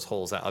answers those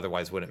holes that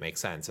otherwise wouldn't make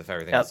sense if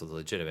everything else was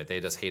legitimate. They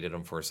just hated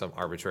him for some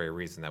arbitrary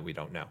reason that we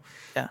don't know.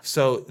 Yeah.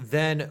 So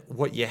then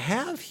what you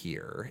have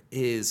here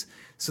is,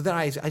 so then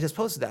I just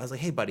posted that. I was like,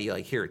 hey, buddy,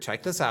 like, here,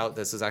 check this out.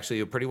 This is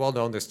actually pretty well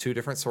known. There's two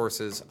different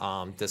sources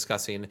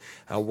discussing.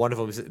 One of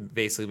them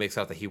basically makes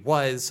out that he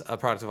was a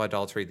product of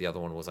idolatry. The other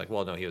one was like,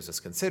 well, no, he was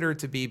just considered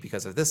to be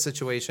because of this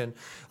situation.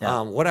 Yeah.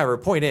 Whatever.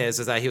 Point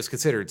is that he was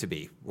considered to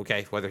be,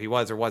 okay? Whether he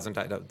was or wasn't,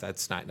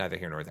 that's neither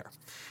here nor there.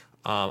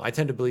 I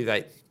tend to believe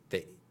that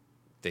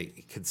they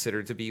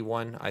considered to be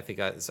one. I think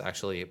that's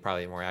actually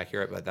probably more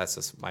accurate, but that's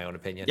just my own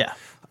opinion. Yeah.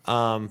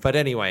 But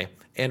anyway,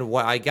 and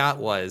what I got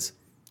was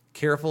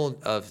careful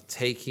of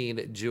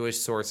taking Jewish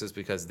sources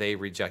because they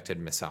rejected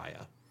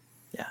Messiah.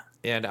 Yeah.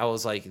 And I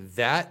was like,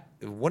 that,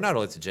 well, not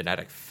only it's a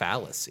genetic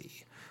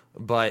fallacy,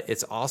 but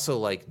it's also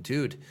like,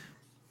 dude,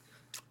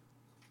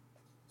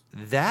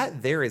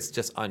 that there is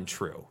just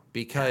untrue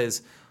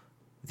because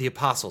the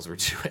apostles were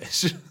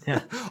Jewish. Yeah.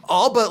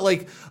 All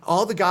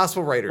the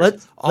gospel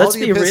writers, all let's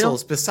the be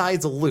epistles real.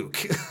 Besides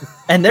Luke.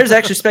 And there's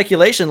actually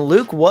speculation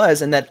Luke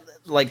was, and that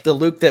like the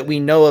Luke that we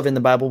know of in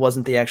the Bible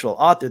wasn't the actual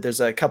author.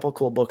 There's a couple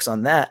cool books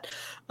on that.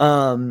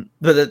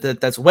 But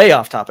that's way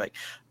off topic.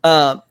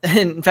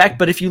 In fact,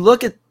 but if you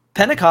look at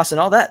Pentecost and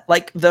all that,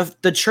 like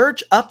the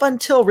church up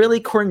until really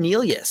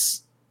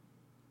Cornelius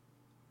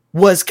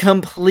was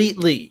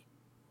completely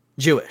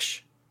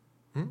Jewish.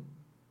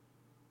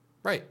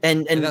 Right.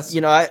 And you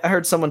know, I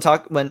heard someone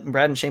talk when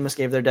Brad and Seamus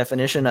gave their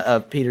definition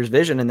of Peter's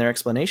vision and their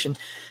explanation.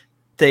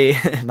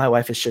 My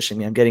wife is shushing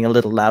me. I'm getting a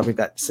little loud. We've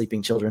got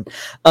sleeping children.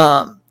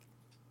 I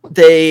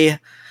gave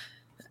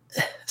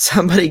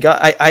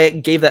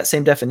that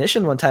same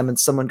definition one time and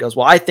someone goes,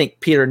 well, I think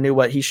Peter knew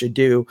what he should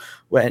do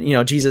when, you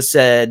know, Jesus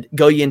said,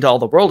 go ye into all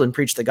the world and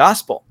preach the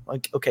gospel.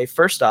 Like, okay,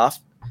 first off,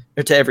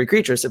 or to every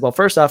creature. I said, well,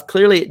 first off,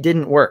 clearly it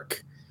didn't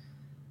work.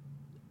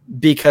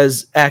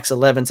 Because Acts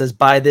 11 says,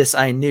 by this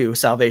I knew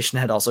salvation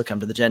had also come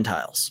to the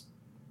Gentiles.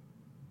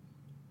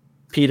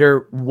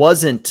 Peter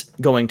wasn't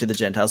going to the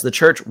Gentiles. The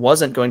church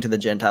wasn't going to the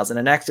Gentiles. And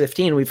in Acts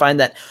 15, we find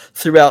that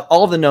throughout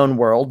all the known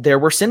world, there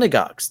were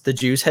synagogues. The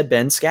Jews had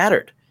been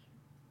scattered.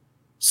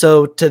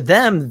 So to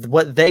them,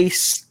 what they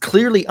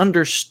clearly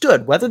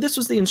understood, whether this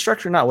was the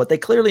instruction or not, what they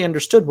clearly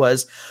understood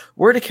was,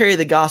 we're to carry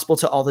the gospel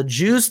to all the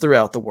Jews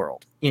throughout the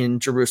world, in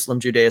Jerusalem,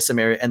 Judea,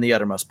 Samaria, and the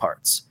uttermost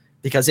parts.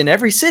 Because in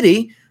every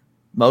city,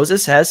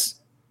 Moses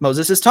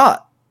is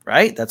taught,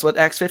 right? That's what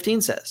Acts 15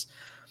 says.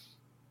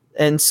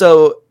 And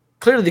so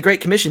clearly the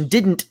Great Commission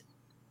didn't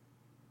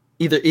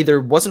either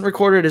wasn't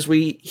recorded as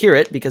we hear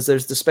it, because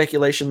there's the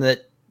speculation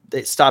that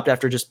they stopped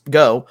after just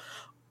go,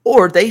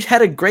 or they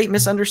had a great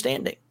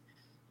misunderstanding.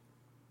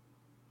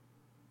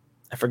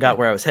 I forgot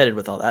where I was headed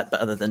with all that,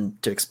 but other than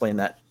to explain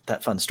that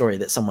fun story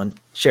that someone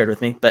shared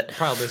with me. But the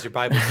problem is you're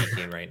Bible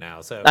geeking right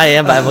now. So I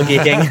am Bible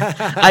geeking.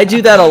 I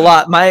do that a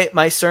lot.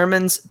 My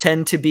sermons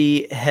tend to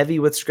be heavy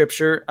with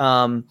scripture,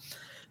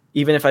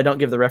 even if I don't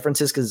give the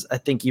references, because I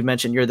think you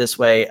mentioned you're this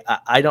way.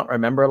 I don't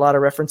remember a lot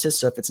of references,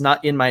 so if it's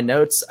not in my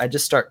notes, I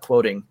just start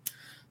quoting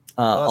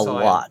a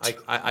lot.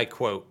 I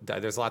quote.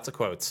 There's lots of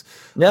quotes.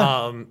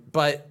 Yeah.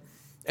 But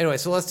anyway,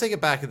 so let's take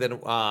it back, and then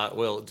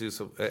we'll do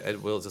some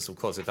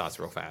closing thoughts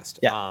real fast.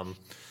 Yeah.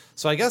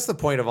 So I guess the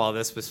point of all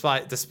this,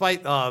 despite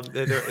the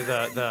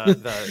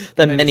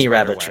many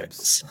rabbit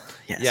trails,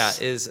 yes.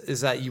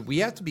 is that we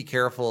have to be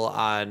careful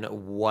on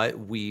what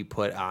we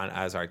put on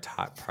as our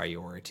top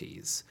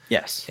priorities.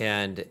 Yes.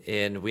 And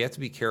we have to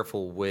be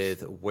careful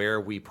with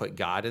where we put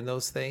God in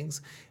those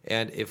things.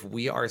 And if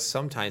we are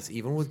sometimes,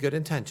 even with good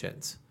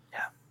intentions,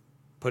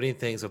 putting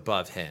things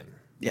above him.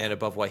 Yeah. And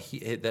above what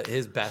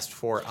his best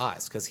for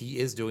us, because he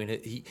is doing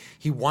it.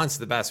 He wants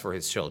the best for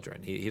his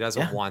children. He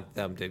doesn't want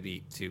them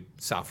to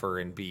suffer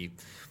and be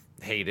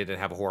hated and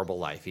have a horrible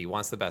life. He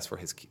wants the best for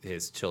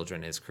his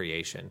children, his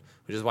creation,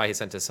 which is why he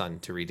sent his son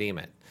to redeem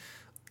it.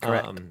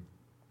 Correct.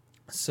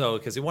 So,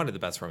 because he wanted the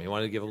best for him, he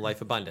wanted to give him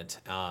life abundant,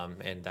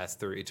 and that's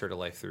through eternal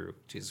life through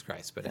Jesus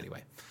Christ. But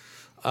anyway,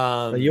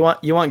 you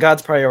want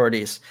God's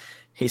priorities.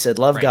 He said,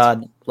 love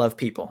God, love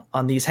people.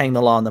 On these hang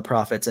the law and the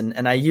prophets.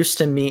 And I used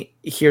to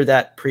hear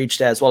that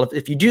preached as, well,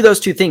 if you do those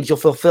two things, you'll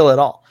fulfill it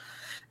all.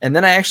 And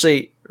then I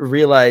actually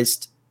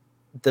realized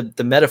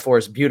the metaphor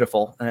is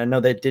beautiful. And I know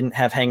they didn't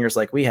have hangers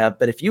like we have.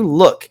 But if you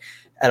look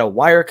at a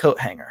wire coat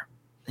hanger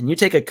and you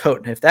take a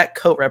coat, and if that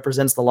coat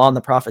represents the law and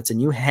the prophets and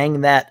you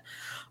hang that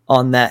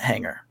on that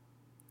hanger,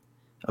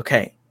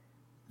 okay,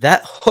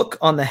 that hook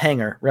on the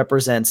hanger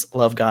represents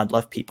love God,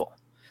 love people.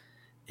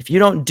 If you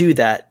don't do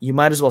that, you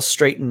might as well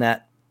straighten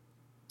that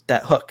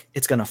hook.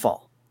 It's going to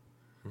fall.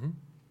 Mm-hmm.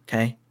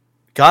 Okay?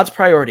 God's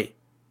priority.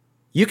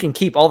 You can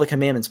keep all the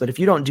commandments, but if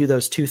you don't do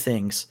those two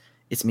things,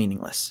 it's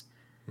meaningless.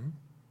 Mm-hmm.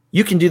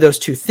 You can do those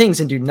two things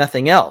and do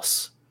nothing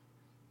else,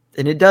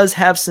 and it does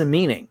have some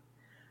meaning.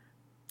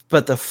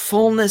 But the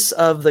fullness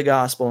of the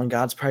gospel and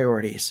God's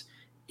priorities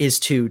is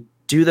to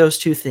do those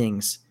two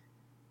things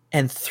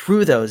And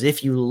through those,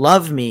 if you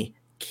love me,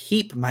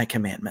 keep my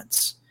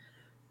commandments.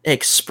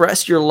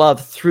 Express your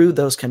love through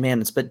those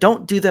commandments, but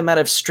don't do them out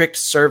of strict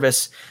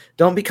service.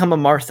 Don't become a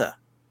Martha.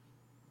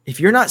 If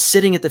you're not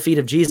sitting at the feet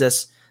of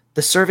Jesus,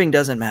 the serving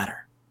doesn't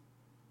matter.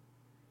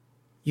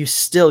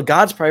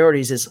 God's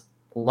priorities is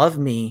love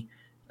me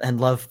and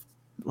love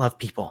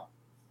people.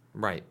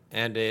 Right.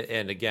 And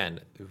again,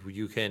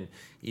 you can,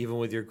 even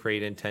with your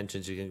great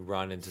intentions, you can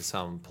run into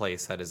some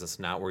place that is just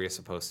not where you're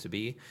supposed to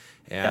be.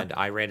 And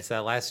I ran into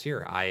that last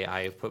year.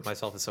 I put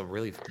myself in some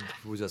really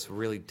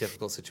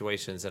difficult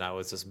situations, and I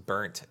was just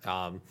burnt.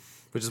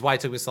 Which is why it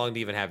took me so long to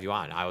even have you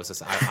on.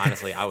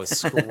 Honestly, I was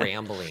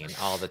scrambling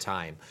all the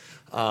time.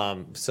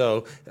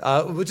 But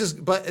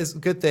as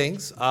good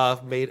things, I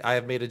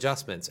have made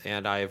adjustments,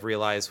 and I have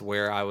realized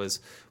where I was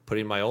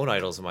putting my own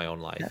idols in my own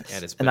life. Yes.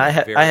 And it's been I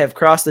have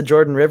crossed the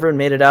Jordan River and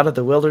made it out of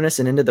the wilderness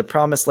and into the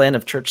promised land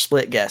of church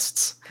split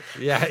guests.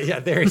 Okay.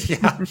 It's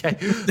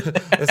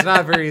not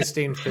a very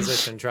esteemed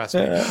position, trust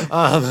me.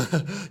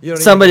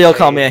 Somebody will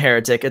call me a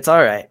heretic. It's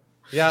all right.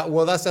 Yeah,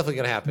 well, that's definitely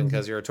going to happen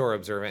because you're a Torah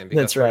observant, and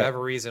because That's for right. whatever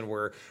reason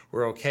we're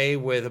okay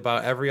with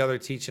about every other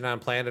teaching on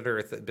planet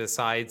Earth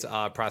besides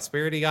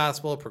prosperity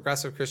gospel,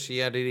 progressive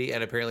Christianity,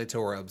 and apparently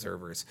Torah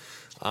observers,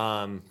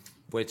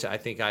 which I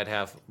think I'd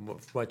have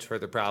much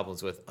further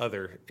problems with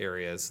other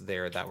areas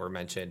there that were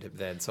mentioned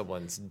than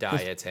someone's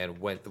diet and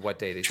what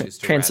day they choose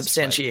to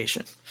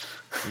Transubstantiation.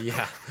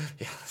 Yeah,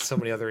 so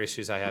many other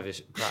issues I have.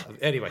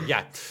 Anyway,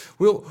 yeah,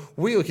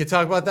 we can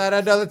talk about that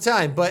another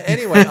time. But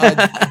anyway,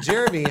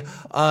 Jeremy,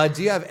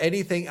 do you have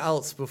anything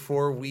else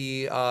before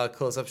we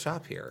close up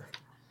shop here?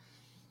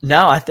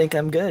 No, I think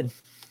I'm good.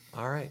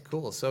 All right,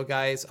 cool. So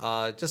guys,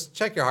 just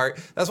check your heart.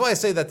 That's why I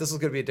say that this is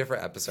going to be a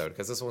different episode,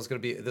 because this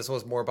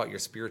was more about your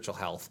spiritual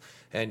health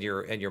and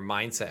your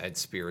mindset and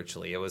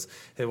spiritually.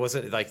 It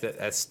wasn't like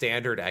a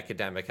standard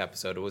academic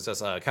episode. It was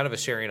just kind of a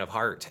sharing of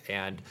heart,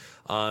 and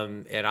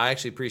I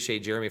actually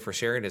appreciate Jeremy for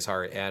sharing his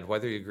heart. And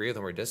whether you agree with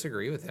him or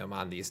disagree with him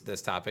on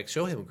this topic,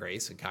 show him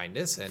grace and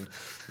kindness, and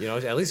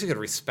at least you could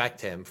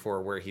respect him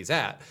for where he's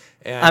at.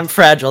 And I'm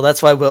fragile.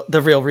 That's why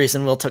the real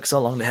reason Will took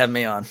so long to have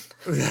me on.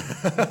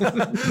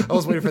 I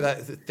was waiting for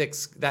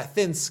that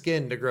thin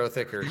skin to grow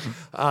thicker.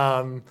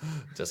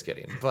 Just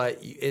kidding. But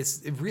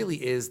it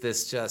really is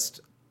this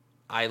just.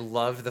 I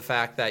love the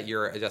fact that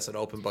you're just an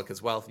open book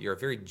as well. You're a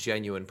very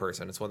genuine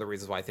person. It's one of the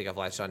reasons why I think I've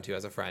latched on to you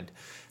as a friend.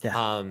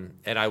 Yeah.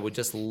 And I would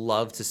just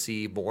love to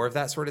see more of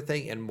that sort of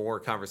thing and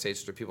more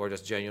conversations where people are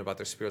just genuine about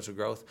their spiritual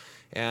growth.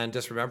 And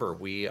just remember,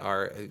 we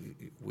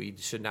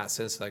should not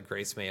sin so that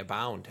grace may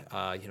abound.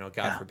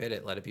 God forbid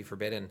it. Let it be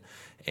forbidden.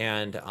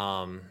 And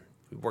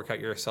work out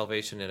your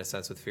salvation in a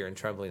sense with fear and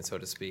trembling, so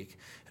to speak.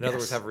 In other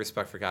words, have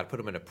respect for God. Put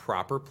him in a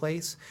proper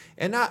place,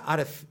 and not out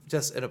of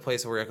just in a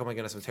place where you're like, oh my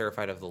goodness, I'm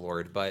terrified of the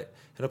Lord, but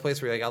in a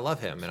place where you're like, I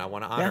love him and I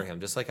want to honor him,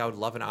 just like I would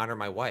love and honor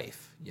my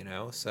wife.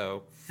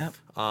 So.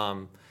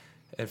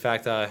 In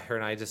fact, her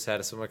and I just had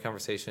a similar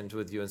conversation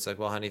with you, and it's like,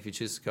 well, honey, if you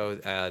choose to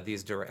go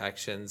these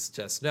directions,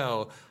 just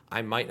know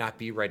I might not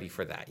be ready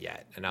for that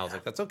yet. And I was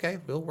like, that's okay.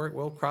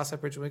 We'll cross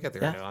that bridge when we get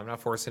there. No, I'm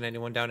not forcing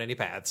anyone down any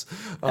paths.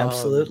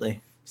 Absolutely.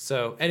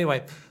 So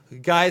anyway,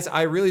 guys,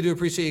 I really do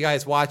appreciate you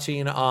guys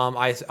watching.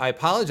 I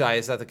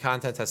apologize that the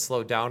content has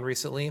slowed down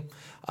recently.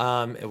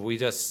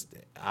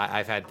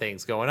 I've had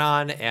things going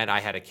on, and I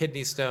had a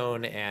kidney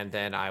stone, and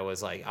then I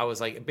was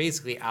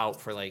basically out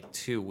for like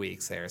 2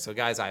 weeks there. So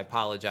guys, I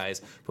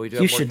apologize, but we do.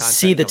 You have more should content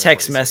see the coming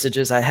text really soon.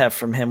 messages I have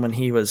from him when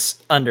he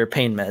was under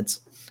pain meds.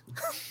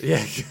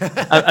 Yeah,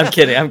 I'm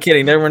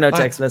kidding. There were no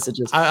text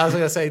messages. I was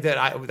going to say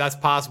that that's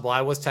possible.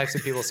 I was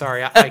texting people.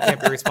 Sorry, I can't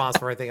be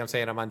responsible for anything I'm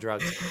saying. I'm on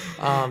drugs.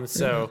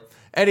 So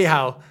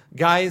anyhow,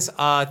 guys,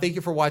 thank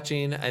you for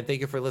watching and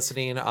thank you for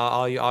listening.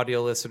 All you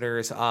audio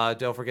listeners,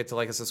 don't forget to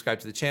like and subscribe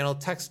to the channel.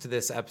 Text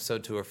this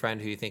episode to a friend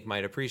who you think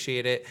might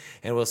appreciate it,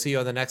 and we'll see you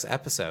on the next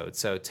episode.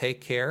 So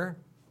take care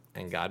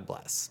and God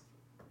bless.